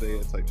fuck with his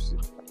ass type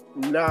shit.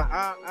 Nah,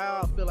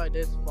 I feel like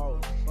that's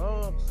false.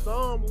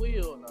 Some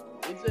will.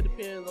 Nah, it just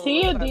depends on.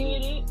 Tia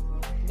did it.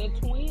 The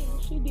twin,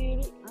 she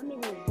did it. I nigga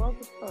was broke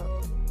as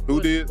fuck.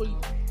 Who did? Who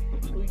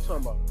you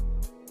talking about?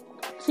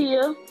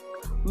 Tia,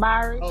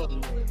 Mari, oh, she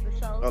was the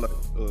show. I like,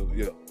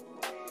 yeah.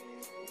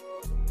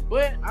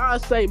 But I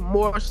say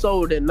more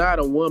so than not,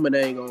 a woman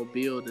ain't gonna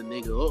build a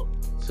nigga up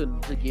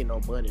to get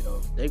no money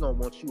though. They gonna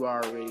want you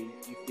already.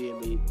 You feel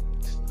me?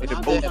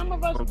 Some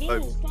of us do.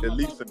 At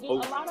least a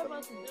lot of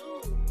us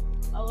do.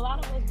 A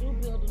lot of us do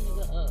build a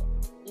nigga up.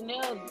 And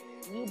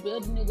you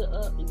build a nigga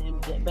up and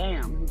then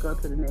bam, you go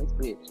to the next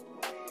bitch.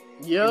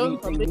 Yeah,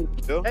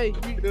 hey,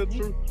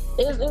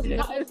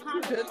 it's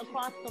kind of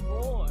across the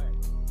board.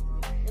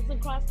 It's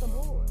across the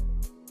board.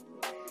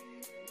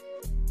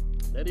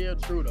 That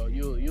is true though.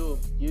 You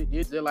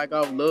just like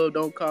our love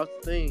don't cost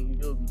a thing.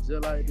 You'll be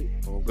just like it.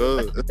 Oh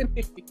good.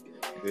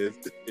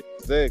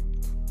 Exactly.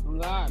 Oh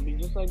God, be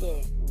just like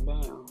that.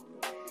 Bam.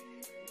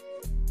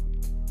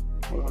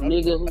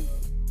 Nigga.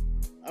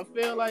 I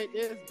feel like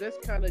that's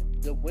kind of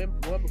the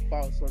woman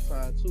fault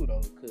sometimes too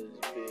though, cause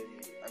you feel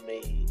me. I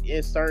mean,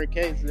 in certain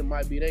cases it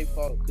might be their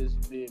fault, cause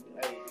you feel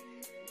me. Hey,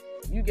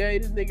 You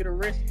gave this nigga the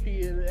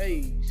recipe and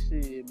hey,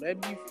 shit,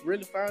 maybe you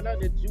really found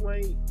out that you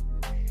ain't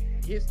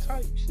his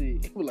type.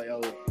 Shit, he was like,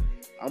 oh,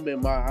 I'm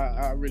in my,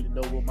 I really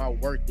know what my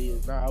worth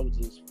is now. I was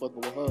just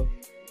fucking with her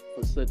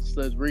for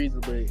such reason,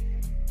 but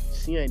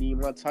she ain't even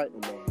my type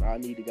no more. I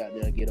need to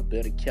goddamn get a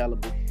better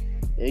caliber.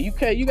 And you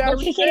gotta.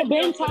 But you should have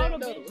been told a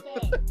bitch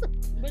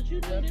that. But you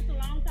knew this a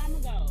long time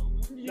ago.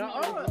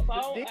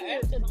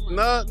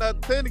 Nah,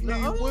 technically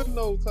you wouldn't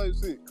know type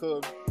shit,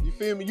 cause you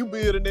feel me, you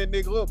building that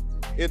nigga up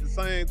at the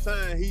same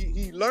time.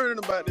 He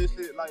learning about this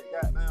shit, like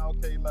goddamn,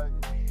 okay, like,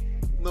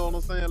 you know what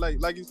I'm saying?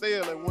 Like you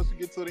said, like once you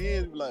get to the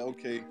end, you be like,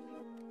 okay,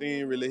 they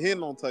ain't really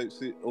hitting on type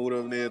shit or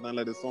whatever and everything,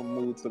 like there's something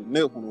move to the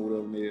next one or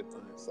whatever and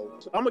everything. So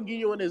I'm gonna give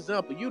you an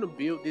example. You done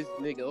build this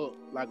nigga up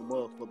like a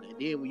motherfucker, and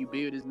then when you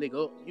build this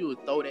nigga up, you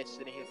would throw that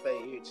shit in his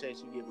face every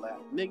chance you get like,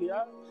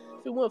 nigga,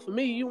 if it wasn't for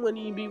me, you wouldn't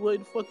even be where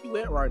the fuck you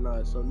at right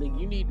now. So nigga,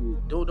 you need to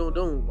do.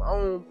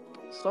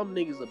 Some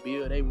niggas will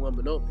build they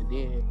woman up and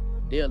then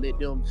they'll let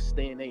them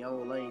stay in their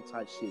own lane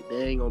type shit.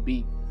 They ain't gonna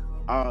be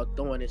all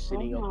throwing that shit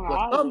in your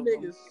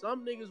face.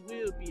 Some niggas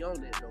will be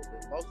on that though,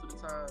 but most of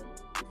the time,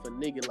 if a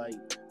nigga like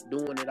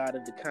doing it out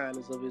of the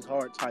kindness of his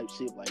heart type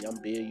shit, like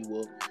I'm building you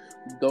up,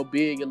 go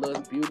build your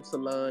little beauty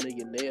salon or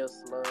your nail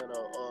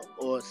salon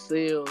or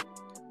sell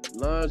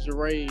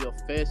lingerie or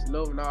fashion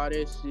over and all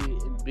that shit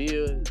and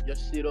build your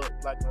shit up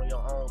like on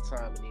your own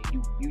time, and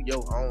then you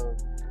your own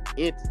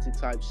entity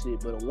type shit.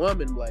 But a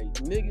woman like,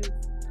 nigga,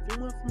 if it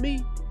weren't for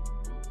me,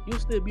 you'll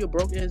still be a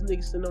broke ass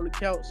nigga sitting on the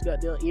couch,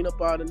 goddamn eating up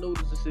all the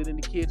noodles and shit in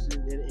the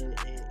kitchen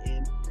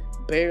and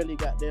barely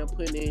goddamn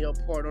putting in your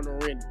part on the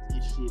rent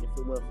and shit. If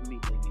it weren't for me,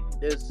 nigga,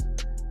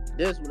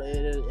 that's what,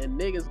 and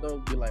niggas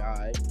gonna be like,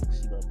 alright,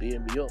 she gonna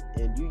build me up,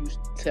 and you used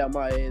to tell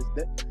my ass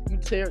that you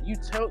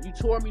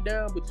tore me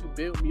down, but you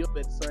built me up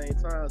at the same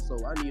time. So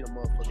I need a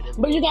motherfucker that's.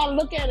 But you gotta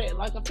look at it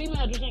like a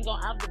female just ain't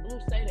gonna out the blue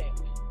say that.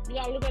 You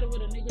gotta look at it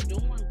what a nigga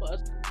doing for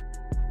us.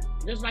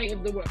 Just like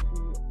if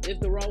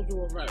the roles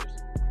were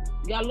reversed,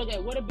 you gotta look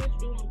at what a bitch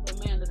doing for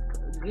a man to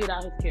get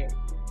out his character.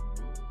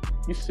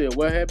 You said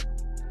what happened?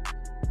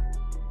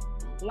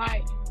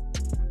 Like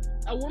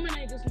a woman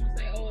ain't just gonna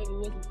say, oh, if it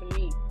wasn't for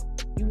me,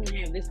 you wouldn't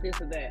have this,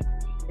 or that.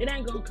 It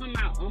ain't gonna come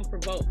out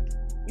unprovoked.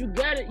 You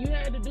got it. You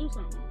had to do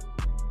something.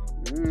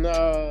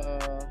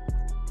 Nah.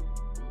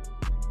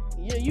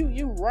 Yeah,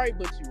 you right,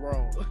 but you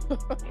wrong.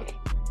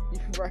 You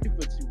right,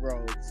 but you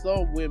wrong.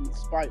 Some women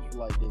spiteful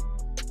like that.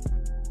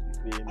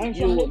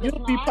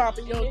 You'll be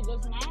popping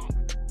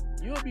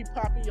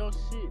your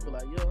shit, but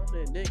like, yo, I'm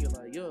that nigga.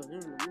 Like, yo, like,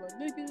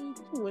 nigga,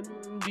 you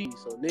wouldn't be.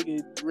 So,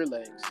 nigga,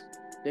 relax.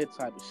 That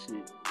type of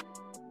shit.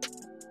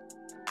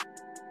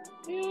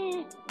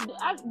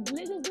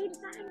 Niggas do the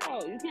same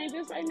though. You can't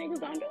just say niggas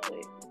don't do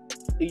it.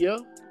 Yeah.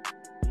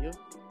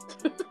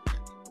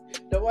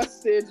 No, I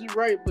said you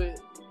right, but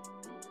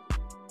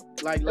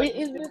like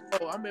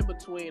I'm in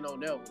between on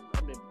that one.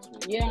 I'm in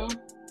between. Yeah.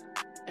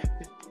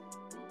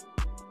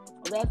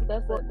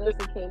 That's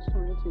a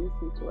catch-22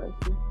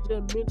 situation.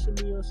 Just mention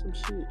me on some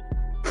shit.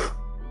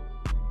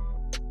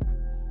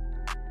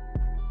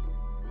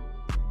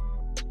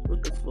 What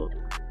the fuck?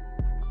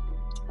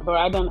 Bro,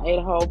 I done ate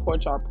a whole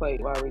pork chop plate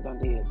while we done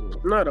did this.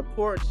 Not a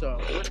pork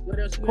chop. What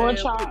else you pork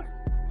chop.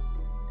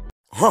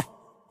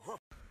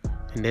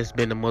 And that's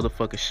been the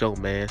motherfucking show,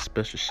 man.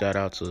 Special shout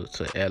out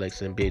to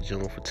Alex and Big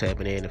June for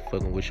tapping in and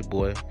fucking with your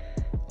boy.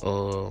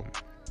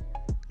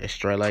 And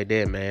straight like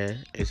that,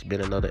 man. It's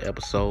been another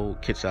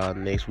episode. Catch y'all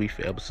next week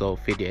for episode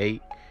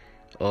 58.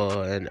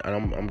 And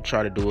I'm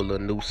trying to do a little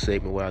new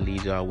segment where I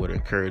lead y'all with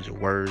encouraging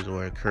words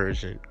or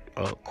encouraging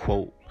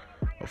quote,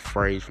 a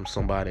phrase from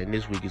somebody. And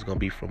this week is gonna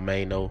be from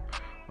Mano.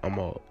 I'm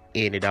gonna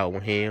end it out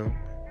with him.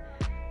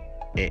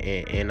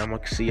 And I'm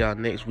gonna see y'all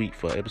next week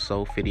for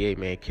episode 58,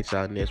 man. Catch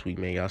y'all next week,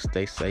 man. Y'all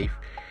stay safe.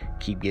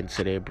 Keep getting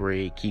to that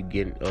bread. Keep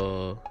getting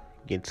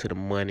to the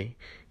money.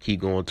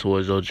 Keep going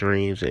towards your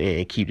dreams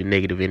and keep the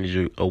negative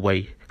energy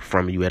away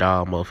from you at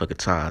all motherfucking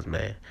times,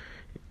 man.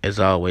 As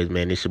always,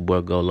 man, it's your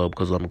boy GoatLow,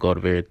 because I'm gonna go to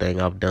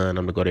everything I've done.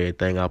 I'm gonna go to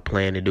everything I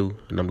plan to do.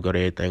 And I'm gonna go to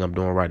everything I'm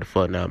doing right the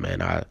fuck now,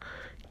 man. I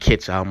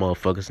catch y'all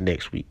motherfuckers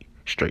next week.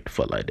 Straight the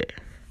fuck like that.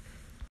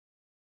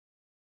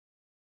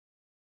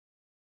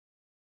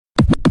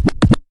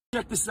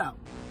 Check this out.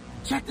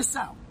 Check this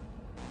out.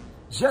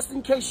 Just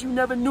in case you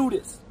never knew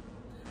this.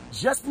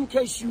 Just in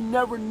case you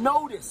never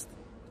noticed.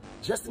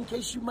 Just in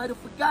case you might have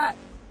forgot.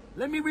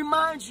 Let me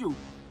remind you.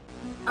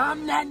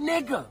 I'm that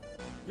nigga.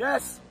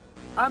 Yes,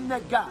 I'm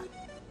that guy.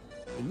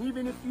 And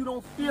even if you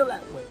don't feel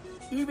that way,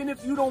 even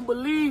if you don't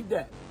believe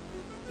that,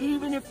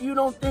 even if you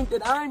don't think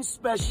that I'm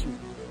special,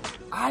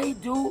 I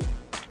do.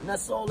 And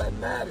that's all that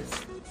matters.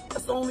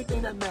 That's the only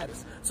thing that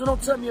matters. So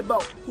don't tell me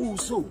about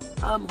who's who.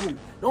 I'm who.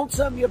 Don't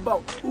tell me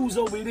about who's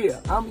over there.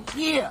 I'm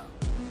here.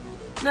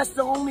 And that's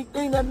the only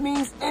thing that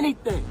means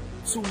anything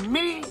to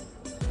me.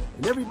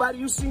 And everybody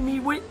you see me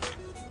with,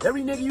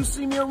 every nigga you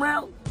see me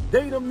around,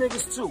 they them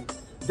niggas too.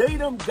 They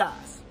them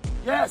guys.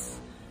 Yes.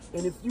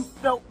 And if you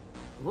felt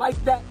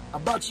like that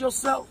about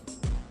yourself,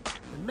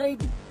 then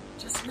maybe,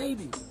 just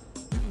maybe, you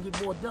can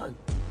get more done.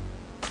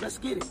 Let's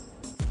get it.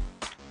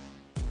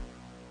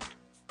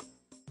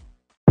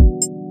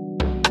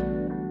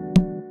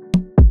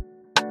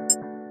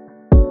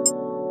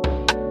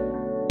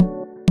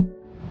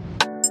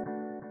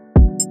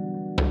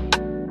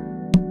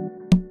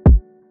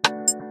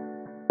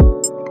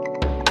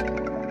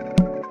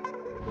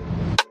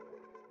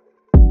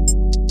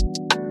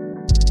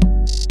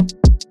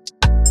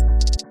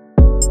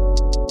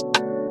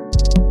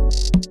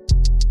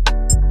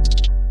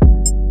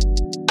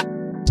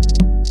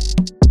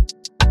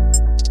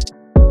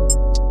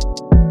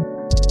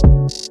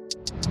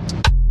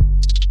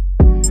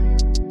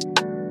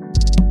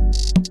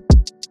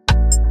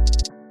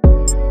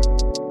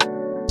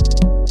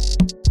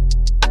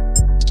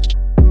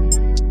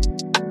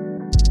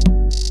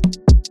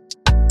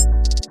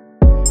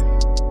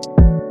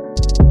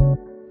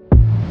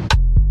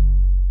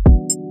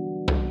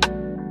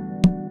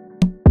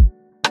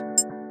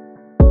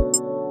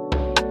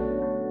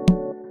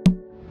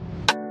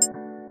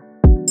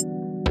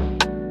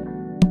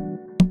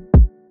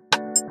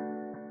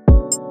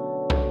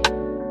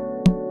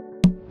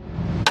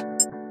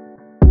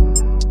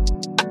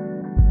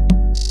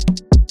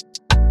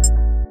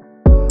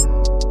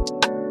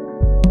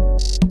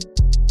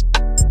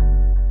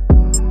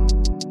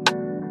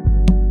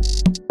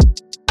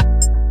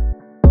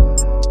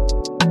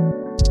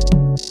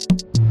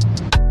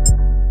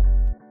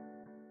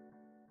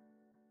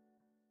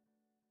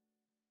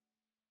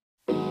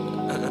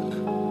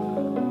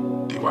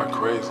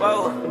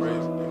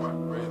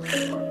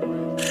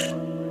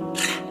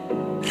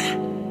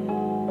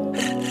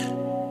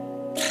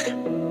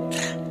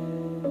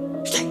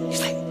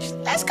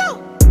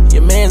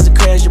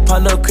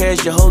 partner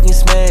crash, your hoe get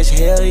smashed.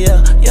 Hell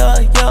yeah, yeah,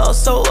 yeah. I'm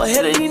so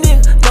ahead of these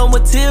niggas. No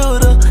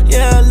Matilda,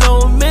 yeah,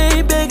 no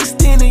Maybach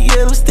extended,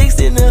 yellow sticks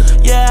in there.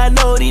 Yeah, I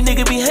know these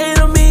niggas be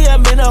hating on me.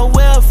 I'm in a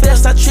welfare,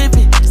 stop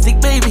tripping. Stick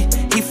baby,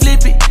 he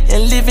flip it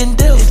and live in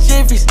death. It's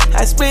Jeffries,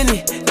 I spend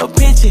it, no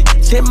pinching.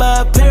 Check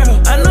my apparel.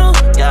 I know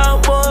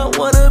y'all boy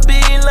wanna be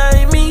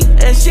like me,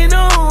 and she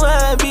know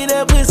I be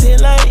that pussy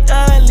like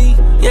Ali.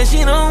 Yeah,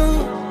 she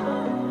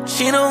know,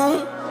 she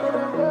know,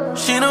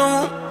 she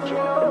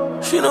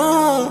know, she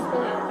know.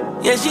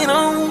 Yeah, she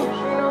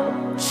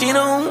know, she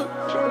know,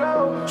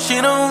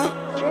 she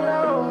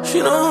know, she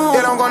know.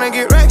 Yeah, I'm gonna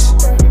get racks,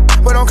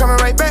 but I'm coming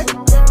right back.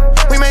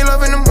 We made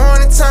love in the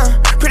morning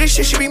time. Pretty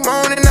shit, she be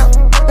moaning out.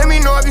 Let me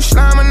know if you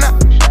slime or not.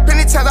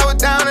 Plenty times I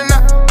was down and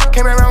out.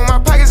 Came around with my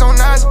pockets on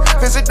nice.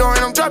 Visit door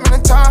and I'm dropping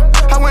the top.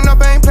 I went up,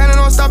 I ain't planning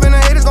on stopping. The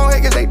haters gon'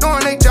 hate cause they doing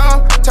they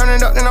job. Turn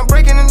it up, then I'm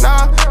breaking the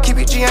knob. Keep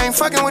it G, I ain't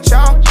fucking with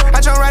y'all. I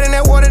jumped right in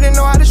that water, didn't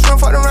know how to swim.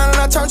 Fucked around and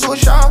I turned to a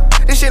shark.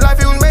 This shit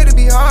life, it was made to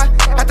be hard.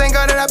 I thank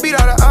God that I beat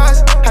all the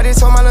odds. I just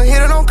told my little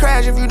hitter don't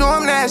crash. If you do,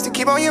 I'm nasty,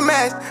 keep on your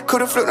mask.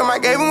 Could've flipped him, I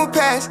gave him a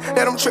pass.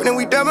 Let him trip, then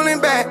we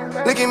doubling back.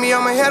 Look at me,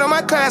 I'm ahead of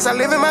my class. I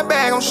live in my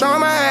bag, I'm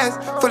showing my ass.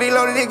 Fully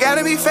loaded, it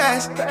gotta be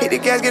fast. Hit the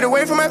gas, get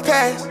away from my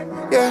past.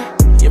 Yeah.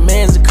 Your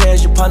man's a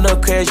crash, your partner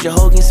crash, your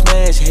hoe get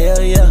smashed.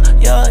 Hell yeah,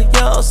 yeah,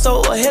 yeah. I'm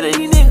so ahead of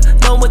these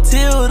niggas. No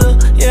Matilda,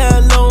 yeah,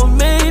 no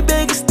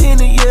Maybach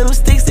extended, yellow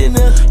sticks in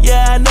there.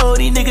 Yeah, I know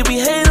these niggas be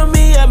hating on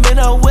me. I'm in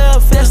a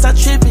welfare, stop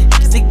tripping.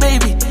 Stick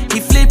baby,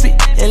 he flip it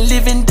and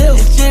live in death.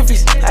 It's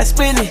Jeffries, I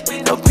spend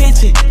it, no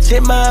pinching.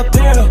 Check my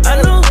apparel.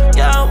 I know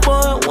y'all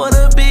boy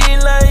wanna be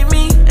like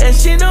me, and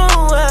she know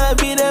I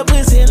be that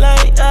pussy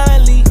like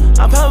Ali.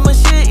 I'm popping my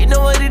shit, you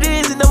know what it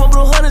is. And I'm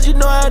blue hunters, you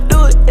know how I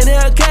do it. And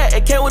Hellcat,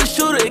 it came with a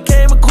shooter, it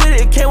came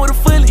equipped, it came with a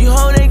fully. You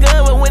hold that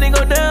gun, but when it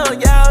go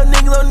down, y'all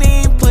niggas don't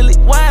need pull it.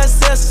 Why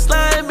access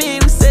slime me?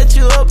 We set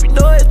you up, you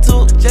know it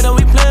too. Just know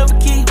we playing for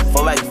keep.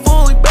 Fall back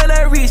fool, we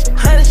better reach.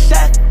 100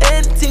 shot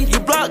and teeth. You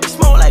block the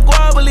smoke like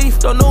guava leaf.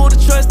 Don't know who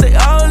to trust, they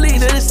all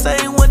leave. They're the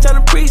same one trying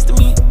to preach to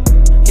me.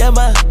 Yeah,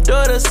 my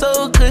daughter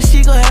so good,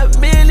 she gon' have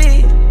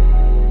Millie.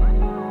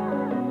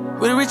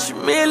 With a rich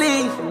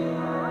Millie.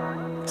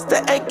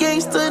 Stop act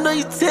gangster, know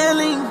you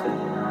telling.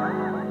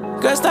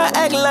 Girl, stop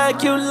acting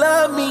like you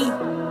love me.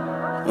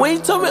 When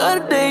you told me the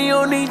other day you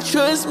don't need to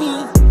trust me.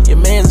 Your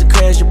man's a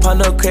crash, your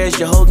partner crash,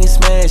 your hoe get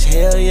smashed.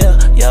 Hell yeah,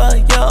 yeah,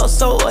 yeah. I'm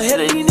so ahead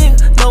of these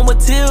niggas. No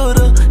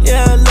Matilda,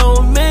 yeah, no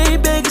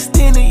Maybach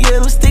extended,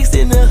 yellow sticks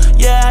in there.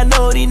 Yeah, I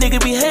know these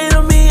niggas be hating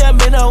on me. I'm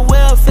in a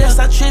welfare,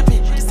 stop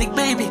tripping. Stick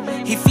baby,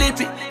 he flip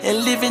it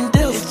and live in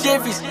death. It's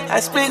Jeffries, I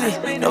spend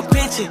it, no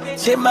pinching.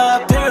 Check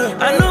my apparel.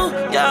 I know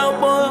y'all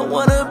boy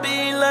wanna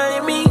be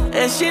like me,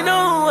 and she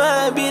know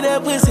I be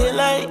that pussy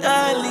like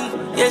Ali.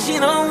 Yeah, she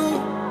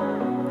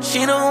know,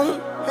 she know,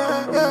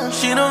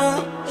 she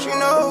know, she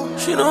know,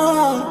 she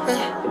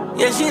know.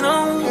 Yeah, she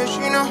know, yeah,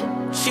 she know,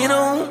 she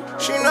know,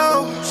 she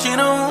know, she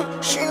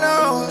know, she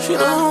know, she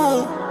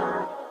know.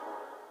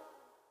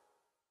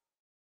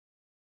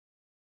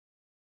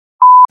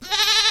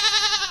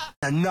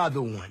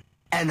 Another one,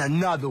 and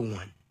another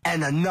one,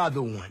 and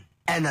another one,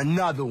 and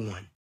another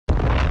one.